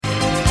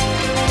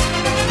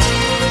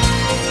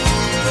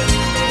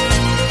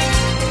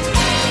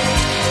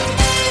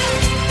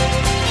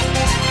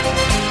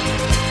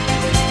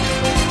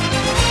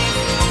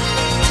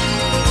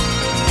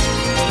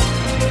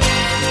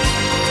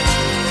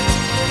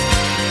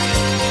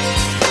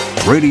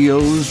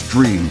Radio's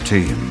Dream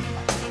Team.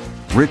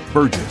 Rick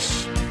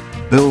Burgess,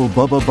 Bill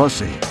Bubba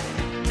Bussey,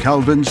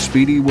 Calvin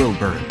Speedy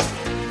Wilburn,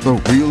 the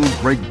real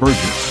Greg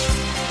Burgess,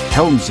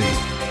 Helmsy,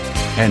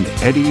 and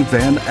Eddie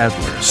Van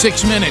Adler.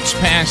 6 minutes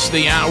past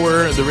the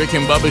hour, the Rick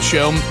and Bubba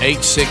Show,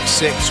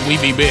 866 We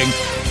Be Big.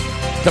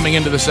 Coming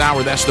into this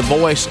hour, that's the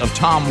voice of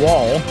Tom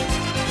Wall.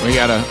 We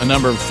got a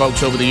number of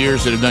folks over the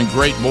years that have done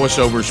great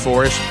voiceovers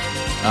for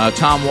us.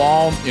 Tom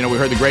Wall, we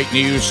heard the great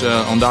news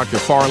on Dr.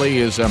 Farley,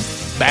 is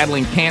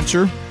battling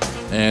cancer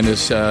and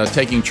is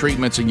taking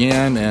treatments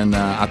again. And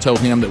I told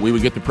him that we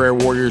would get the prayer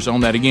warriors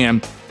on that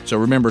again. So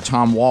remember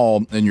Tom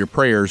Wall in your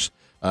prayers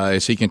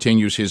as he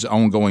continues his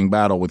ongoing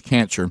battle with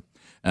cancer.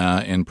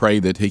 And pray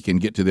that he can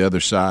get to the other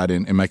side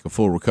and make a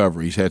full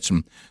recovery. He's had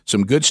some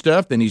good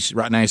stuff. Then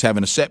right now he's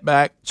having a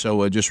setback.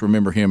 So just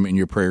remember him in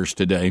your prayers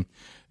today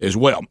as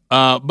well.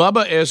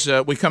 Bubba, as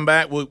we come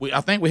back,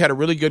 I think we had a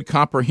really good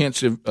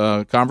comprehensive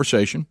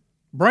conversation.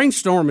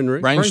 Brainstorming,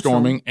 Rick.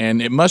 Brainstorming,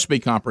 and it must be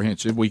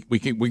comprehensive. We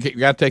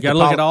got to take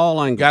look at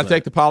all angles. Got to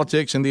take the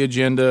politics and the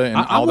agenda and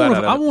all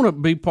that. I want to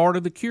be part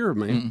of the cure,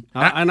 man.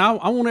 Mm-hmm.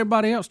 I want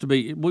everybody else to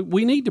be.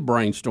 We need to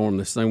brainstorm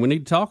this thing. We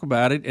need to talk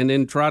about it and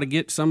then try to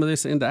get some of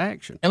this into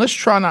action. And let's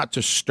try not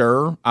to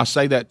stir. I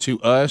say that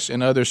to us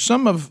and others.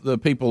 Some of the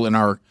people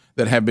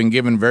that have been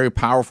given very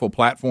powerful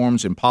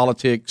platforms in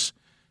politics,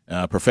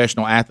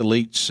 professional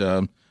athletes,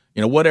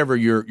 whatever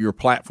your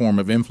platform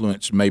of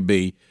influence may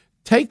be.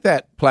 Take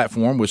that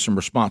platform with some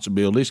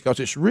responsibilities because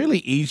it's really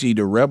easy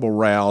to rebel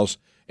rouse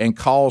and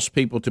cause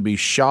people to be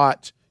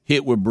shot,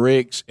 hit with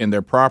bricks, and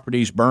their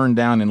properties burned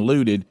down and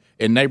looted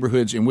in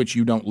neighborhoods in which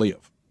you don't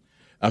live.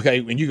 Okay,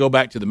 when you go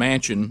back to the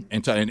mansion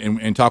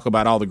and talk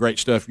about all the great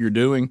stuff you're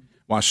doing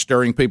while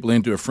stirring people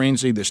into a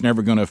frenzy that's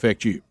never going to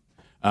affect you.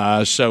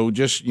 So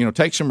just,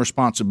 take some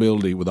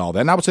responsibility with all that.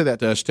 And I would say that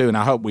to us, too, and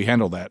I hope we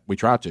handle that. We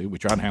try to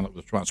handle it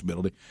with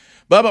responsibility.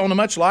 Bubba, on a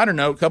much lighter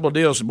note, a couple of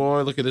deals.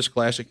 Boy, look at this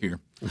classic here.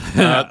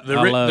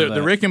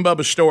 The Rick and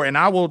Bubba story, and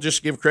I will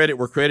just give credit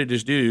where credit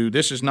is due.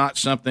 This is not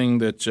something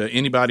that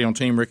anybody on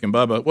Team Rick and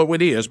Bubba, well,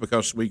 it is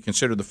because we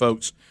consider the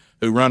folks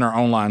who run our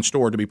online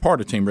store to be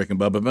part of Team Rick and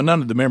Bubba, but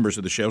none of the members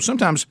of the show.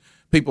 Sometimes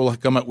people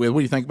come up with,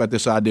 what do you think about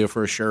this idea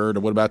for a shirt, or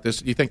what about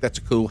this? Do you think that's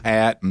a cool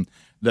hat, and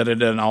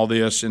and all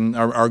this, and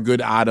our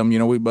good item,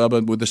 we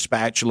Bubba with the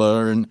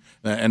spatula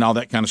and all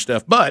that kind of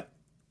stuff. But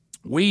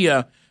we,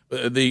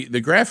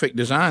 the graphic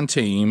design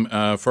team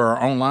for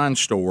our online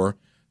store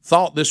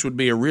thought this would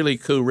be a really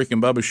cool Rick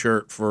and Bubba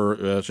shirt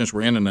for since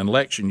we're in an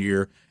election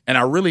year, and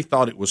I really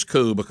thought it was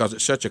cool because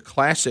it's such a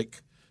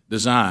classic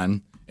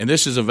design. And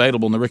this is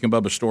available in the Rick and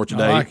Bubba store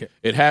today. I like it.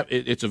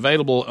 It's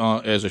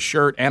available as a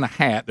shirt and a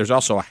hat. There's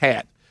also a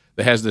hat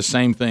that has the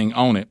same thing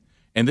on it.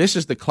 And this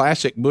is the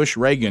classic Bush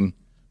Reagan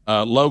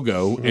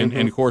logo. Mm-hmm.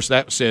 And of course,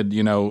 that said,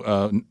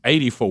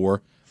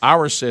 84.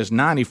 Ours says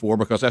 94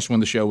 because that's when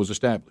the show was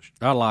established.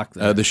 I like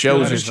that. The show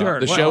is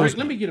shirt.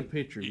 Let me get a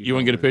picture. You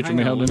want to get a picture of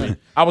me holding it?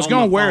 I was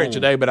going to wear it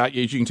today, but as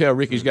you can tell,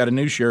 Ricky's got a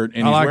new shirt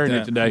and he's wearing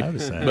it today.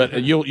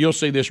 But you'll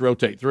see this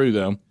rotate through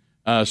though.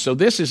 So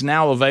this is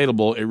now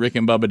available at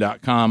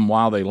rickandbubba.com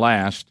while they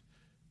last,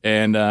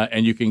 and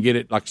you can get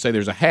it. Like I say,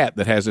 there's a hat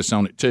that has this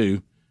on it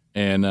too,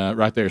 and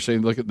right there. See,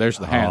 look, there's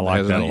the hat. I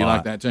like that a lot. You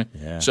like that too?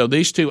 Yeah. So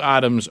these two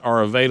items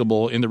are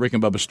available in the Rick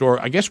and Bubba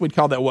store. I guess we'd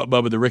call that what,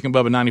 Bubba? The Rick and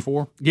Bubba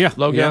 94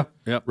 logo?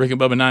 Yeah. Rick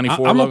and Bubba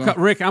 94 logo?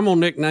 Rick, I'm going to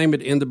nickname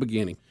it In the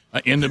Beginning.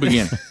 In the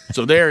beginning.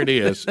 So there it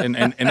is, and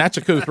that's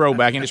a cool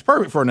throwback, and it's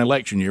perfect for an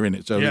election year, isn't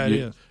it? So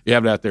you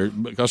have it out there,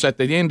 because at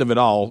the end of it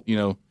all,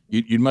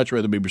 you'd much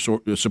rather be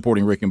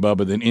supporting Rick and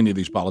Bubba than any of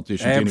these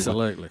politicians.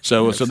 Absolutely. Anyway.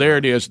 So there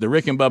it is, the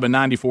Rick and Bubba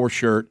 94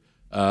 shirt,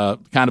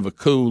 kind of a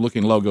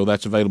cool-looking logo.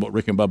 That's available at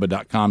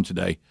rickandbubba.com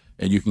today,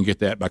 and you can get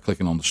that by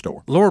clicking on the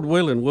store. Lord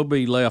willing, we'll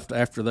be left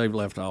after they've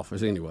left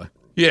office anyway.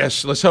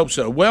 Yes, let's hope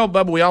so. Well,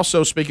 Bubba, we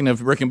also, speaking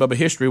of Rick and Bubba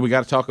history, we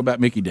got to talk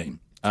about Mickey Dean.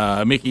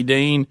 Mickey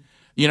Dean,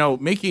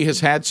 Mickey has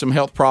had some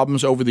health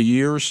problems over the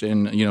years,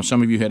 and,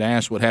 some of you had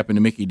asked what happened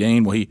to Mickey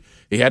Dean. Well, he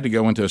had to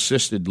go into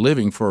assisted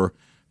living for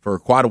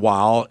quite a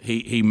while.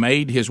 He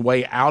made his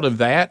way out of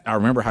that. I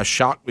remember how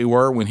shocked we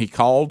were when he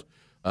called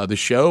the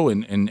show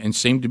and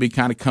seemed to be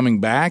kind of coming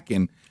back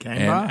and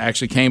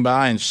actually came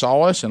by and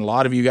saw us, and a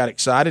lot of you got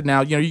excited.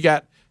 Now, you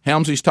got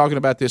Helmsy's talking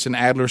about this and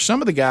Adler.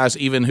 Some of the guys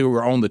even who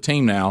are on the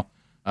team now,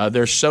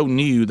 they're so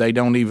new they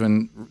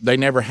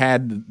never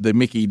had the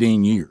Mickey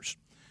Dean years.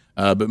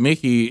 But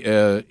Mickey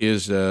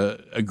is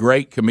a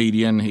great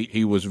comedian.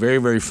 He was very,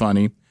 very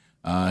funny.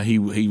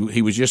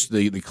 He was just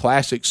the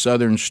classic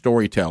Southern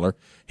storyteller.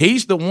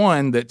 He's the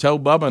one that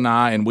told Bubba and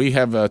I, and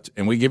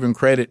we give him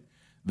credit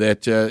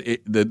that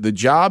the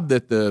job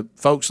that the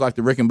folks like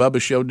the Rick and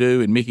Bubba show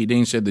do, and Mickey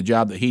Dean said the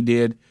job that he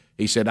did.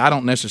 He said, I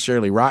don't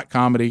necessarily write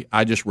comedy,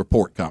 I just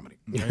report comedy.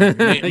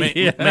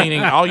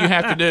 Meaning all you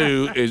have to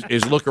do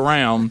is look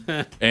around,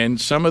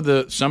 and some of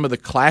the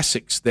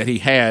classics that he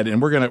had,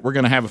 and we're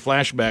gonna have a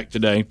flashback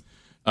today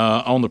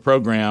on the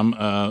program.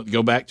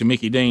 Go back to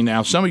Mickey Dean.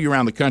 Now, some of you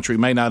around the country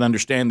may not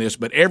understand this,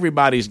 but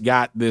everybody's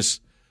got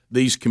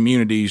these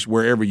communities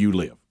wherever you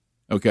live.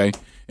 Okay,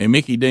 and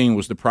Mickey Dean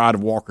was the pride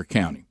of Walker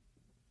County,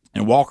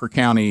 and Walker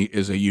County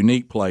is a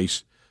unique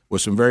place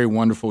with some very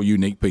wonderful,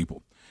 unique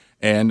people.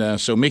 And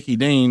so Mickey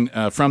Dean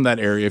from that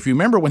area, if you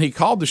remember when he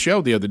called the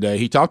show the other day,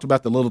 he talked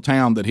about the little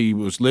town that he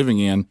was living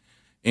in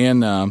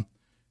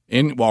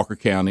Walker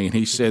County, and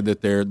he said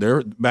that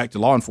they're back to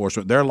law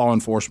enforcement. Their law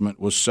enforcement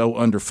was so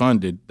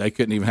underfunded they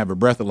couldn't even have a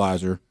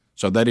breathalyzer,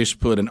 so they just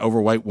put an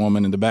overweight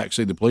woman in the back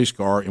seat of the police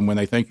car, and when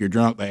they think you're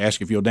drunk, they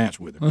ask if you'll dance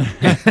with them.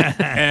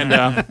 and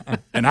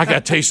I got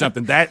to tell you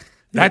something,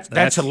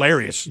 that's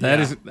hilarious.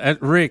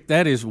 Rick,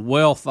 that is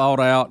well thought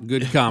out,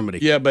 good comedy.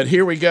 Yeah, but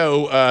here we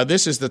go.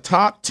 This is the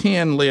top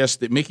 10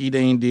 list that Mickey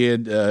Dean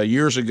did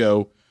years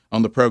ago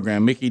on the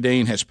program. Mickey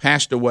Dean has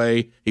passed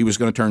away. He was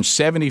going to turn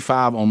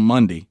 75 on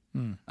Monday.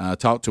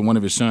 Talked to one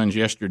of his sons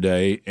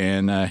yesterday,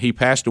 and he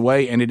passed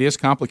away, and it is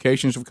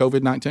complications of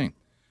COVID-19.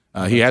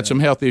 He had some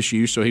health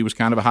issues, so he was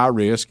kind of a high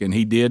risk, and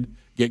he did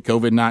get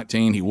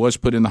COVID-19. He was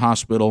put in the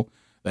hospital.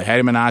 They had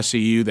him in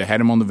ICU. They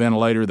had him on the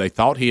ventilator. They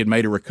thought he had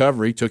made a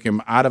recovery, took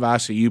him out of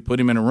ICU, put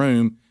him in a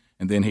room,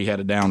 and then he had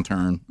a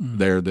downturn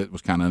there that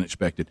was kind of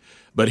unexpected.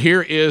 But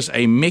here is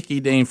a Mickey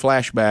Dean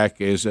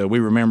flashback as we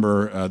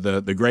remember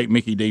the great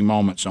Mickey Dean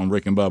moments on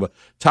Rick and Bubba.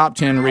 Top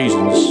 10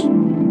 reasons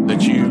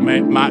that you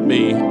might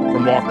be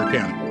from Walker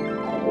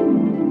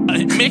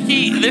County.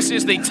 Mickey, this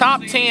is the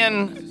top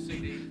 10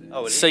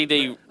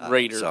 CD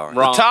reader. Sorry.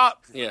 The top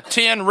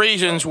 10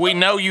 reasons we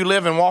know you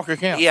live in Walker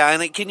County. Yeah,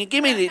 and can you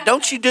give me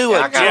don't you do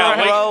a drum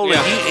roll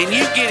and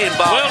you get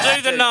involved? We'll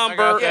do the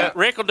number.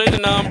 Rick will do the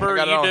number.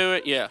 You do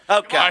it. Yeah.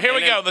 Okay. All right, here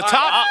we go. The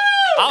top.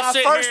 I'll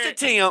sit first here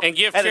attempt and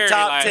give at the Charity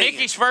top last. 10.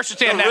 Mickey's first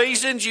attempt. The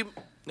reasons you.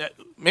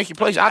 Mickey,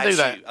 please, I'll do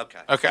that.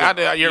 Okay, I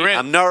do. You're ready?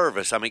 I'm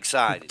nervous. I'm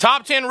excited.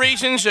 Top 10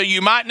 reasons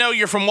you might know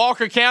you're from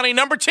Walker County.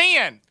 Number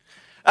 10.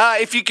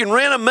 If you can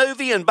rent a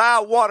movie and buy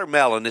a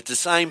watermelon at the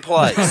same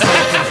place. That's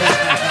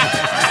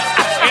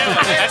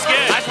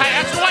good.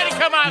 That's the way to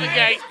come out of the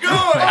gate. Good.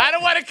 I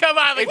don't want to come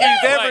out of the gate.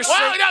 If you've ever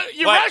seen,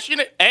 you're rushing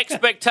it.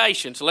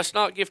 Expectations. Let's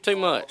not give too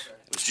much.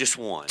 It's just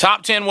one.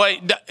 Top 10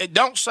 ways.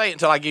 Don't say it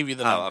until I give you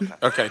the number.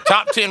 Okay.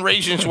 Top 10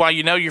 reasons why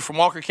you know you're from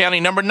Walker County.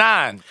 Number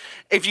 9.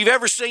 If you've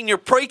ever seen your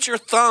preacher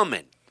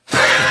thumbing.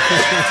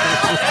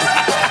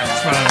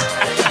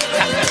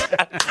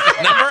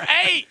 Number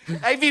 8.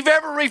 If you've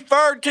ever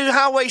referred to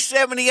Highway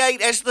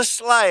 78 as the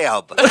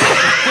slab.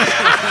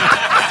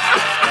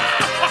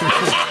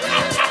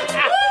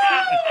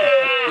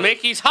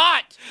 Mickey's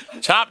hot.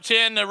 Top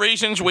 10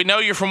 reasons we know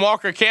you're from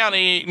Walker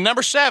County.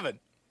 Number 7.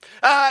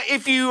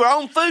 If you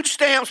own food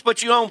stamps,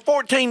 but you own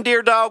 14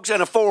 deer dogs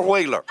and a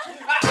 4-wheeler.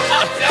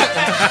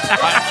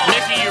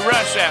 Mickey, you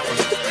rushed that one.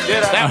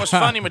 That was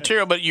funny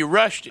material, but you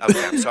rushed it.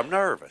 Okay, so I'm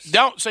nervous.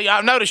 Don't see.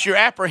 I've noticed you're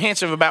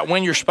apprehensive about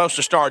when you're supposed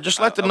to start. Just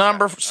let the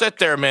number sit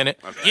there a minute.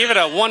 Okay. Give it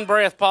a one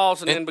breath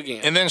pause and then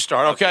begin. And then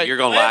start. Okay. You're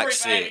gonna like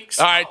 6.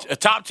 All right.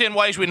 Top 10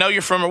 ways we know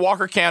you're from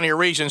Walker County or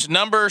regions.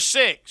 Number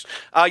 6.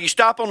 You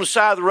stop on the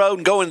side of the road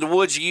and go in the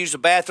woods to use the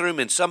bathroom,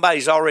 and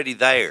somebody's already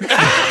there.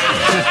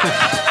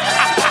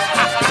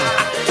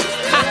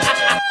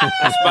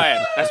 That's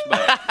bad. That's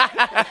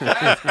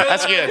bad.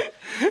 That's good.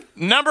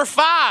 Number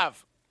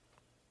 5.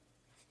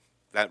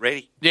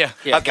 Ready? Yeah.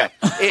 Okay.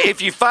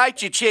 If you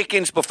fight your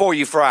chickens before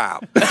you fry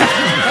them.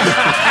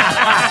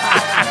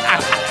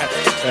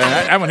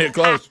 That one hit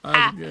close.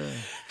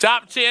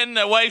 Top 10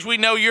 ways we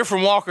know you're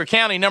from Walker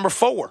County. Number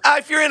 4.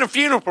 If you're in a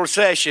funeral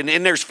procession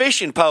and there's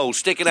fishing poles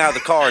sticking out of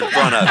the car in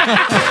front of you.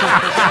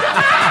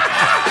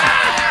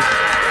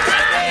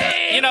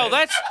 You know,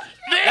 that's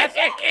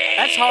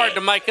hard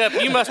to make up.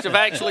 You must have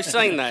actually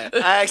seen that.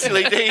 I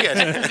actually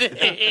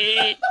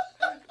did.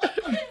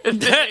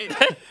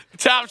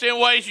 Top 10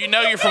 ways you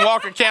know you're from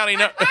Walker County.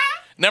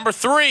 Number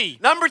 3.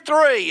 Number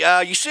 3.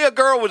 You see a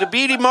girl with a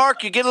beauty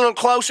mark, you get a little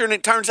closer, and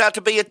it turns out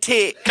to be a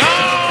tick.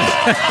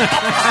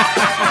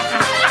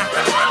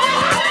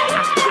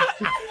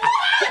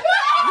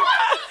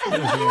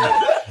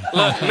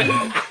 Look,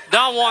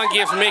 Don Juan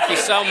gives Mickey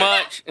so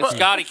much, and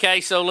Scotty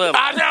K so little.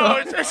 I know.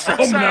 It's so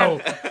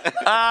sad.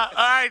 All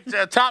right,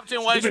 top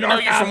 10 ways we know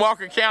you're from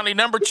Walker County.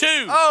 Number 2.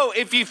 Oh,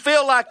 if you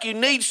feel like you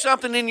need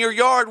something in your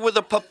yard with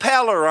a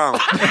propeller on.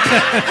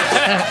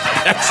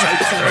 That's so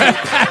true.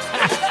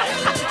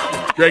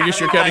 Greg, you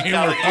sure got a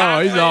humor. Oh,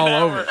 he's all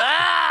over.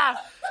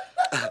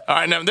 All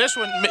right, now this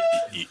one,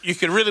 you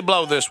could really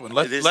blow this one.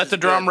 Let the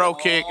drum roll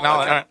kick and all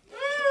that. All right.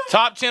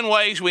 Top 10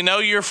 ways we know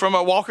you're from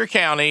Walker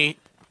County.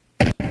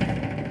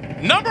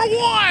 Number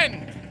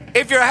 1.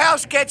 If your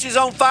house catches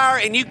on fire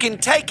and you can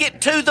take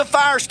it to the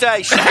fire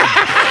station. Well,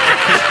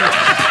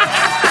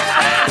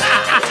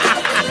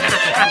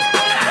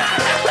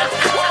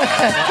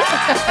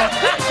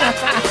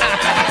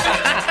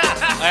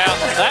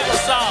 that was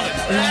solid.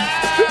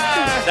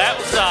 That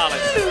was solid.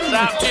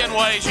 Top 10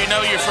 ways you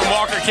know you're from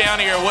Walker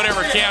County or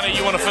whatever county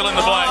you want to fill in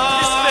the blank.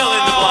 Just fill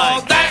in the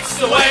blank. That's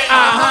the way.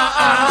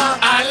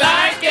 I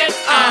like it.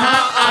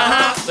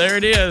 There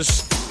it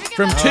is.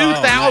 From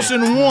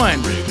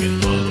 2001.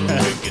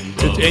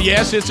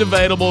 Yes, it's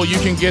available. You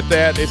can get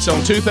that. It's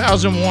on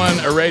 2001,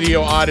 A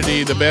Radio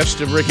Oddity, the best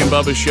of Rick and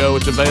Bubba's show.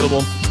 It's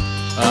available.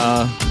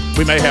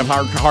 We may have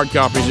hard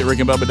copies at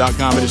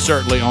rickandbubba.com. It is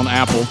certainly on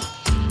Apple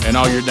and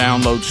all your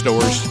download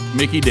stores.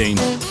 Mickey Dean.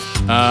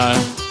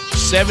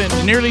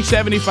 Nearly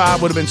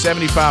 75, would have been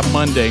 75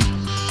 Monday,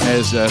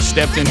 has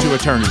stepped into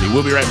eternity.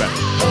 We'll be right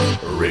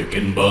back. Rick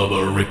and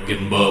Bubba, Rick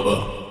and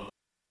Bubba.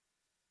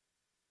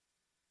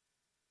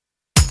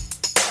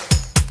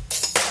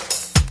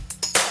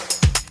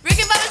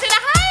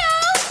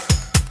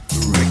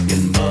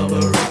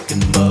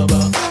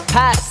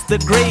 Pass the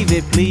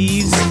gravy,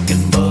 please. Rick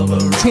and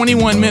Bubba.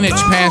 21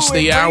 minutes past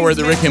the hour of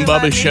the Rick and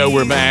Bubba show.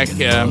 We're back.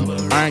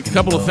 All right, a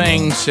couple of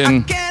things,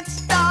 and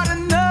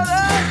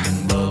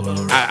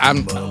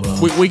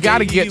we got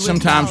to get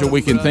sometimes where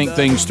we can think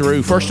things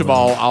through. First of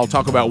all, I'll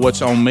talk about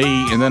what's on me,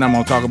 and then I'm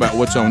going to talk about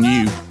what's on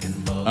you.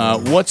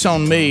 What's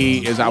on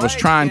me is I was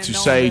trying to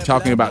say,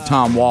 talking about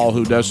Tom Wall,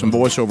 who does some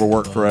voiceover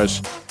work for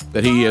us,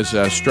 that he is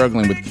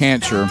struggling with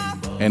cancer,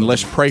 and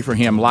let's pray for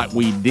him like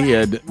we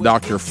did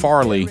Dr.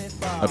 Farley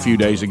a few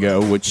days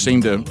ago, which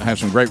seemed to have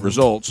some great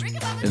results.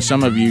 And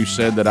some of you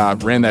said that I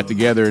ran that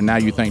together, and now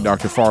you think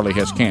Dr. Farley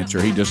has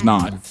cancer. He does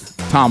not.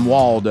 Tom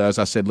Wall does.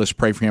 I said, let's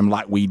pray for him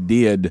like we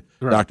did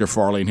Dr.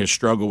 Farley and his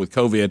struggle with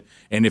COVID.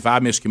 And if I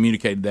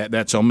miscommunicated that,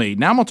 that's on me.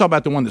 Now I'm going to talk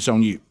about the one that's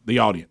on you, the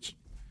audience.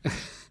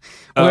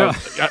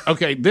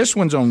 Okay, this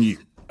one's on you.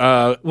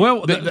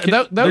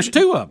 There's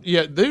two of them.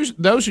 Yeah,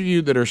 those of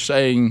you that are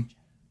saying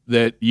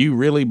that you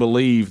really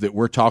believe that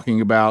we're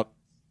talking about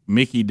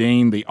Mickey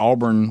Dean, the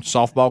Auburn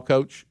softball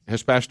coach,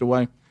 has passed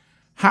away.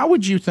 How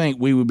would you think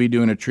we would be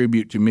doing a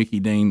tribute to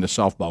Mickey Dean, the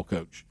softball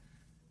coach?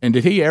 And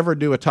did he ever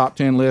do a top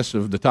 10 list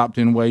of the top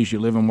 10 ways you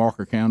live in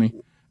Walker County?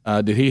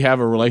 Did he have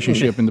a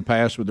relationship in the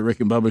past with the Rick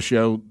and Bubba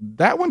show?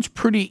 That one's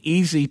pretty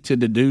easy to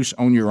deduce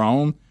on your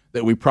own,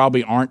 that we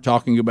probably aren't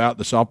talking about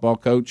the softball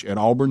coach at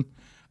Auburn.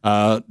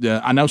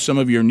 I know some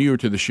of you are newer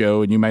to the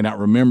show, and you may not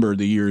remember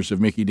the years of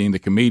Mickey Dean, the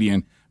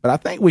comedian, but I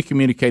think we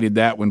communicated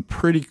that one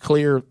pretty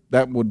clear.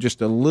 That with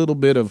just a little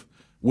bit of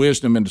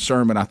wisdom and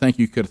discernment, I think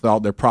you could have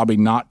thought they're probably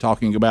not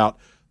talking about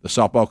the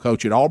softball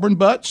coach at Auburn,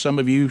 but some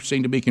of you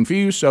seem to be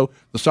confused, so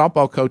the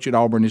softball coach at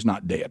Auburn is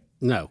not dead.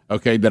 No.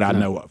 Okay, that I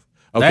know of.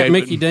 Okay, that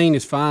Mickey Dean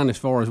is fine as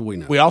far as we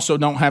know. We also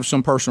don't have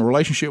some personal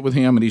relationship with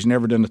him, and he's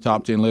never done the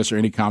top 10 list or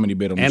any comedy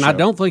bit on the show. And I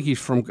don't think he's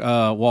from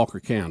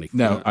Walker County.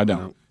 No, I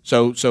don't.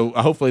 No. So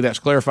hopefully that's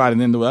clarified. And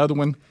then the other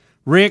one?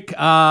 Rick,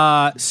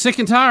 sick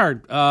and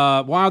tired.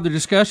 Why are the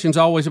discussions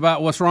always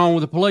about what's wrong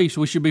with the police?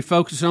 We should be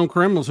focusing on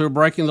criminals who are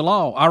breaking the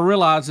law. I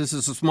realize this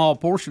is a small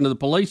portion of the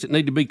police that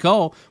need to be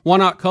culled. Why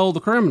not cull the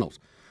criminals?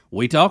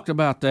 We talked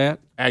about that.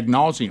 Ad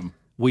nauseum.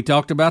 We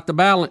talked about the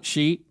balance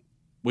sheet.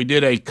 We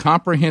did a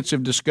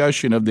comprehensive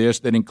discussion of this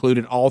that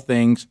included all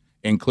things,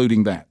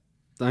 including that.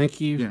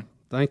 Thank you. Yeah.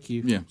 Thank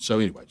you. Yeah. So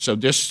anyway, so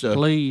just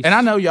please. And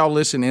I know y'all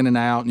listen in and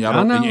out, and y'all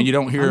don't, and you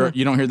don't hear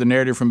the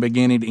narrative from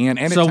beginning to end.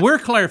 And so we're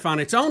clarifying.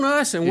 It's on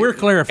us, and we're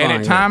clarifying.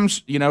 And at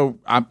times,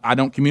 I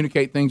don't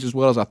communicate things as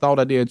well as I thought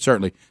I did.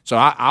 Certainly. So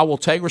I will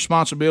take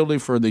responsibility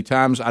for the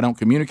times I don't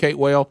communicate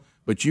well.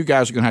 But you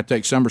guys are going to have to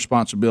take some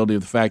responsibility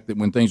of the fact that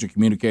when things are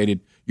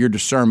communicated, your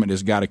discernment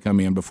has got to come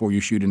in before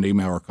you shoot an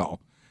email or call.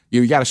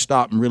 You got to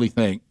stop and really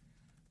think.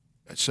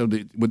 So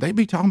would they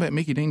be talking about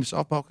Mickey Dean, the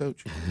softball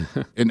coach?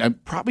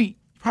 And probably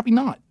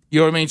not. You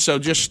know what I mean? So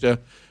just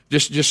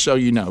so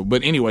you know.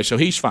 But anyway, so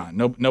he's fine.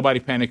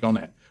 Nobody panic on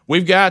that.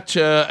 We've got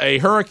a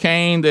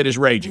hurricane that is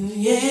raging.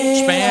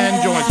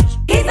 Spann joins us.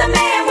 He's a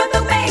man with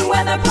a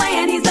Mayweather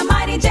plan. He's a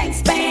mighty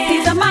James Spann.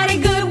 He's a mighty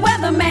good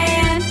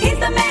weatherman. He's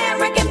the man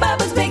Rick and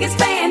Bubba's biggest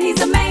fan.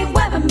 He's a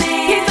Mayweather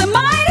man. He's a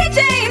mighty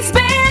James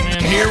Spann.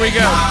 And here we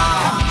go.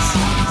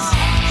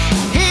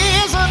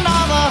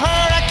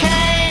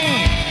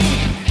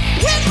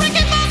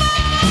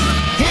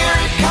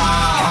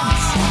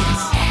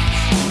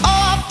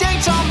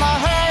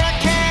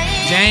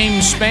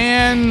 James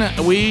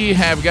Spann, we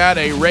have got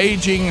a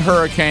raging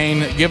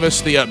hurricane. Give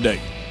us the update.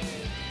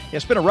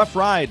 It's been a rough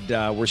ride.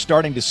 We're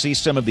starting to see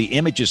some of the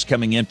images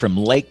coming in from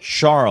Lake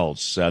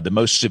Charles, the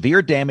most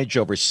severe damage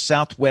over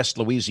southwest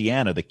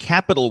Louisiana. The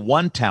Capital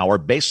One Tower,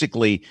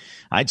 basically,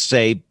 I'd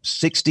say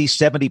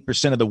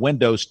 60-70% of the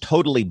windows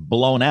totally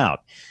blown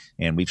out.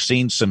 And we've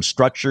seen some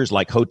structures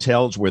like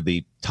hotels where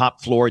the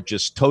top floor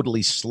just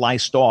totally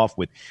sliced off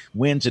with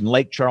winds in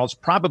Lake Charles,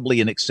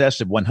 probably in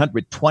excess of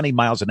 120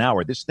 miles an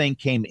hour. This thing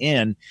came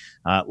in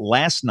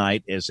last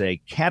night as a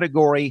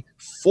Category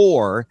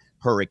 4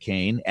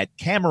 hurricane at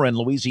Cameron,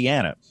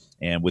 Louisiana,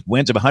 and with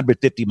winds of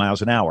 150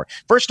 miles an hour.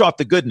 First off,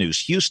 the good news,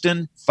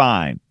 Houston,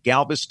 fine.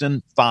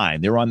 Galveston,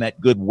 fine. They're on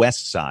that good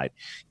west side.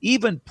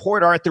 Even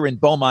Port Arthur and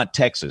Beaumont,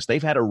 Texas,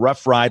 they've had a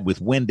rough ride with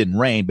wind and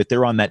rain, but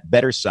they're on that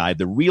better side.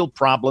 The real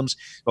problems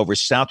over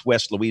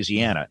southwest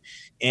Louisiana.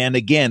 And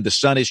again, the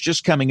sun is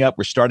just coming up.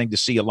 We're starting to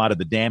see a lot of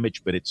the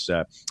damage, but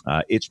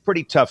it's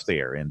pretty tough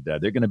there. And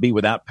they're going to be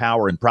without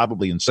power and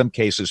probably in some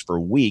cases for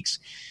weeks.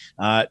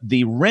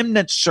 The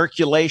remnant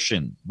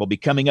circulation will be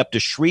coming up to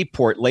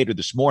Shreveport later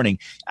this morning.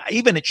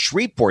 Even at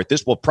Shreveport,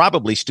 this will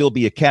probably still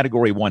be a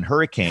Category 1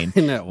 hurricane.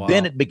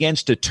 Then it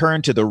begins to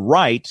turn to the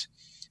right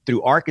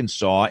through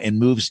Arkansas and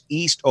moves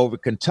east over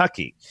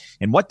Kentucky.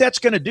 And what that's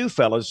going to do,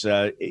 fellas,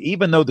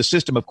 even though the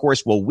system, of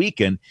course, will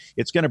weaken,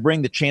 it's going to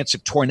bring the chance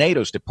of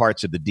tornadoes to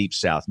parts of the Deep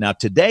South. Now,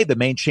 today, the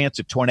main chance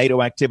of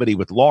tornado activity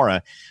with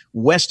Laura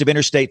west of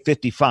Interstate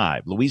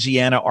 55,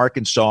 Louisiana,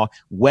 Arkansas,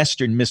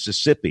 western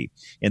Mississippi.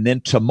 And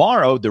then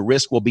tomorrow, the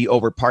risk will be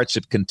over parts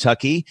of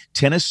Kentucky,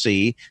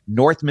 Tennessee,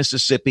 North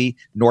Mississippi,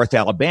 North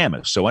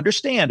Alabama. So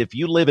understand, if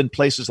you live in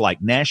places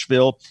like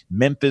Nashville,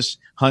 Memphis,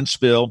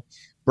 Huntsville,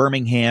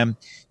 Birmingham,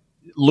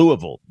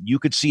 Louisville, you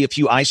could see a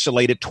few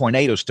isolated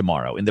tornadoes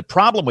tomorrow. And the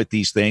problem with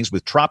these things,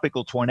 with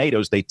tropical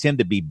tornadoes, they tend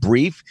to be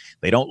brief.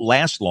 They don't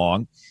last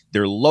long.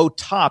 They're low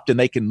topped, and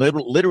they can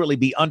literally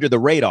be under the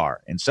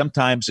radar. And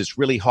sometimes it's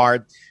really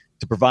hard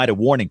to provide a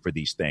warning for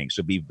these things.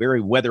 So be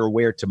very weather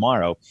aware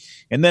tomorrow.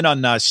 And then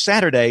on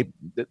Saturday,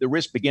 the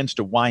risk begins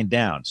to wind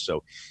down.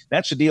 So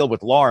that's the deal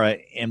with Laura.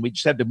 And we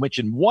just have to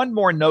mention one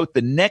more note.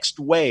 The next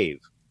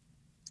wave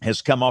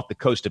has come off the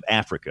coast of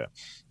Africa.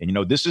 And, you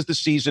know, this is the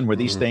season where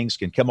these things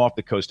can come off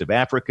the coast of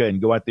Africa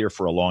and go out there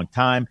for a long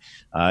time.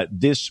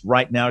 This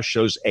right now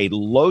shows a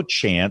low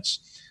chance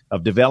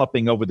of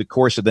developing over the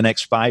course of the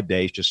next 5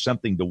 days, just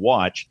something to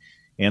watch.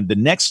 And the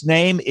next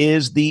name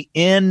is the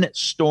N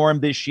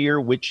storm this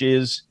year, which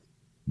is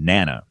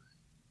Nana.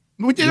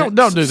 Don't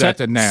do that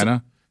to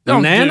Nana.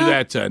 Don't do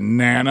that to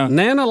Nana.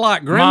 Nana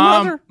like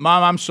grandmother?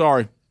 Mom, I'm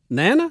sorry.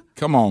 Nana?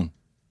 Come on.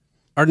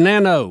 Or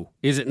Nano?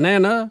 Is it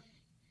Nana?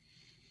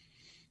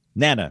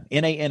 Nana.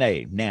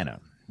 N-A-N-A. Nana.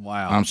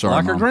 Wow. I'm sorry,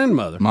 like Mom. her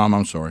grandmother. Mom,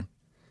 I'm sorry.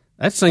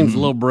 That seems a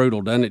little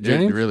brutal, doesn't it,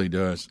 James? It really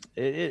does.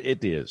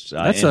 It is.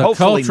 That's a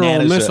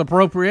cultural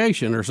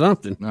misappropriation or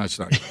something. No, it's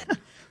not.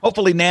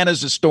 Hopefully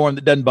Nana's a storm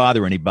that doesn't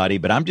bother anybody,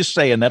 but I'm just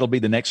saying that'll be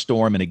the next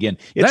storm. And again,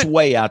 it's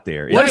way out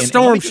there.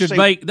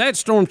 That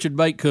storm should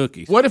bake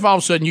cookies. What if all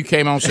of a sudden you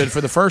came on and said,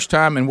 for the first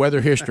time in weather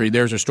history,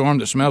 there's a storm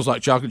that smells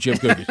like chocolate chip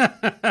cookies?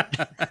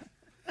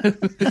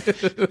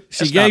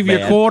 She gave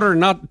you a quarter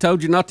and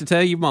told you not to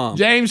tell your mom.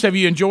 James, have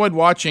you enjoyed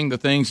watching the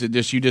things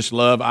that you just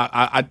love?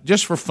 I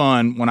just for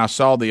fun, when I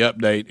saw the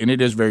update, and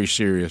it is very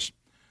serious,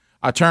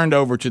 I turned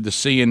over to the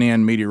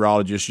CNN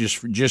meteorologist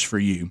just for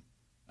you.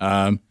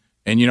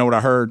 And you know what I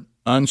heard?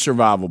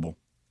 Unsurvivable.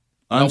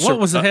 What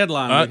was the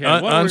headline?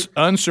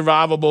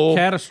 Unsurvivable.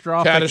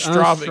 Catastrophic.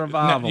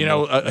 Unsurvivable. You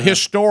know,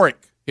 historic.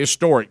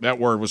 That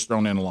word was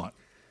thrown in a lot.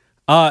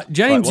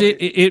 James,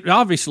 it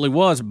obviously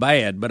was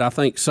bad, but I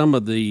think some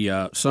of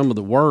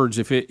the words,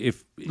 if a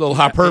little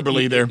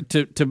hyperbole there,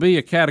 to be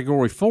a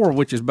Category 4,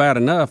 which is bad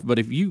enough, but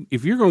if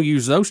you're going to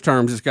use those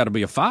terms, it's got to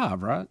be a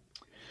 5, right?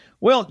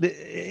 Well,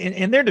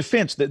 in their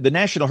defense, the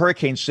National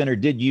Hurricane Center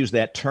did use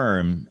that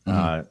term,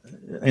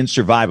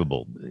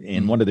 unsurvivable,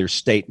 in one of their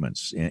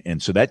statements.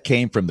 And so that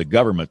came from the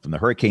government, from the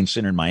Hurricane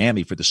Center in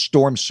Miami for the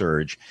storm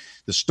surge.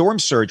 The storm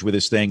surge with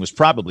this thing was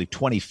probably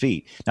 20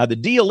 feet. Now, the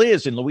deal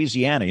is in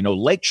Louisiana, you know,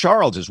 Lake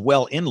Charles is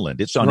well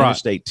inland. It's on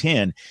Interstate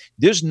 10.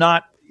 There's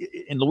not,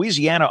 in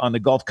Louisiana on the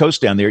Gulf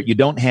Coast down there, you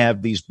don't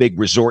have these big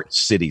resort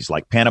cities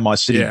like Panama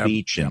City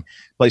Beach and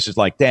places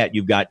like that.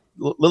 You've got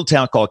a little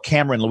town called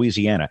Cameron,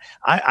 Louisiana.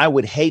 I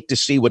would hate to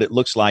see what it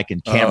looks like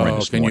in Cameron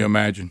this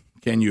morning.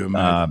 Can you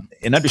imagine?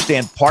 And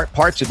understand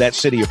parts of that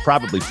city are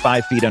probably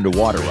 5 feet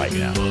underwater right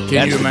now.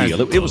 Can you imagine?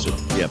 It was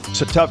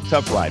it's a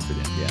tough ride for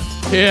them.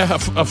 Yeah,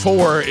 a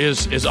 4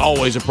 is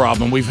always a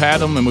problem. We've had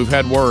them and we've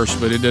had worse,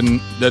 but it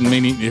doesn't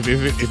mean if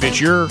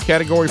it's your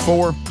Category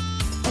 4,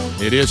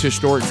 it is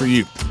historic for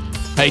you.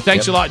 Hey,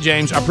 thanks a lot,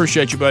 James. I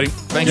appreciate you, buddy.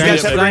 Thanks,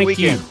 James. Have a great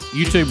weekend.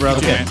 You too,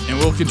 brother. Okay. And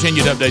we'll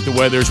continue to update the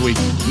weather as we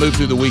move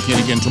through the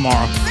weekend again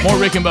tomorrow. More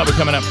Rick and Bubba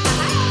coming up.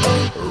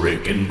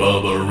 Rick and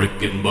Bubba,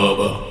 Rick and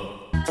Bubba.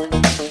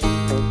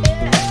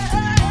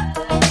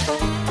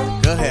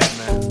 Go ahead,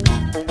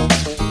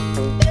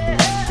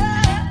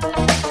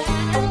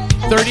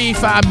 man.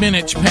 35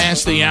 minutes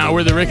past the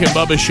hour, the Rick and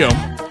Bubba Show.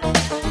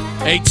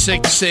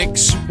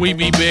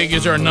 866-WE-BE-BIG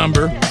is our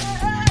number.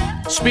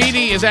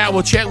 Speedy is out.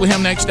 We'll chat with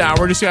him next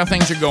hour to see how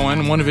things are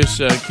going. One of his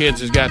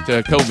kids has got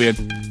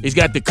COVID. He's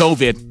got the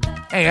COVID.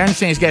 Hey, I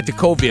understand he's got the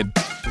COVID.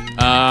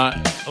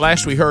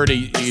 Last we heard,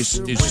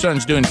 his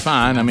son's doing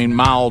fine. I mean,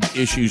 mild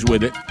issues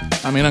with it.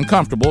 I mean,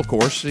 uncomfortable, of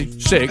course.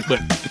 He's sick, but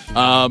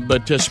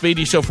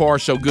Speedy, so far,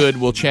 so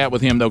good. We'll chat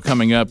with him, though,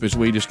 coming up as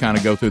we just kind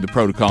of go through the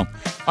protocol. All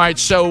right,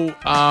 so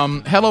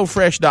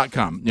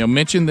HelloFresh.com. You know,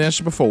 mentioned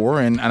this before,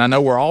 and I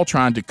know we're all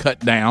trying to cut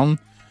down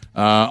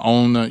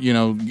on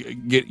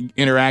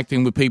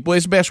interacting with people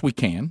as best we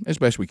can.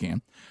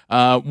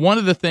 One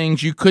of the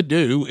things you could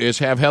do is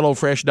have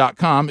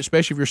HelloFresh.com,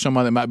 especially if you're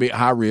someone that might be at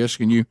high risk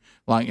and you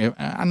like.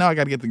 I know I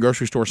got to get to the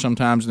grocery store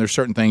sometimes, and there's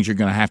certain things you're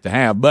going to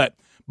have, but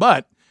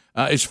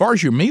as far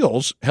as your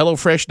meals,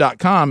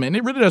 HelloFresh.com, and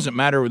it really doesn't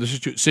matter with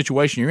the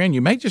situation you're in.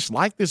 You may just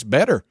like this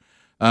better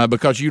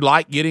because you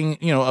like getting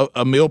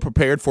a meal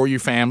prepared for your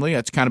family.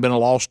 That's kind of been a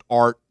lost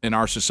art in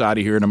our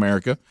society here in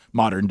America,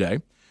 modern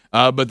day.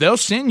 But they'll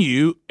send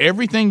you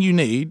everything you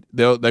need.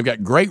 They've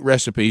got great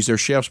recipes. Their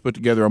chefs put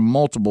together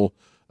multiple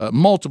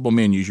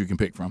menus you can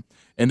pick from.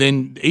 And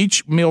then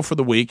each meal for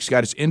the week's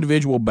got its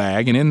individual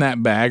bag, and in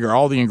that bag are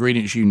all the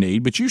ingredients you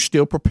need, but you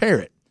still prepare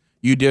it.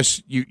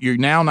 you're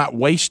now not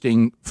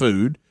wasting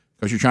food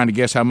because you're trying to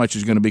guess how much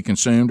is going to be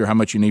consumed or how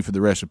much you need for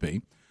the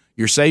recipe.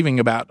 You're saving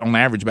on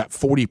average, about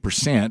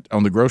 40%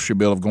 on the grocery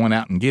bill of going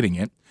out and getting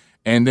it.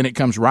 And then it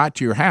comes right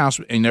to your house.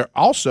 And they're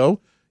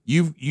also,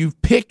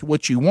 you've picked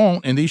what you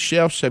want, and these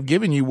chefs have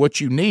given you what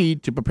you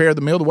need to prepare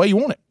the meal the way you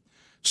want it.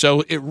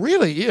 So it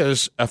really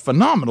is a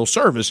phenomenal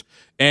service.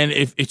 And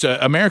if it's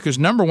America's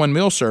 #1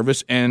 meal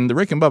service, and the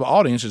Rick and Bubba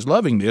audience is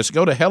loving this,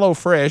 go to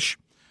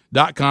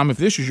HelloFresh.com. If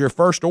this is your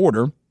first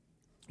order,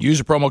 use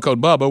the promo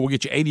code Bubba. We'll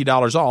get you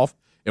 $80 off,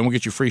 and we'll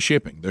get you free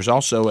shipping. There's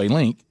also a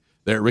link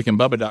there at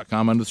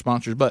rickandbubba.com under the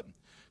sponsors button.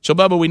 So,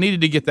 Bubba, we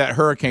needed to get that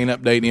hurricane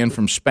update in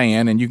from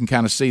Span, and you can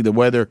kind of see the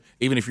weather,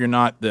 even if you're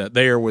not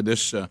there where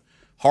this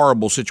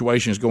horrible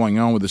situation is going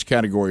on with this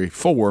Category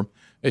 4.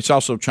 It's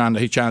also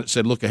he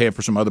said look ahead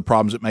for some other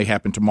problems that may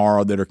happen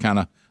tomorrow that are kind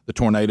of the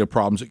tornado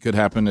problems that could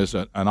happen as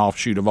an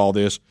offshoot of all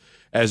this,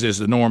 as is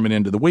the norm and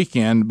into the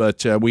weekend.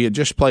 But we had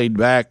just played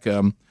back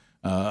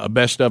a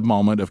best-of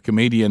moment of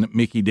comedian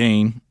Mickey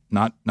Dean,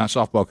 not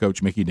softball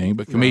coach Mickey Dean,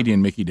 but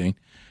comedian Mickey Dean.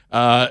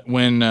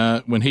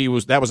 When he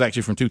was, that was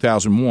actually from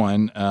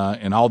 2001,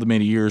 and all the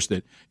many years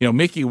that,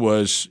 Mickey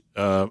went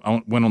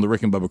on the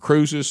Rick and Bubba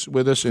cruises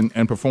with us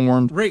and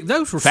performed. Rick,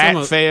 those were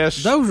Fat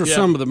Fest. Those were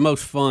some of the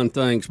most fun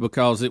things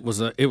because it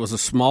was a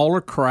smaller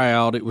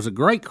crowd. It was a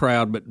great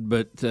crowd,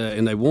 but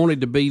and they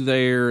wanted to be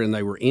there and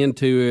they were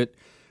into it.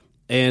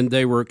 And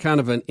they were kind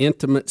of an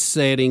intimate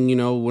setting,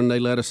 when they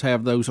let us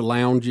have those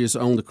lounges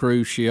on the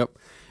cruise ship.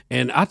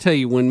 And I tell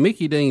you, when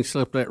Mickey Dean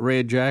slipped that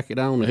red jacket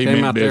on and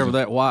came out there with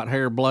that white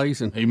hair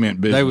blazing, he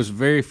meant business. There was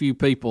very few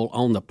people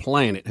on the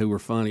planet who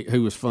was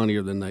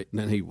funnier than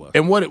he was.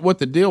 And what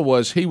the deal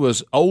was, he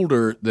was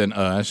older than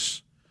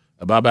us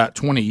by about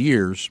 20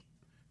 years,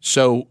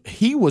 so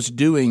he was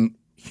doing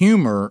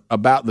humor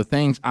about the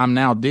things I'm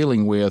now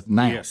dealing with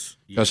now. Yes.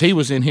 Because he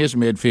was in his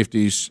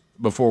mid-50s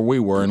before we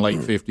were in late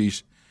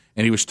 50s,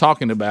 and he was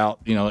talking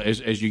about,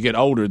 as you get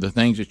older, the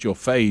things that you'll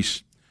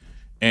face.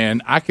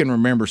 And I can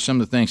remember some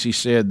of the things he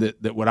said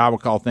that what I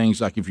would call things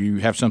like if you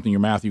have something in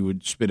your mouth, you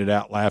would spit it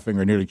out laughing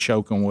or nearly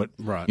choke on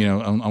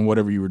on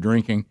whatever you were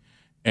drinking.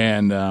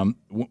 And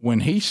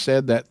when he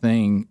said that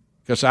thing,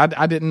 because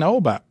I didn't know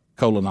about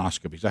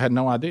colonoscopies, I had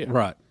no idea.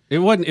 Right. It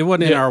wasn't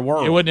in our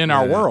world. It wasn't in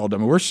our world. I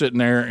mean, we're sitting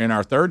there in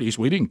our 30s,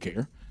 we didn't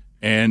care.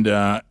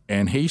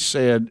 And he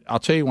said, I'll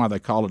tell you why they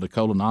call it a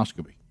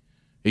colonoscopy.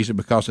 He said,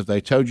 because if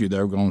they told you they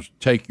were going to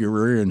take your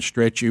rear and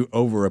stretch you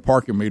over a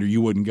parking meter,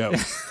 you wouldn't go.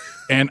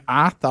 And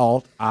I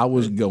thought I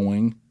was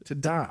going to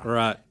die.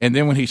 Right. And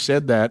then when he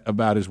said that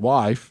about his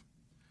wife,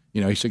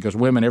 he said, because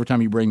women, every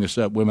time you bring this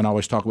up, women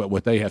always talk about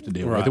what they have to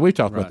deal with. And we've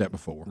talked about that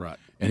before. Right.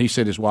 And he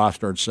said his wife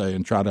started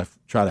saying, try to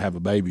have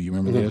a baby. You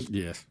remember this?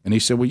 Yes. And he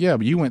said, well, yeah,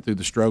 but you went through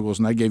the struggles,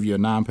 and they gave you a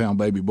 9-pound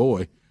baby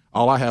boy.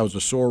 All I had was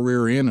a sore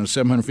rear end and a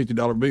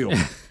 $750 bill.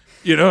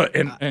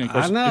 And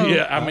I know.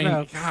 Yeah, I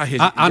know.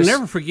 God, I'll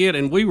never forget,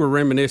 and we were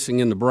reminiscing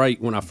in the break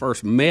when I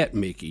first met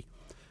Mickey.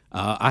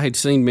 I had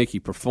seen Mickey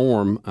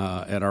perform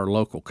at our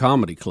local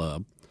comedy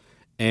club,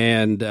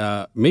 and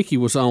Mickey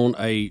was on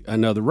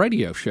another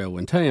radio show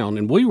in town,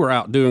 and we were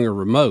out doing a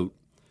remote.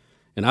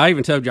 And I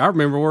even told you, I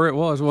remember where it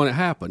was when it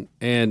happened.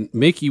 And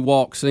Mickey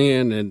walks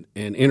in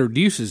and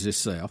introduces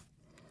himself.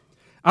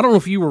 I don't know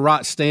if you were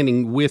right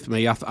standing with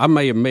me. I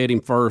may have met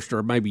him first,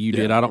 or maybe you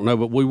did. I don't know,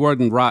 but we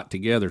wasn't right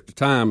together at the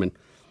time. And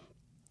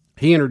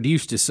he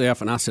introduced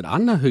himself, and I said, I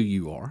know who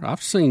you are.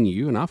 I've seen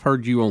you, and I've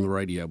heard you on the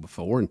radio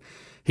before. And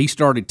he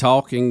started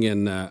talking,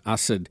 and I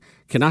said,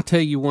 can I tell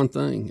you one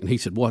thing? And he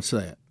said, what's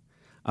that?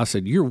 I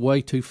said, you're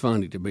way too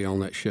funny to be on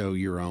that show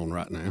you're on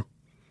right now.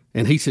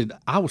 And he said,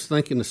 I was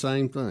thinking the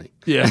same thing.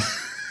 Yeah.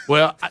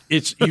 Well,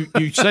 it's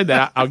you said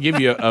that. I'll give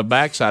you a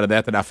backside of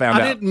that I found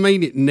out. I didn't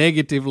mean it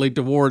negatively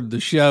toward the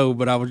show,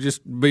 but I was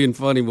just being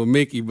funny with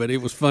Mickey, but it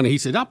was funny. He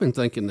said, I've been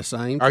thinking the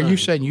same thing. Are you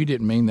saying you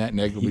didn't mean that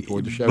negatively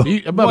toward the show?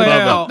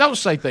 Well, don't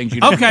say things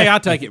you didn't. Okay, I'll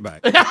take it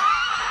back.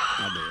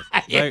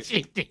 I did. Yes,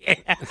 you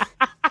did.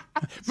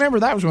 Remember,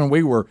 that was when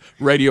we were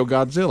Radio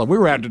Godzilla. We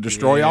were out to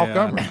destroy all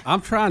comers.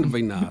 I'm trying to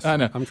be nice. I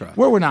know. I'm trying.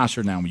 We're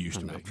nicer now than we used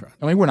to be.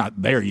 I mean, we're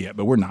not there yet,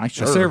 but we're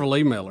nicer. Several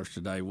emailers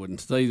today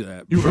wouldn't see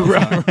that.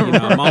 Right.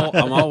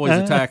 I'm always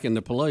attacking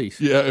the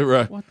police. Yeah,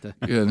 right. What the?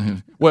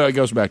 Yeah. Well, it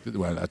goes back to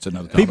that's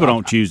another topic. People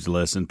don't choose to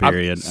listen,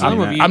 period. Some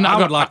of you, I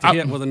would like to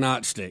hit with a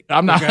nightstick.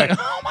 I'm not. Okay?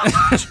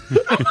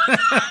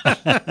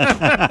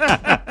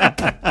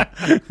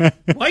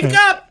 Wake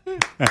up!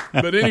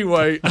 But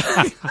anyway,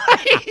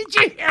 Did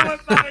you hear what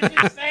Bubba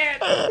just said?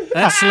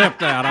 That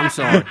slipped out. I'm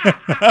sorry.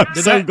 I'm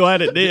so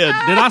glad it did.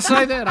 Did I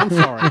say that? I'm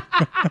sorry.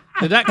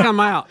 Did that come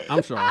out?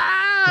 I'm sorry.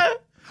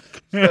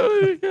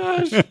 Oh my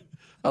gosh!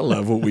 I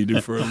love what we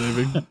do for a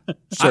living.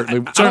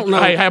 Certainly. I don't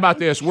know. Hey, how about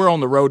this? We're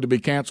on the road to be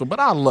canceled, but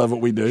I love what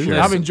we do. Sure.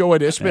 I've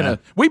enjoyed it. It's been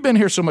we've been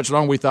here so much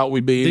longer we thought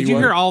we'd be. Did you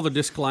anyway. hear all the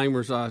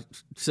disclaimers I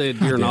said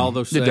during all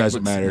those It segments?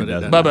 doesn't matter.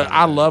 But Bubba,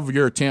 I love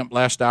your attempt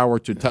last hour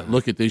to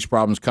look at these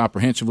problems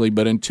comprehensively,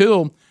 but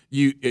until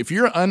if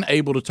you're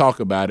unable to talk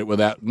about it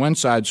without one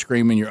side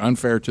screaming you're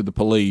unfair to the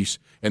police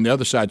and the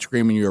other side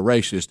screaming you're a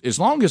racist, as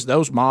long as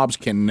those mobs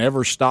can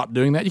never stop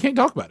doing that, you can't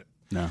talk about it.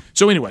 No.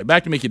 So anyway,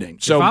 back to Mickey Dean.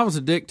 So if I was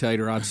a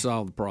dictator, I'd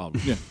solve the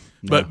problem. Yeah.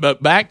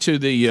 But back to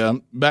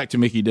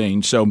Mickey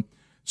Dean. So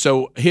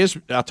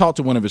I talked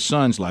to one of his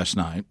sons last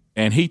night,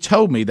 and he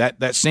told me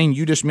that scene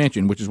you just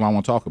mentioned, which is why I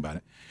want to talk about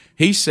it.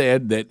 He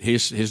said that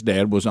his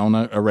dad was on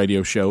a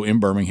radio show in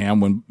Birmingham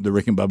when the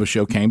Rick and Bubba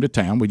show came to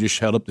town. We just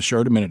held up the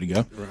shirt a minute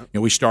ago. Right.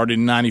 And we started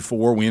in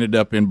 94. We ended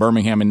up in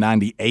Birmingham in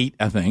 98,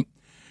 I think.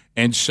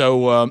 And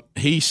so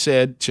he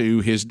said to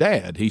his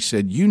dad, he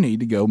said, you need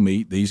to go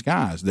meet these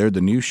guys. They're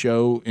the new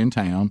show in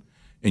town,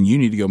 and you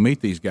need to go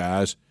meet these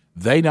guys.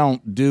 They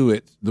don't do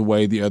it the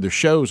way the other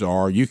shows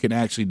are. You can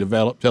actually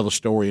tell a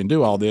story and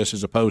do all this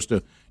as opposed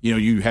to,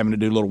 you having to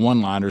do little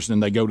one-liners and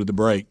then they go to the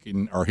break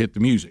or hit the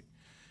music.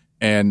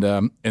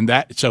 And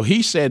so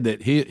he said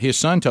that his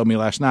son told me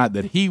last night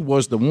that he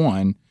was the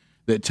one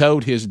that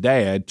told his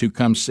dad to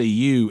come see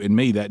you and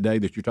me that day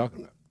that you're talking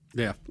about.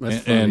 Yeah,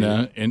 that's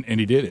funny. And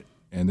he did it.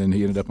 And then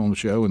he ended up on the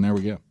show, and there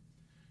we go.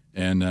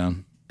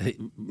 And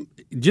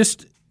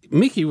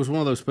Mickey was one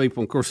of those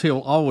people. Of course, he'll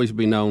always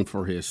be known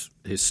for his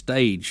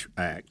stage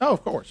act. Oh,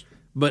 of course.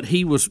 But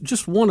he was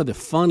just one of the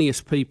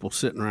funniest people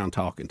sitting around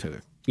talking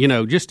to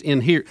him. Just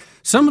in here,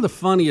 some of the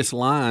funniest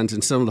lines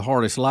and some of the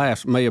hardest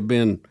laughs may have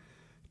been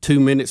 2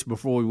 minutes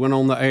before we went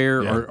on the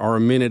air or a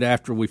minute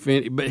after we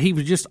finished. But he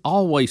was just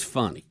always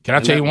funny. Can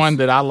I tell you one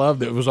that I love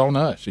that was on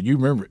us, and you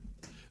remember it?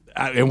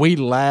 And we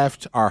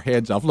laughed our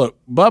heads off. Look,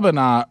 Bubba and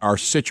I are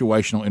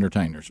situational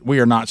entertainers. We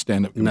are not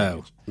stand-up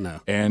comedians. No.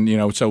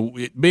 And, so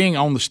being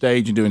on the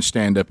stage and doing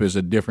stand-up is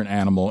a different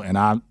animal, and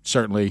I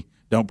certainly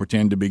don't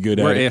pretend to be good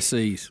at it. We're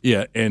SEs.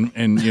 Yeah, and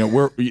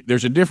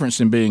there's a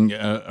difference in being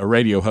a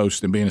radio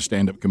host and being a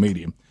stand-up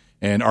comedian,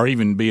 or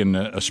even being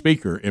a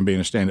speaker and being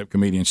a stand-up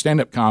comedian.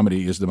 Stand-up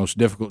comedy is the most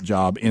difficult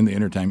job in the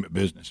entertainment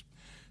business.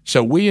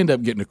 So we end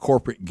up getting a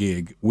corporate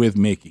gig with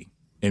Mickey.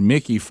 And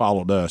Mickey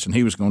followed us, and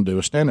he was going to do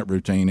a stand-up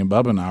routine, and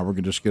Bubba and I were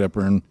going to just get up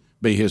there and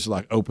be his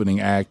opening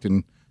act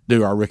and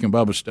do our Rick and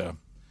Bubba stuff.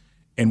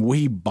 And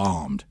we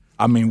bombed.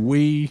 I mean,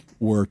 we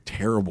were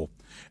terrible.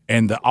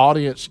 And the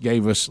audience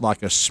gave us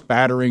a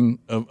spattering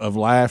of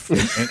laugh.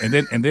 And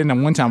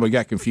then one time we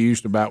got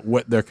confused about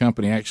what their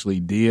company actually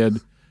did.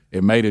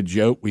 It made a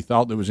joke we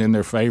thought that was in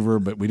their favor,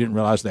 but we didn't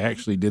realize they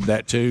actually did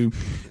that too.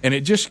 And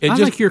I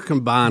think you're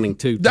combining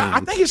two things.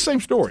 I think it's the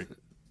same story.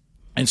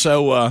 And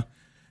so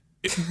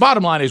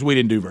bottom line is we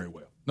didn't do very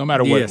well, no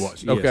matter what it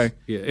was. Okay,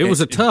 yeah, it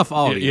was a tough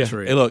audience.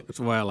 Yeah. Look, that's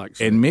the way I like to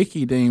say it. And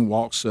Mickey Dean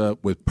walks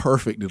up with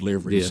perfect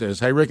delivery. He says,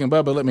 "Hey, Rick and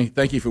Bubba, let me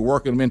thank you for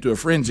working them into a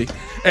frenzy."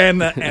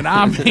 And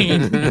I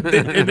mean,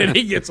 and then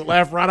he gets a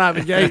laugh right out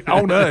of the gate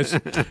on us.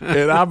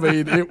 And I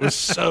mean, it was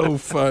so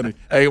funny.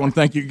 Hey, I want to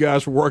thank you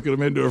guys for working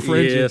them into a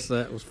frenzy. Yes,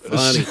 that was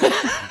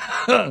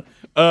funny.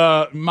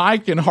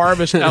 Mike in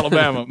Harvest,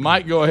 Alabama.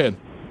 Mike, go ahead.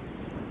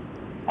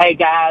 Hey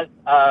guys.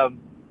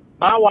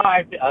 My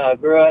wife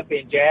grew up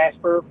in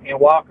Jasper in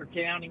Walker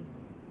County,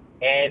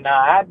 and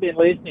I've been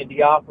listening to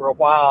y'all for a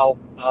while.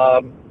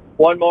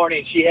 One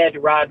morning she had to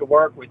ride to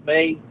work with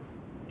me,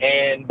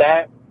 and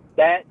that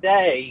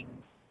day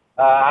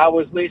I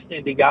was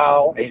listening to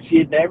y'all, and she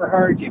had never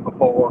heard you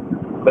before,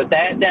 but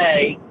that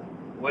day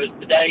was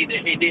the day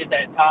that he did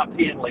that top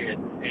 10 list,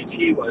 and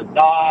she was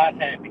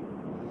not happy.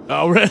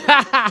 Oh, really?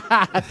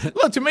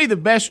 Look, to me, the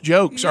best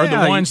jokes are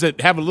the ones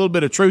that have a little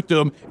bit of truth to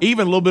them,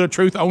 even a little bit of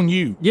truth on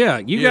you. Yeah,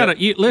 you got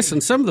to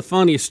listen. Some of the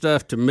funniest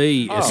stuff to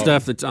me is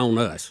stuff that's on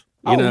us.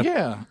 You know?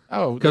 Yeah.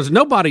 Oh, because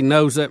nobody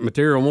knows that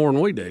material more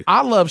than we do.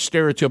 I love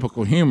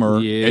stereotypical humor,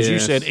 as you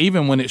said,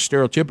 even when it's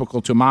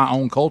stereotypical to my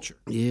own culture.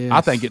 Yes.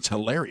 I think it's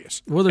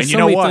hilarious. Well, there's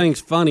so many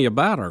things funny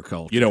about our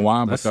culture. You know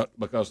why?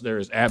 Because there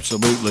is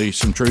absolutely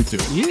some truth to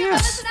it.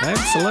 Yes,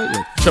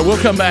 absolutely. So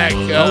we'll come back.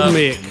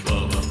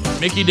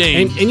 Mickey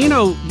Dean. And you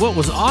know what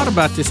was odd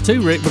about this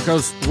too, Rick,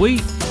 because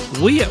we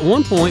at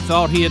one point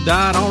thought he had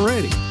died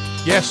already.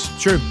 Yes,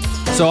 true.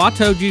 So I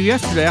told you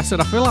yesterday, I said,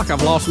 I feel like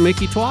I've lost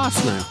Mickey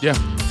twice now. Yeah.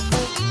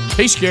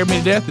 He scared me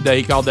to death the day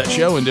he called that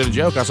show and did a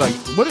joke. I was like,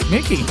 what,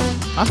 Mickey?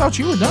 I thought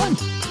you were done.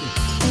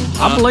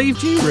 I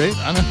believed you, Rick.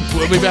 I know.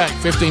 We'll be back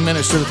 15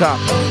 minutes to the top.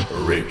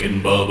 Rick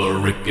and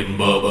Bubba, Rick and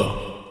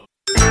Bubba.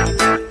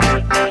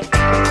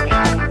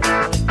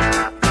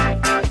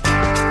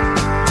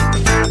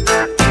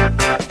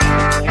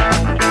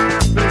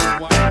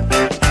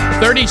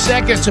 30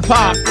 seconds to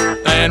pop,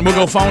 and we'll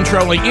go phone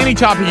trolling. Any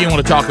topic you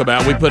want to talk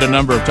about, we put a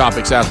number of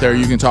topics out there.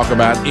 You can talk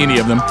about any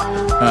of them,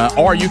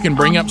 or you can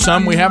bring up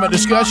some we haven't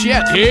discussed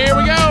yet. Here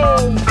we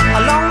go.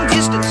 A long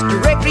distance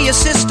directory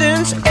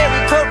assistance,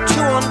 every quote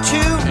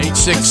 212.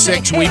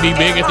 866 we be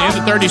big. At the end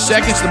of 30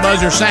 seconds, the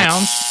buzzer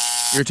sounds.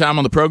 Your time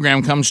on the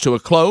program comes to a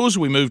close.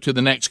 We move to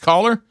the next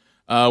caller.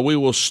 We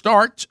will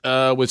start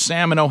with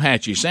Sam and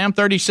Ohatchee. Sam,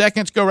 30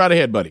 seconds. Go right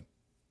ahead, buddy.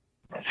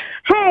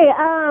 Hey,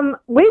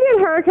 we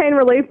did hurricane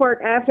relief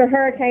work after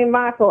Hurricane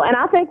Michael, and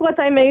I think what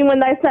they mean when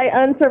they say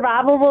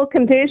unsurvivable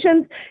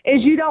conditions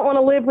is you don't want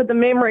to live with the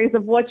memories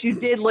of what you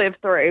did live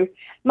through.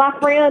 My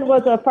friend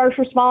was a first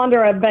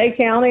responder at Bay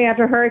County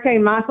after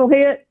Hurricane Michael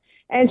hit,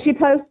 and she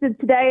posted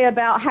today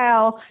about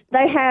how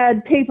they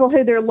had people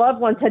who their loved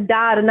ones had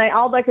died, and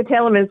all they could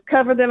tell them is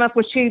cover them up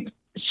with sheets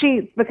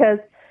because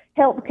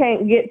help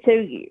can't get to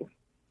you.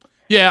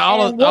 Yeah,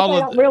 what they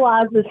don't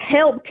realize is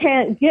help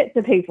can't get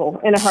to people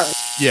in a hurry.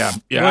 Yeah.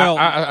 Well,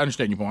 I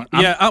understand your point.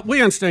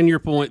 We understand your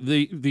point.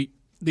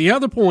 The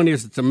other point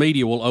is that the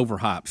media will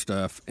overhype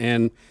stuff,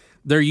 and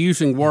they're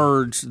using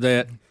words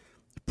that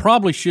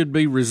probably should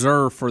be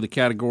reserved for the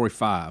Category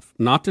 5.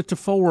 Not that the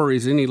 4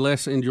 is any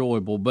less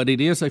enjoyable, but it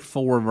is a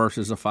 4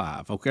 versus a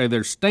 5. Okay,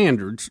 there's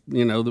standards,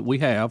 that we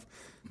have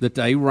that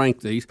they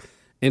rank these,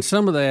 and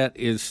some of that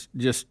is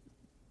just.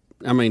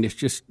 It's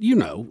just,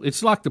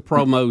 it's like the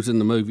promos in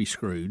the movie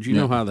Scrooge. You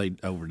know how they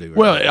overdo it.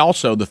 Well,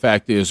 also the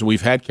fact is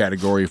we've had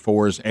Category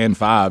 4s and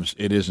 5s.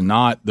 It is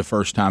not the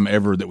first time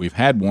ever that we've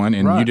had one.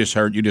 And you just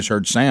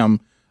heard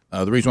Sam.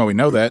 The reason why we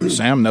know that,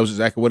 Sam knows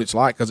exactly what it's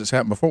like because it's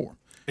happened before.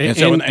 And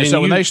so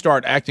when they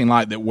start acting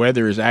like that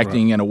weather is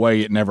acting in a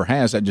way it never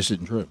has, that just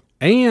isn't true.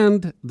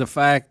 And the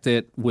fact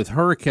that with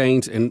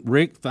hurricanes, and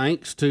Rick,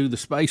 thanks to the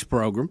space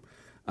program,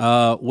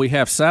 we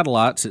have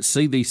satellites that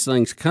see these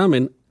things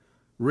coming,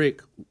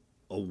 Rick,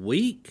 a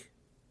week,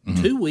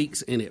 2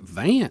 weeks in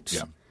advance.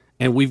 Yeah.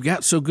 And we've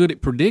got so good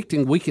at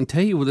predicting, we can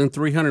tell you within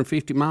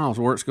 350 miles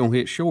where it's going to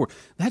hit shore.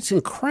 That's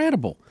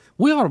incredible.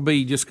 We ought to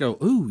be just go,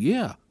 ooh,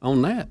 yeah,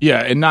 on that.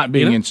 Yeah, and not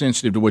being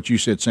insensitive to what you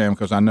said, Sam,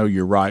 because I know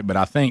you're right, but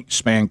I think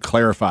Span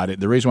clarified it.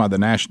 The reason why the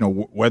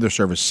National Weather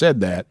Service said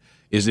that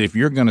is that if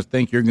you're going to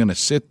think you're going to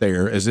sit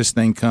there as this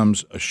thing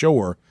comes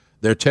ashore,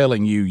 they're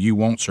telling you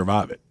won't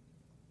survive it.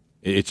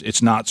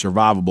 It's not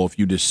survivable if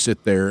you just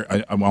sit there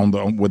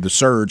with the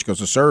surge, because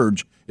the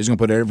surge is going to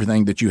put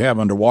everything that you have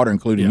underwater,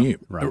 including you.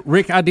 Right.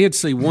 Rick, I did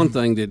see one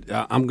thing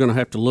that I'm going to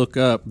have to look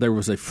up. There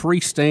was a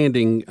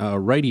freestanding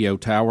radio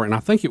tower, and I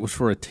think it was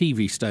for a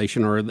TV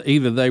station, or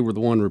either they were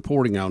the one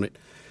reporting on it.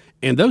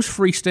 And those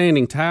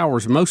freestanding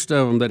towers, most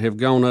of them that have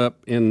gone up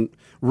in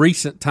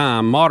recent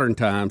time, modern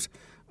times,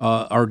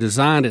 are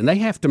designed, and they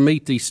have to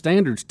meet these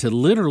standards to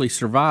literally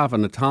survive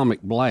an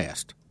atomic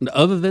blast,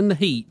 other than the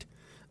heat.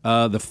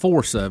 The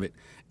force of it,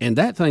 and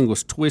that thing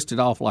was twisted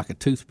off like a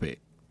toothpick.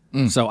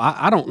 So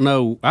I don't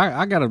know.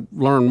 I got to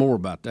learn more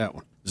about that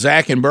one.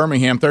 Zach in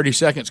Birmingham, 30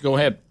 seconds. Go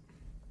ahead.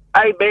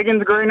 Hey,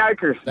 Biggins, Green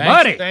Acres.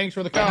 Buddy. Thanks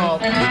for the call.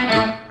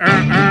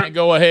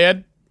 Go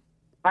ahead.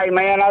 Hey,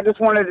 man, I just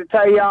wanted to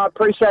tell you I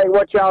appreciate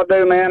what y'all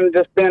do, man.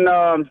 Just been,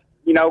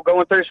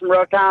 going through some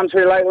rough times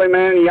here lately,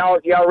 man.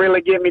 Y'all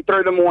really get me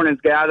through the mornings,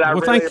 guys. I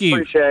really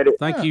appreciate it.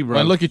 Thank you, bro.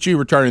 Well, look at you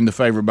returning the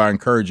favor by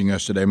encouraging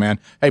us today, man.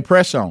 Hey,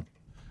 press on.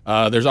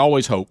 There's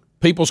always hope.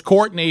 People's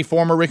Courtney,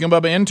 former Rick and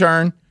Bubba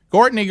intern.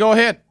 Courtney, go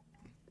ahead.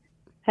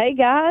 Hey,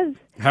 guys.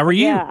 How are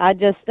you? Yeah,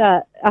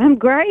 I'm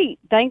great.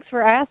 Thanks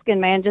for asking,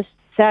 man. Just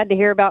sad to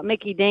hear about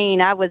Mickey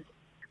Dean. I was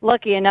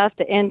lucky enough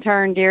to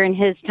intern during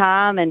his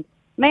time, and,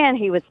 man,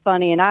 he was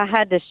funny, and I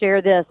had to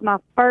share this. My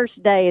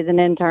first day as an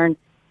intern,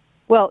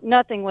 well,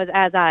 nothing was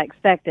as I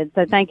expected,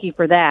 so thank you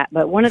for that.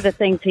 But one of the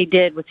things he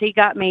did was he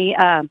got me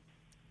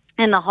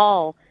in the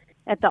hall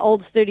at the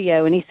old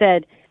studio, and he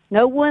said,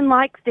 no one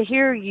likes to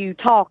hear you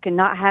talk and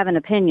not have an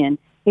opinion.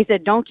 He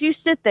said, don't you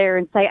sit there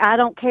and say, I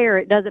don't care,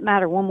 it doesn't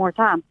matter, one more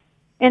time.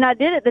 And I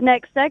did it the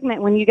next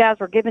segment when you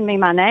guys were giving me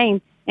my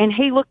name, and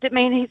he looked at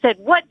me and he said,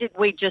 what did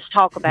we just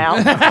talk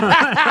about?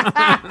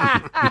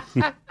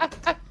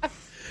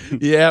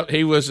 Yeah,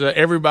 he was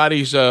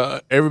everybody's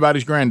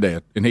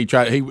granddad, and he'd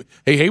set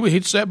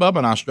Bubba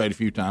and I straight a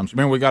few times.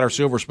 Remember we got our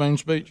silver spoon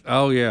speech?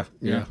 Oh, yeah.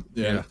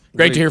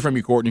 Great to hear from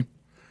you, Courtney.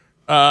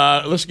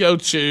 Let's go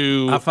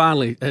to. I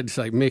finally had to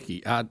say,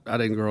 Mickey, I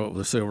didn't grow up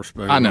with a silver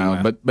spoon. I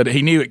know, but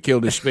he knew it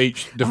killed his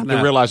speech to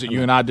realize that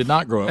you and I did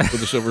not grow up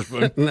with a silver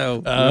spoon.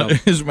 No.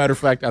 As a matter of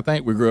fact, I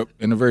think we grew up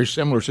in a very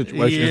similar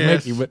situation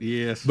as Mickey. But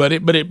yes. But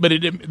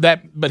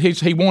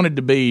he wanted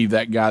to be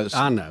that guy.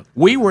 I know.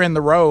 We were in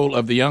the role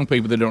of the young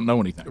people that don't know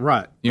anything.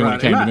 Right. When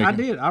it came to Mickey. I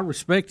did. I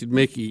respected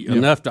Mickey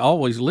enough to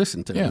always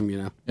listen to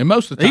him. And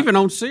most of the time, even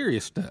on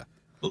serious stuff.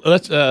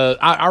 Let's.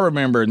 I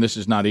remember, and this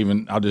is not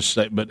even. I'll just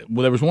say, but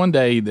there was one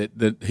day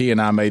that he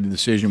and I made the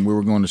decision we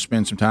were going to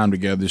spend some time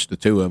together, just the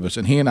two of us,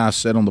 and he and I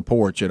sat on the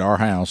porch at our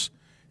house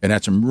and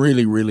had some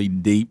really, really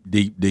deep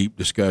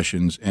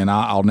discussions, and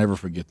I'll never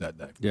forget that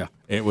day. Yeah,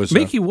 it was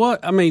Mickey.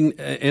 What I mean,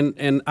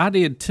 and I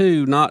did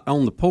too, not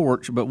on the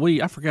porch, but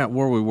I forgot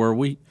where we were.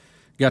 We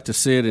got to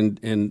sit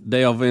and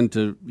delve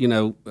into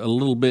a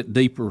little bit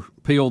deeper,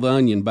 peel the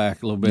onion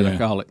back a little bit. I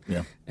call it.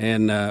 Yeah.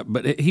 And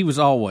but he was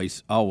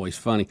always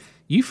funny.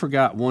 You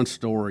forgot one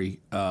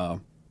story,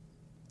 and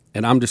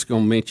I'm just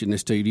going to mention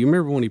this to you. Do you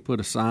remember when he put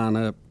a sign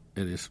up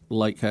at his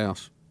lake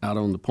house out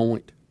on the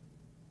point?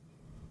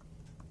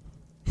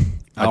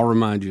 I'll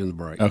remind you in the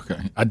break. Okay.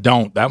 I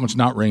don't. That one's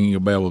not ringing a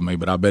bell with me,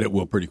 but I bet it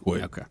will pretty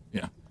quick. Okay.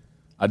 Yeah.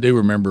 I do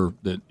remember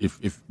that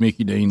if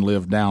Mickey Dean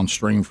lived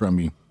downstream from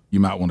you, you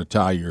might want to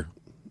tie your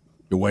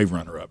wave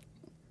runner up.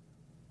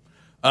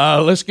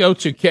 Let's go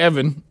to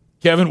Kevin.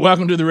 Kevin,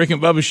 welcome to the Rick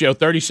and Bubba Show.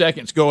 30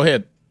 seconds. Go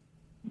ahead.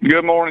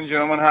 Good morning,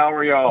 gentlemen. How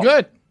are y'all?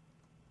 Good.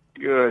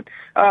 Good.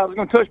 I was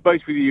going to touch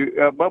base with you.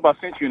 Bubba, I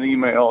sent you an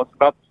email. It's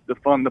about the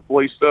fund the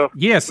police stuff.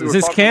 Yes. Is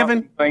this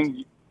Kevin?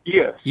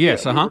 Yes.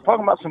 Yes, We were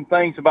talking about some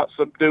things about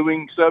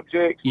subduing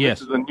subjects. Yes.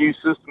 This is a new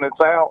system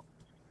that's out.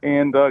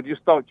 And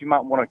just thought you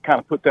might want to kind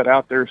of put that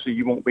out there so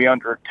you won't be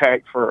under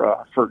attack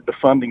for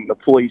defunding the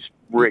police,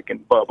 Rick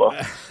and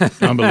Bubba.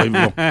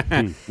 Unbelievable.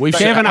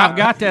 Kevin, I've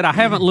got that. I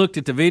haven't looked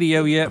at the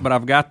video yet, but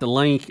I've got the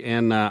link,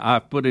 and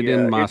I've put it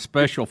in my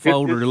special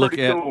folder to look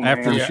at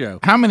after the show.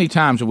 How many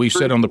times have we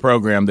said on the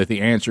program that the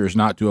answer is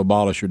not to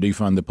abolish or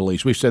defund the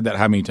police? We've said that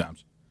how many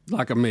times?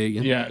 Like a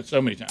million. Yeah,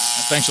 so many times.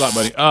 Thanks a lot,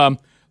 buddy.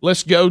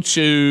 Let's go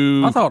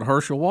to... I thought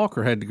Herschel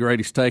Walker had the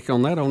greatest take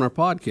on that on our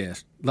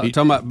podcast. Talking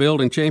about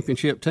building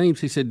championship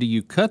teams, he said, do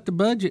you cut the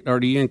budget or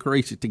do you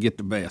increase it to get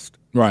the best?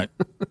 Right.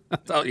 I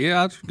thought,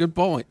 yeah, that's a good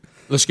point.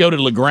 Let's go to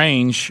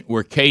LaGrange,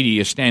 where Katie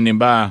is standing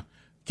by.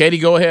 Katie,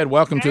 go ahead.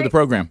 Welcome to the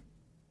program.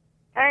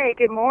 Hey,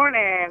 good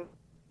morning.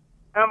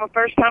 I'm a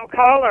first-time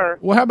caller.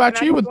 Well, how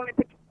about you with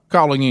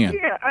calling in?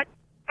 Yeah,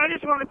 I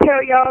just want to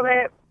tell y'all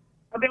that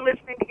I've been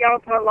listening to y'all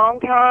for a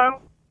long time,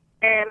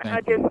 and I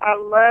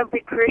love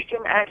the Christian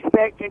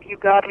aspect of you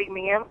godly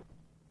men.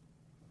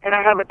 And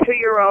I have a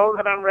 2-year-old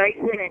that I'm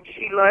raising, and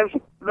she loves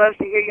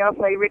to hear y'all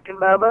say Rick and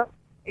Bubba,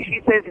 and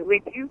she says it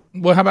with you.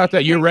 Well, how about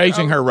that? You're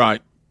raising her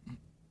right.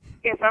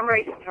 Yes, I'm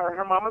raising her.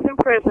 Her mama's in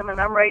prison,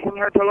 and I'm raising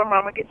her till her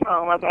mama gets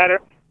home. I've had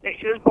her since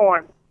she was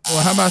born.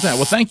 Well, how about that?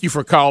 Well, thank you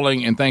for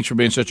calling, and thanks for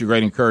being such a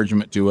great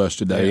encouragement to us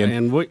today.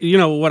 And you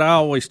know what I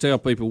always tell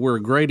people, we're a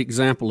great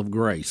example of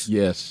grace.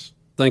 Yes.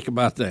 Think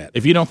about that.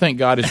 If you don't think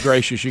God is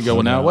gracious, you go,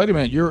 well, now, wait a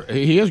minute.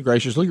 He is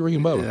gracious. Look at Rick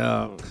and Bubba.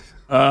 Yeah.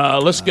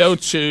 Let's go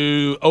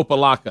to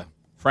Opelika.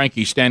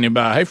 Frankie's standing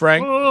by. Hey,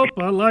 Frank.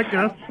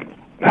 Opelika.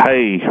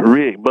 Hey,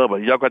 Rick,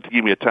 Bubba, y'all got to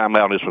give me a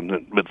timeout on this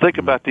one. But think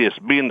about this.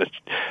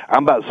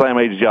 I'm about the same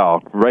age as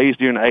y'all, raised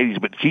during the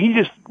 80s, but can you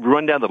just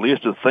run down the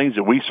list of things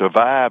that we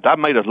survived? I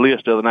made a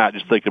list the other night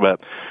just thinking about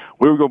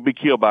we were going to be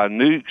killed by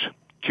nukes,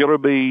 killer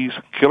bees,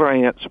 killer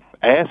ants,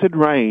 acid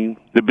rain,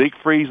 the big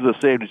freeze of the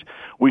 70s.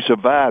 We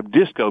survived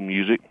disco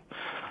music.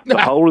 The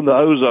hole in the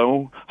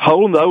ozone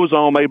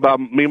made by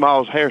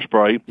Meemaw's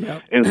hairspray,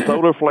 and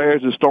solar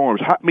flares and storms.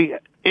 I mean,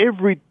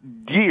 every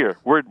year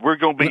we're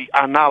going to be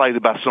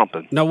annihilated by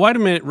something. Now, wait a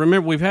minute.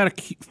 Remember, we've had a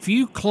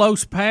few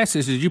close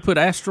passes. Did you put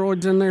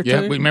asteroids in there, too?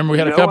 Yeah, we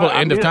had a couple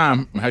end of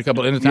time.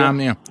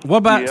 Yeah. What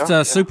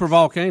about super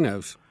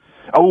volcanoes?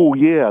 Oh,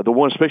 yeah, the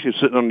one especially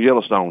sitting on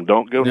Yellowstone.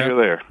 Don't go near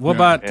there. What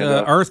about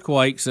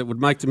earthquakes that would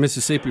make the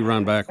Mississippi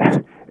run backwards?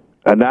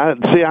 And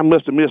I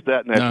must have missed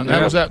that.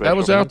 That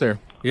was out there.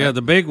 Yeah,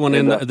 the big one,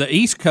 the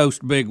East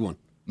Coast big one.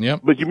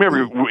 Yep. But you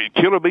remember,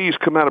 killer bees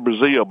come out of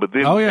Brazil, but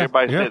then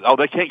everybody said,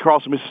 they can't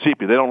cross the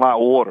Mississippi. They don't like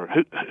water.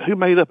 Who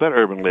made up that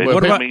urban legend?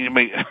 What about,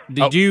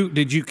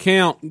 did you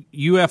count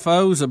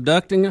UFOs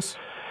abducting us?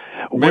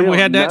 Remember we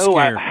had that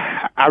scare.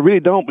 I really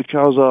don't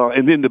because,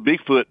 and then the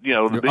Bigfoot, the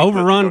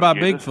overrun by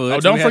Bigfoot.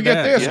 Oh, don't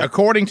forget this. Yeah.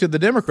 According to the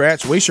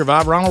Democrats, we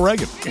survived Ronald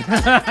Reagan.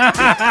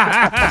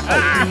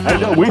 I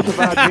know, we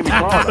survived Jimmy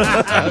Carter.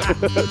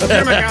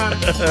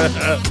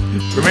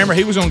 Remember,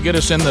 he was going to get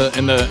us in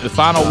the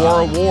final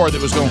World War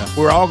that was going.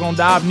 We were all going to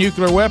die of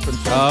nuclear weapons.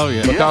 Oh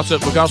yeah,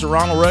 because of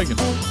Ronald Reagan,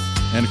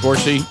 and of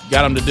course he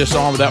got him to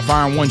disarm without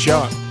firing one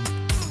shot.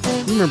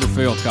 You remember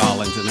Phil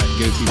Collins and that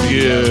goofy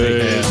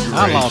video?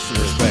 I lost the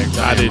respect.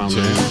 I did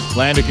too. Man.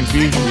 Land of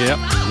Confusion. Yep.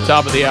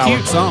 Top of the hour.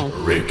 Cute song.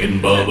 Rick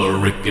and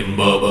Bubba, Rick and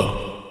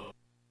Bubba.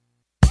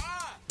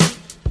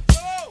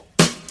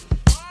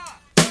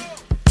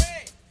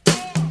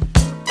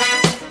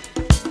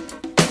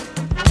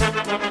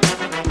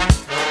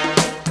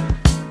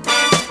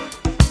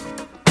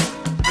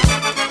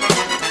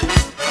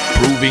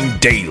 Proving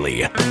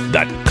daily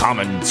that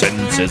common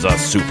sense is a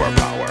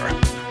superpower.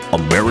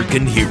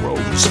 American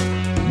heroes,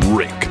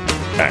 Rick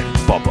and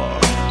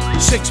Bubba.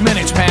 6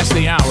 minutes past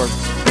the hour.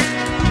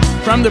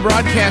 From the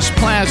Broadcast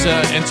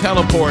Plaza and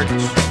Teleport,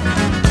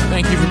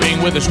 thank you for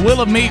being with us.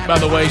 Will of Meat, by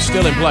the way,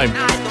 still in play.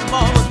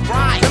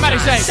 Somebody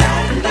say,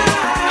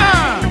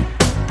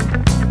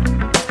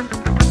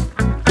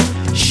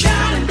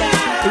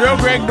 The real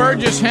Greg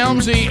Burgess,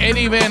 Helmsy,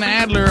 Eddie Van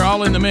Adler,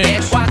 all in the mix.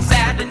 It was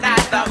Saturday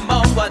night, the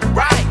moon was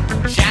bright,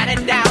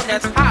 shining down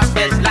as hot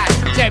as light.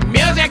 Said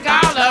music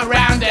all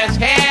around us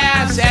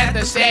here, set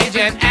the stage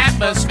and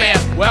atmosphere.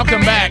 Welcome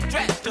back.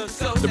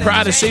 The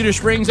pride of Cedar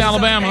Springs,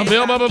 Alabama.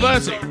 Bill Bubba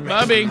Bussy.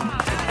 Bubby.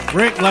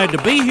 Rick, glad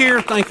to be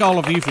here. Thank all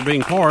of you for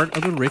being part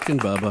of the Rick and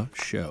Bubba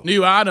Show.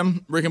 New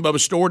item, Rick and Bubba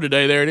store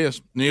today. There it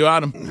is. New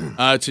item.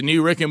 It's a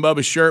new Rick and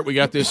Bubba shirt. We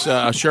got this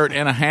shirt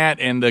and a hat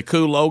and the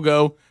cool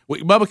logo.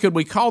 Bubba, could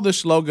we call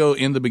this logo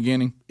in the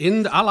beginning?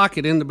 I like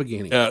it in the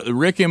beginning.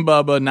 Rick and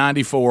Bubba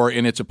 94,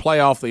 and it's a play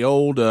off the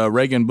old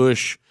Reagan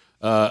Bush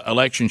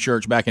election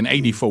shirts back in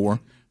 84.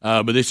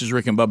 But this is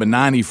Rick and Bubba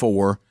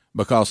 94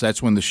 because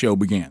that's when the show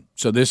began.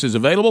 So this is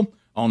available.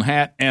 on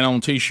hat and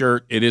on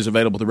T-shirt. It is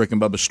available at the Rick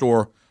and Bubba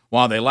store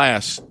while they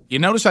last. You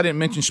notice I didn't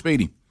mention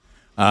Speedy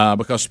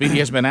because Speedy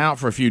has been out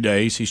for a few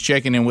days. He's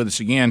checking in with us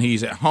again.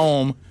 He's at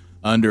home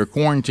under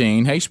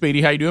quarantine. Hey,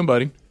 Speedy, how you doing,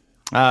 buddy?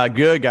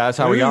 Good, guys.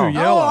 How are y'all?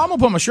 Oh, I'm going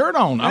to put my shirt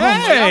on.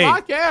 I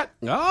like that.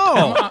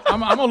 Oh. I'm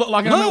going to look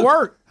like I'm at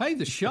work. Hey,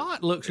 the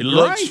shot looks It great.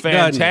 looks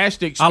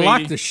fantastic, I like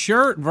Speedy. the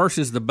shirt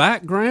versus the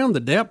background,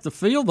 the depth of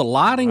field, the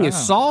lighting is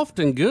soft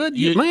and good.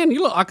 You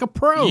look like a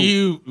pro.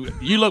 You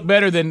look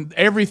better than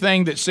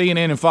everything that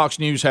CNN and Fox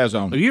News has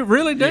on. You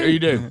really do. You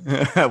do.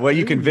 Well,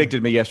 you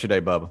convicted me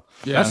yesterday, Bubba.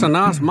 Yeah. That's a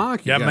nice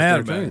mic. You got mad there,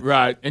 about it. too.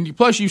 Right. And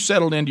plus, you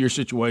settled into your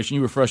situation.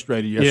 You were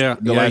frustrated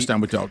the last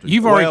time we talked to you.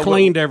 You've already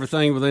cleaned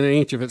everything within an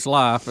inch of its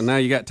life, and now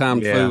you got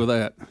time to fool with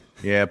that.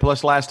 Yeah.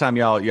 Plus, last time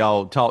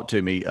y'all talked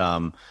to me,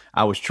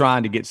 I was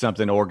trying to get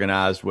something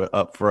organized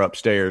for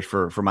upstairs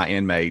for my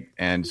inmate,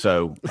 and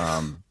so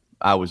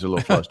I was a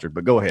little flustered.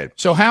 But go ahead.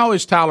 So, how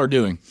is Tyler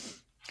doing?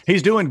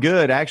 He's doing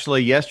good.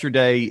 Actually,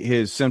 yesterday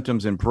his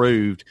symptoms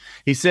improved.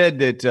 He said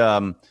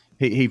that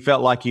he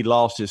felt like he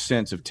lost his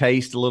sense of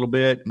taste a little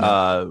bit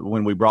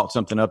when we brought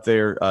something up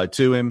there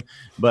to him.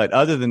 But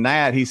other than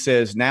that, he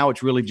says now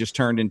it's really just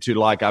turned into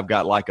like I've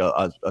got like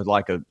a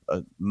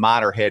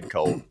minor head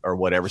cold or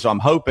whatever. So I'm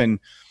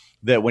hoping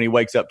that when he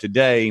wakes up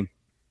today,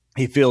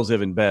 he feels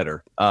even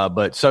better.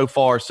 But so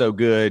far, so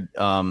good.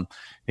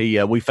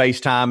 We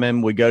FaceTime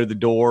him. We go to the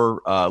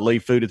door,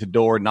 leave food at the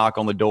door, knock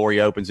on the door. He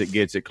opens it,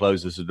 gets it,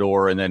 closes the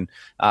door, and then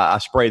I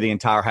spray the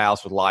entire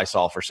house with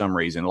Lysol for some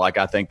reason. Like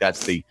I think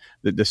that's the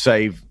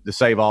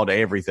save all to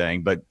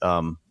everything. But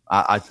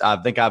I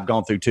think I've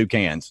gone through 2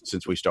 cans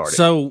since we started.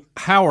 So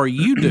how are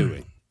you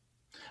doing?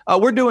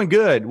 We're doing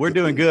good. We're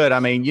doing good. I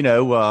mean,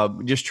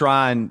 just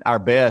trying our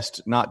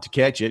best not to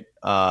catch it.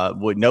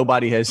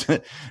 Nobody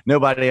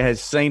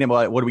has seen him.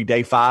 What are we,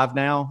 day 5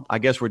 now? I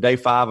guess we're day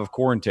 5 of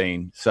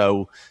quarantine.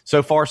 So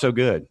far, so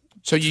good.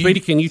 So Speedy,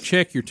 can you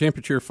check your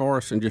temperature for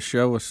us and just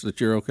show us that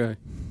you're okay?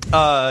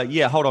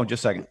 Yeah. Hold on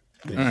just a second.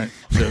 All right.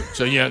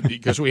 So yeah,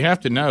 because we have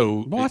to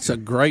know. Boy, that's a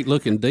great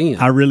looking den.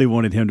 I really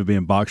wanted him to be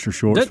in boxer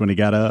shorts when he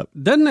got up.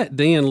 Doesn't that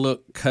den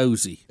look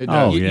cozy? It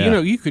does.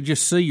 You could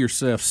just see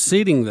yourself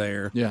sitting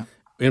there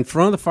in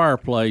front of the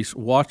fireplace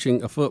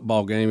watching a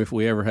football game if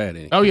we ever had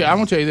any. Oh, yeah. I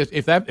want to tell you this.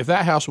 If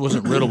that house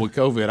wasn't riddled with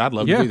COVID, I'd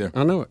love to be there.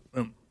 I know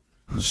it.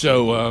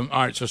 So, all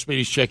right. So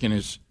Speedy's checking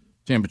his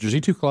temperature. Is he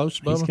too close,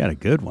 Bubba? He's got a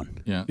good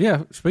one. Yeah.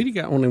 Yeah. Speedy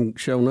got one of them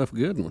show enough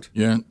good ones.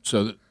 Yeah.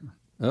 So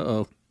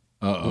we're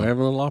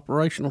having a little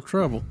operational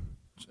trouble.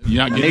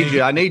 I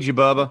need you,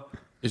 Bubba.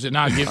 Is it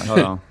not giving? Hold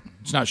on.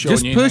 It's not showing.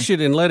 Just push it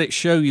and let it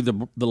show you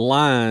the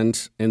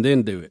lines, and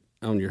then do it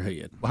on your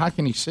head. Well, how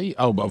can he see?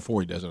 Oh,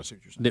 before he does it, I see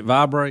what you're saying. Did it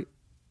vibrate?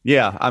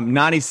 Yeah, I'm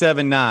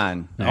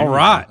 97.9. All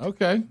right.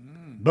 Okay.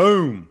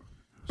 Boom.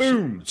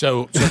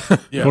 So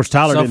Of course,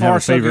 Tyler didn't have a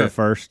fever at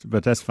first,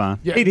 but that's fine.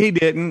 Yeah. He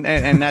didn't,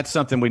 and that's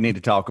something we need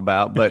to talk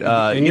about. But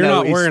and you're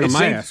not wearing a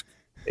mask.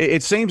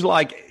 It seems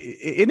like,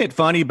 isn't it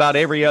funny about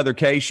every other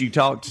case you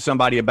talk to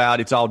somebody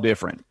about, it's all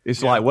different.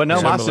 It's like, well, no,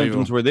 my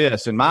symptoms were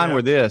this and mine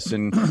were this.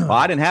 And well,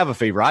 I didn't have a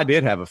fever. I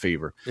did have a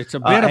fever. It's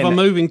a bit of a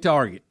moving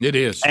target. It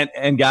is.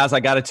 And guys, I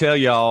got to tell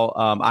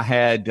y'all, I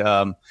had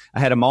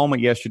a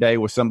moment yesterday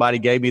where somebody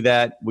gave me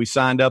that we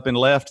signed up and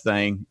left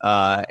thing.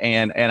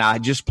 And I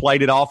just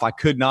played it off. I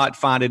could not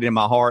find it in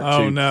my heart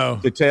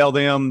to tell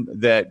them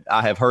that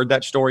I have heard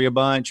that story a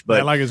bunch.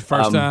 But like it's the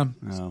first time.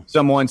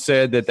 Someone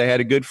said that they had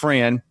a good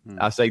friend.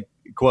 I say,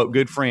 quote,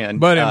 good friend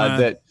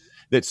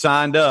that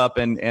signed up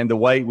and the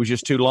wait was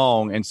just too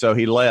long. And so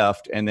he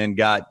left and then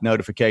got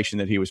notification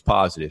that he was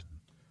positive.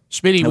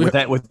 Speedy,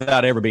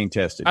 without ever being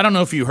tested. I don't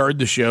know if you heard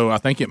the show. I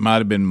think it might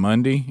have been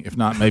Monday, if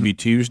not maybe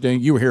Tuesday.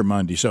 You were here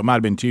Monday, so it might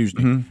have been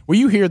Tuesday. Mm-hmm. Were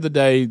you here the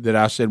day that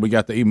I said we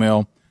got the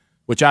email,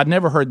 which I'd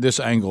never heard this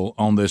angle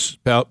on this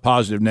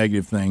positive,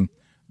 negative thing,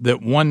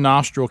 that one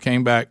nostril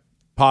came back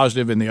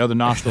positive and the other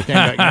nostril came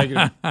back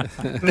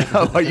negative?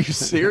 No, are you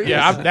serious?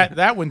 Yeah,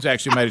 that one's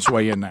actually made its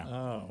way in now.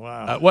 Oh,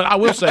 wow. Well, I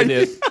will say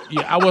this.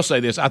 I will say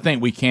this. I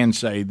think we can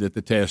say that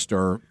the tests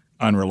are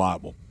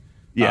unreliable.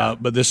 Yeah,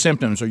 but the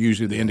symptoms are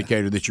usually the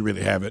indicator that you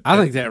really have it. I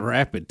think that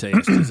rapid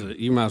test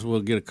you might as well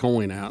get a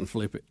coin out and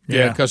flip it.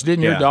 Yeah, because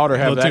didn't your daughter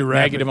have that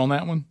negative on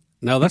that one?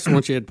 No, that's the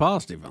one she had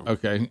positive on.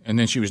 Okay, and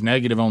then she was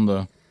negative on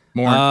the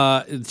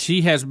morning.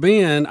 She has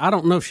been. I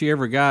don't know if she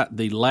ever got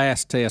the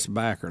last test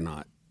back or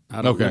not.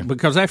 I don't know,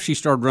 because after she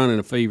started running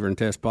a fever and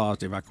test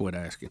positive, I quit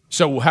asking.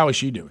 So how is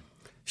she doing?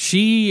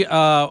 She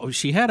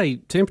had a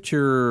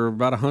temperature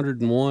about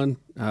 101,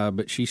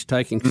 but she's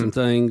taking some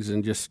things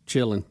and just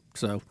chilling.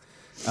 So.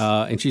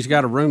 And she's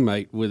got a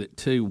roommate with it,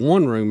 too.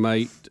 One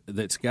roommate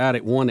that's got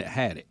it, one that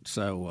had it.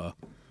 So,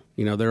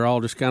 they're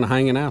all just kind of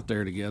hanging out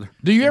there together.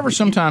 Do you ever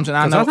sometimes, and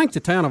I think the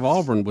town of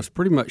Auburn was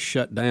pretty much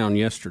shut down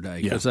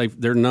yesterday because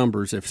their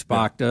numbers have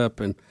spiked up,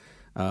 and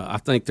I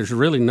think there's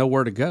really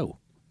nowhere to go.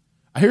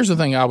 Here's the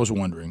thing I was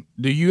wondering.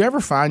 Do you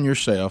ever find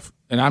yourself,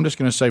 and I'm just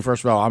going to say,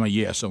 first of all, I'm a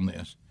yes on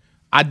this.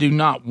 I do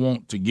not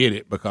want to get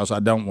it because I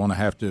don't want to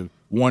have to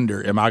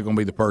wonder, am I going to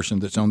be the person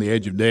that's on the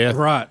edge of death?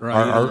 Right.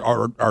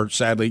 Or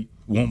sadly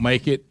won't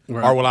make it?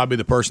 Right. Or will I be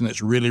the person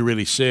that's really,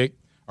 really sick?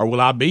 Or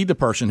will I be the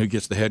person who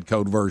gets the head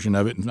cold version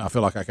of it, and I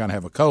feel like I kind of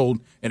have a cold?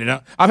 And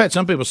I've had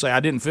some people say I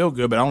didn't feel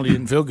good, but I only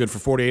didn't feel good for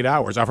 48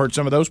 hours. I've heard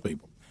some of those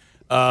people.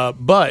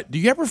 But do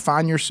you ever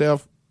find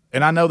yourself,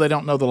 and I know they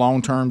don't know the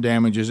long-term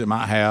damages it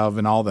might have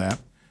and all that,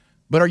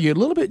 but are you a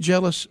little bit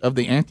jealous of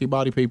the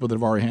antibody people that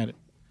have already had it?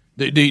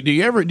 Do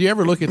you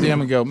ever look at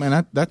them and go,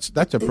 man, that's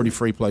a pretty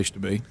free place to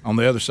be on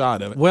the other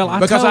side of it? Well,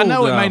 I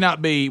know it may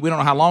not be. We don't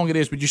know how long it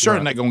is, but you're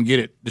certainly not going to get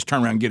it. Just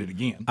turn around and get it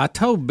again. I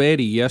told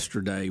Betty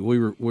yesterday we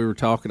were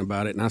talking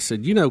about it, and I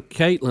said,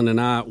 Caitlin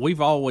and I,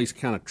 we've always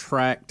kind of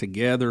tracked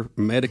together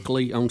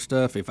medically on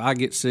stuff. If I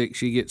get sick,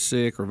 she gets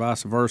sick, or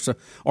vice versa,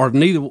 or if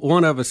neither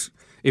one of us.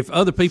 If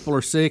other people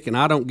are sick and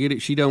I don't get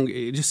it, she don't.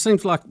 It just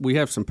seems like we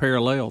have some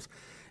parallels.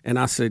 And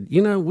I said,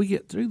 we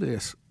get through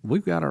this.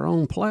 We've got our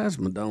own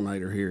plasma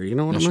donator here. You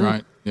know what I mean? That's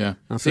right. Yeah.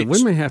 I said,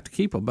 we may have to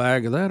keep a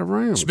bag of that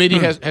around. Speedy,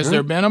 has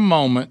there been a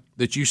moment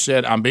that you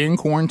said, I'm being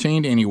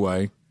quarantined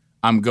anyway,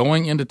 I'm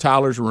going into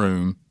Tyler's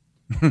room,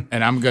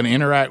 and I'm going to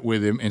interact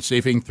with him and see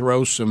if he can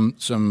throw some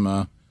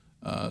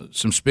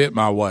spit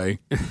my way,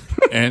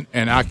 and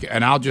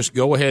I'll just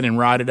go ahead and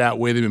ride it out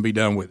with him and be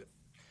done with it?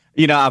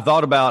 I've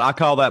thought about, I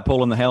call that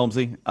pulling the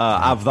Helmsy.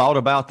 I've thought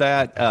about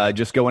that,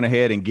 just going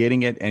ahead and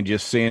getting it and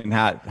just seeing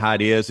how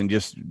it is, and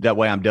just that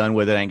way I'm done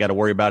with it. I ain't got to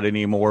worry about it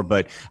anymore.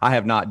 But I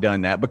have not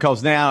done that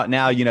because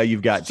now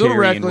you've got still Terry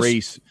reckless. and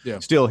Reese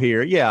still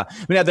here. Yeah.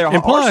 Now, there and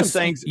are plus,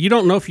 some things. You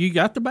don't know if you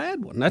got the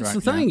bad one. That's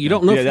the thing. You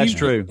don't know if that's you,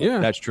 true. Yeah.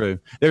 That's true.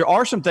 There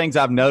are some things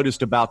I've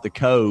noticed about the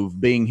Cove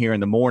being here in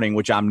the morning,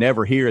 which I'm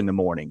never here in the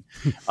morning.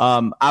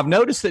 I've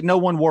noticed that no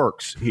one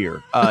works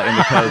here in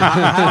the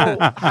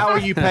Cove. How are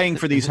you paying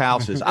for these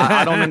houses?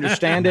 I don't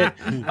understand it.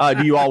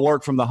 Do you all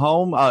work from the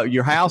home?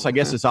 Your house, I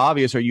guess it's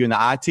obvious. Are you in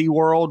the IT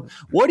world?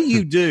 What do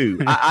you do?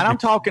 I'm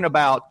talking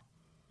about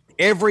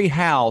every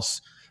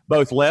house,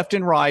 both left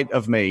and right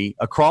of me,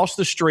 across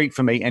the street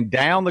from me, and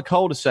down the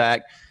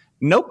cul-de-sac.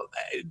 Nope.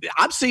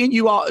 I'm seeing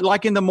you all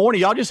like in the morning,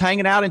 y'all just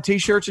hanging out in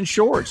T-shirts and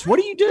shorts. What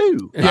do you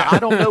do? I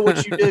don't know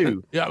what you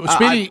do. Yeah, well,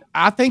 Speedy,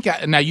 I think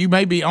now you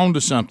may be onto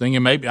something,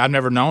 and maybe I've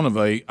never known of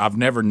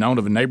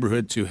a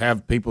neighborhood to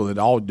have people that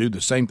all do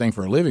the same thing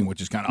for a living, which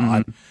is kind of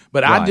odd.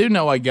 But I do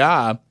know a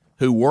guy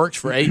who works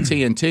for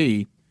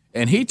AT&T,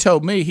 and he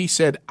told me, he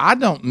said, I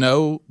don't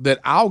know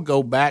that I'll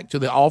go back to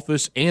the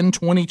office in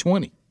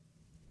 2020.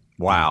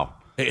 Wow.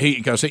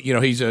 Because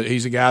he's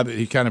a guy that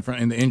he's kind of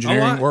in the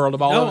engineering world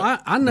of all of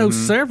it. I know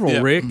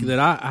several, Rick, that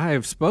I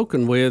have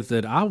spoken with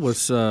that I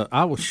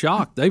was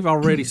shocked. They've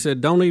already said,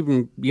 don't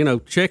even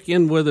check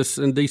in with us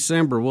in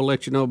December. We'll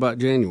let you know about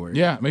January.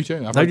 Yeah, me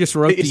too. They just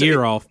wrote the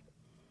year off.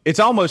 It's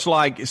almost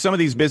like some of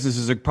these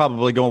businesses are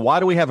probably going,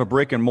 why do we have a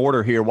brick and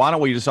mortar here? Why don't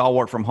we just all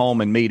work from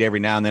home and meet every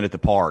now and then at the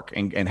park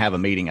and have a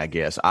meeting, I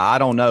guess? I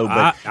don't know.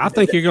 But I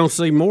think you're going to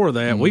see more of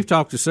that. We've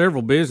talked to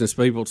several business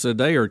people that said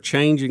they are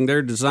changing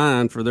their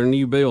design for their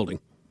new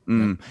building.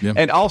 Yeah.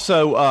 And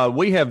also,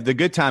 we have the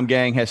Good Time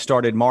Gang has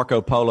started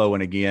Marco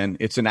Poloing again.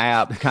 It's an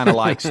app kind of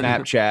like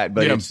Snapchat,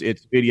 but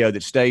it's video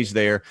that stays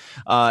there.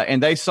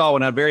 And they saw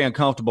a very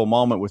uncomfortable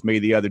moment with me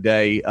the other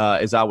day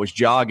as I was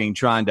jogging,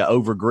 trying to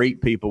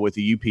overgreet people with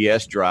a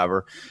UPS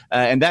driver.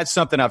 And that's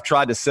something I've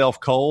tried to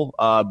self-cull,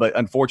 but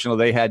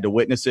unfortunately they had to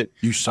witness it.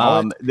 You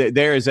saw it?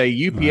 There is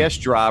a UPS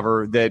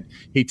driver that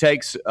he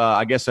takes,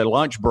 I guess, a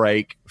lunch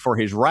break for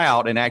his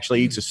route and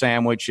actually eats a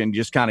sandwich and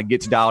just kind of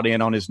gets dialed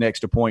in on his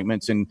next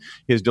appointments and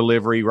his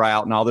delivery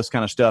route and all this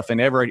kind of stuff.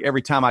 And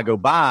every time I go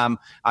by him,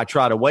 I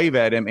try to wave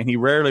at him, and he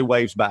rarely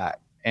waves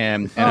back.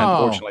 And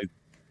unfortunately,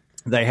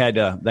 they had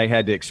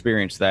to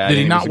experience that. Did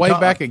he not wave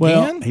back again?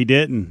 Well, he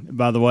didn't.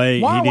 By the way,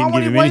 he didn't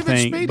give him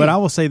anything. But I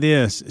will say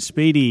this: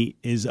 Speedy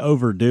is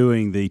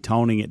overdoing the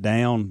toning it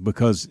down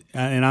because,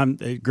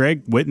 and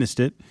Greg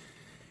witnessed it.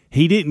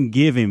 He didn't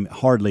give him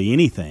hardly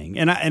anything,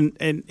 and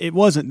it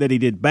wasn't that he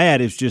did bad.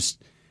 It's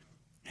just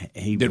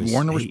he did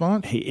warn the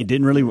response. It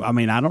didn't really. I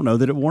mean, I don't know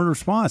that it warned a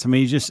response. I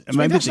mean, he's just.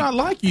 That's not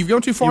like you. You've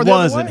gone too far. It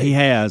wasn't. He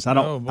has. I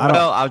don't.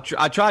 Well,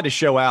 I tried to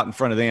show out in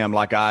front of them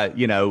like I,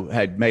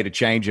 had made a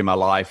change in my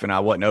life and I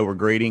wasn't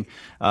overgreeting,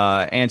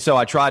 and so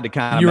I tried to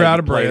kind of. You're out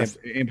of breath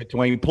in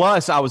between.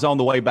 Plus, I was on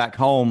the way back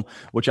home,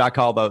 which I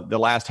call the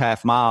last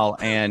half mile,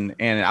 and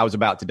I was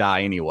about to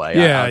die anyway.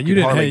 Yeah, you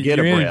didn't hardly get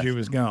your a breath. energy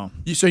was gone.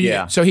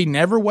 So he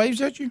never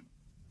waves at you.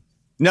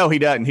 No, he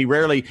doesn't. He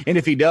rarely, and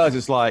if he does,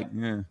 it's like.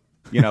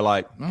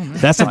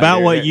 That's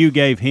about what you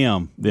gave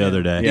him the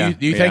other day. Yeah.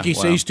 Do you think he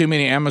sees too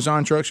many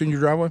Amazon trucks in your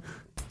driveway?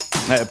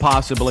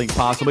 Possibly.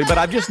 But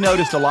I've just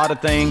noticed a lot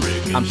of things.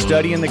 I'm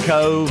studying the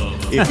Cove.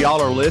 If y'all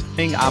are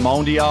listening, I'm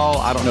on to y'all.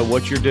 I don't know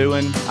what you're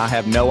doing. I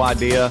have no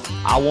idea.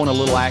 I want a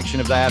little action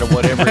of that or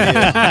whatever it is.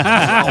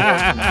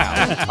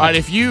 All right,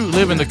 if you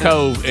live in the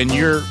Cove and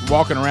you're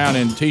walking around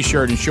in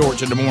T-shirt and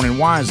shorts in the morning,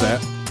 why is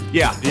that?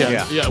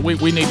 Yeah.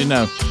 We need to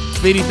know.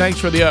 Speedy, thanks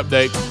for the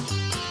update.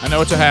 I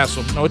know it's a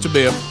hassle. I know it's a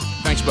bib.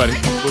 Thanks, buddy.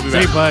 We'll be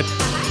back. See you, bud.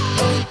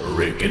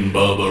 Rick and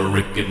Bubba,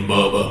 Rick and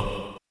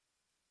Bubba.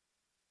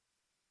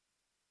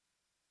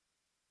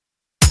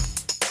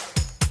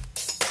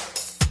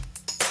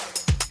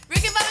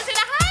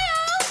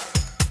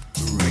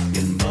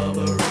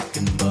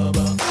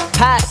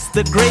 Pass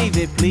the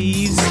gravy,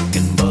 please. Rick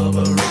and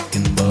Bubba, Rick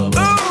and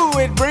Bubba. Ooh,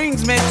 it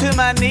brings me to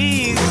my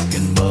knees. Rick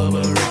and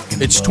Bubba, Rick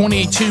and It's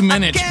 22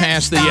 minutes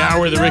past the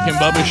hour of the Rick and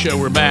Bubba Show.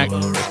 We're back.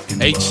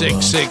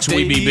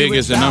 866-WE-BE-BIG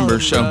is the number.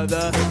 So,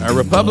 a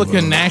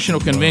Republican National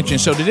Convention.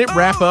 So, did it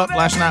wrap up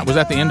last night? Was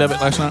that the end of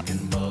it last night?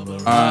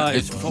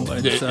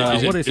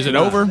 Is it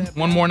over?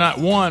 One more night.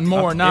 One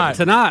more night.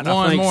 Tonight,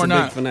 one I think, more is the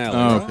night. big finale.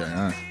 Oh, okay,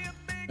 all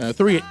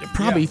right.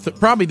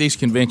 Probably these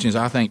conventions.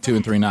 I think 2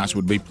 and 3 nights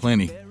would be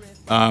plenty.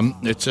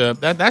 That's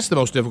the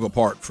most difficult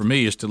part for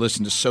me is to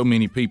listen to so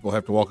many people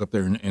have to walk up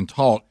there and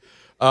talk.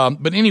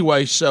 But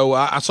anyway, so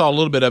I saw a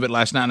little bit of it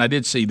last night, and I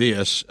did see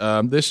this.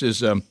 This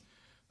is the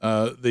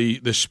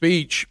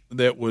speech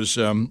that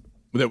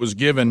was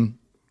given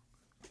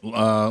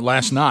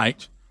last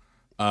night,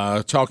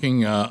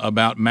 talking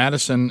about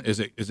Madison. Is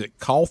it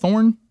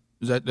Cawthorn?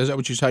 Is that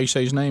how you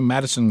say his name?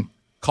 Madison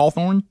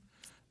Cawthorn.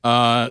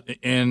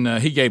 And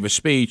he gave a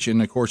speech,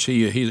 and of course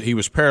he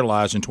was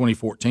paralyzed in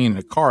 2014 in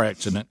a car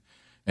accident,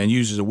 and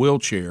uses a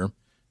wheelchair.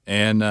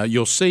 And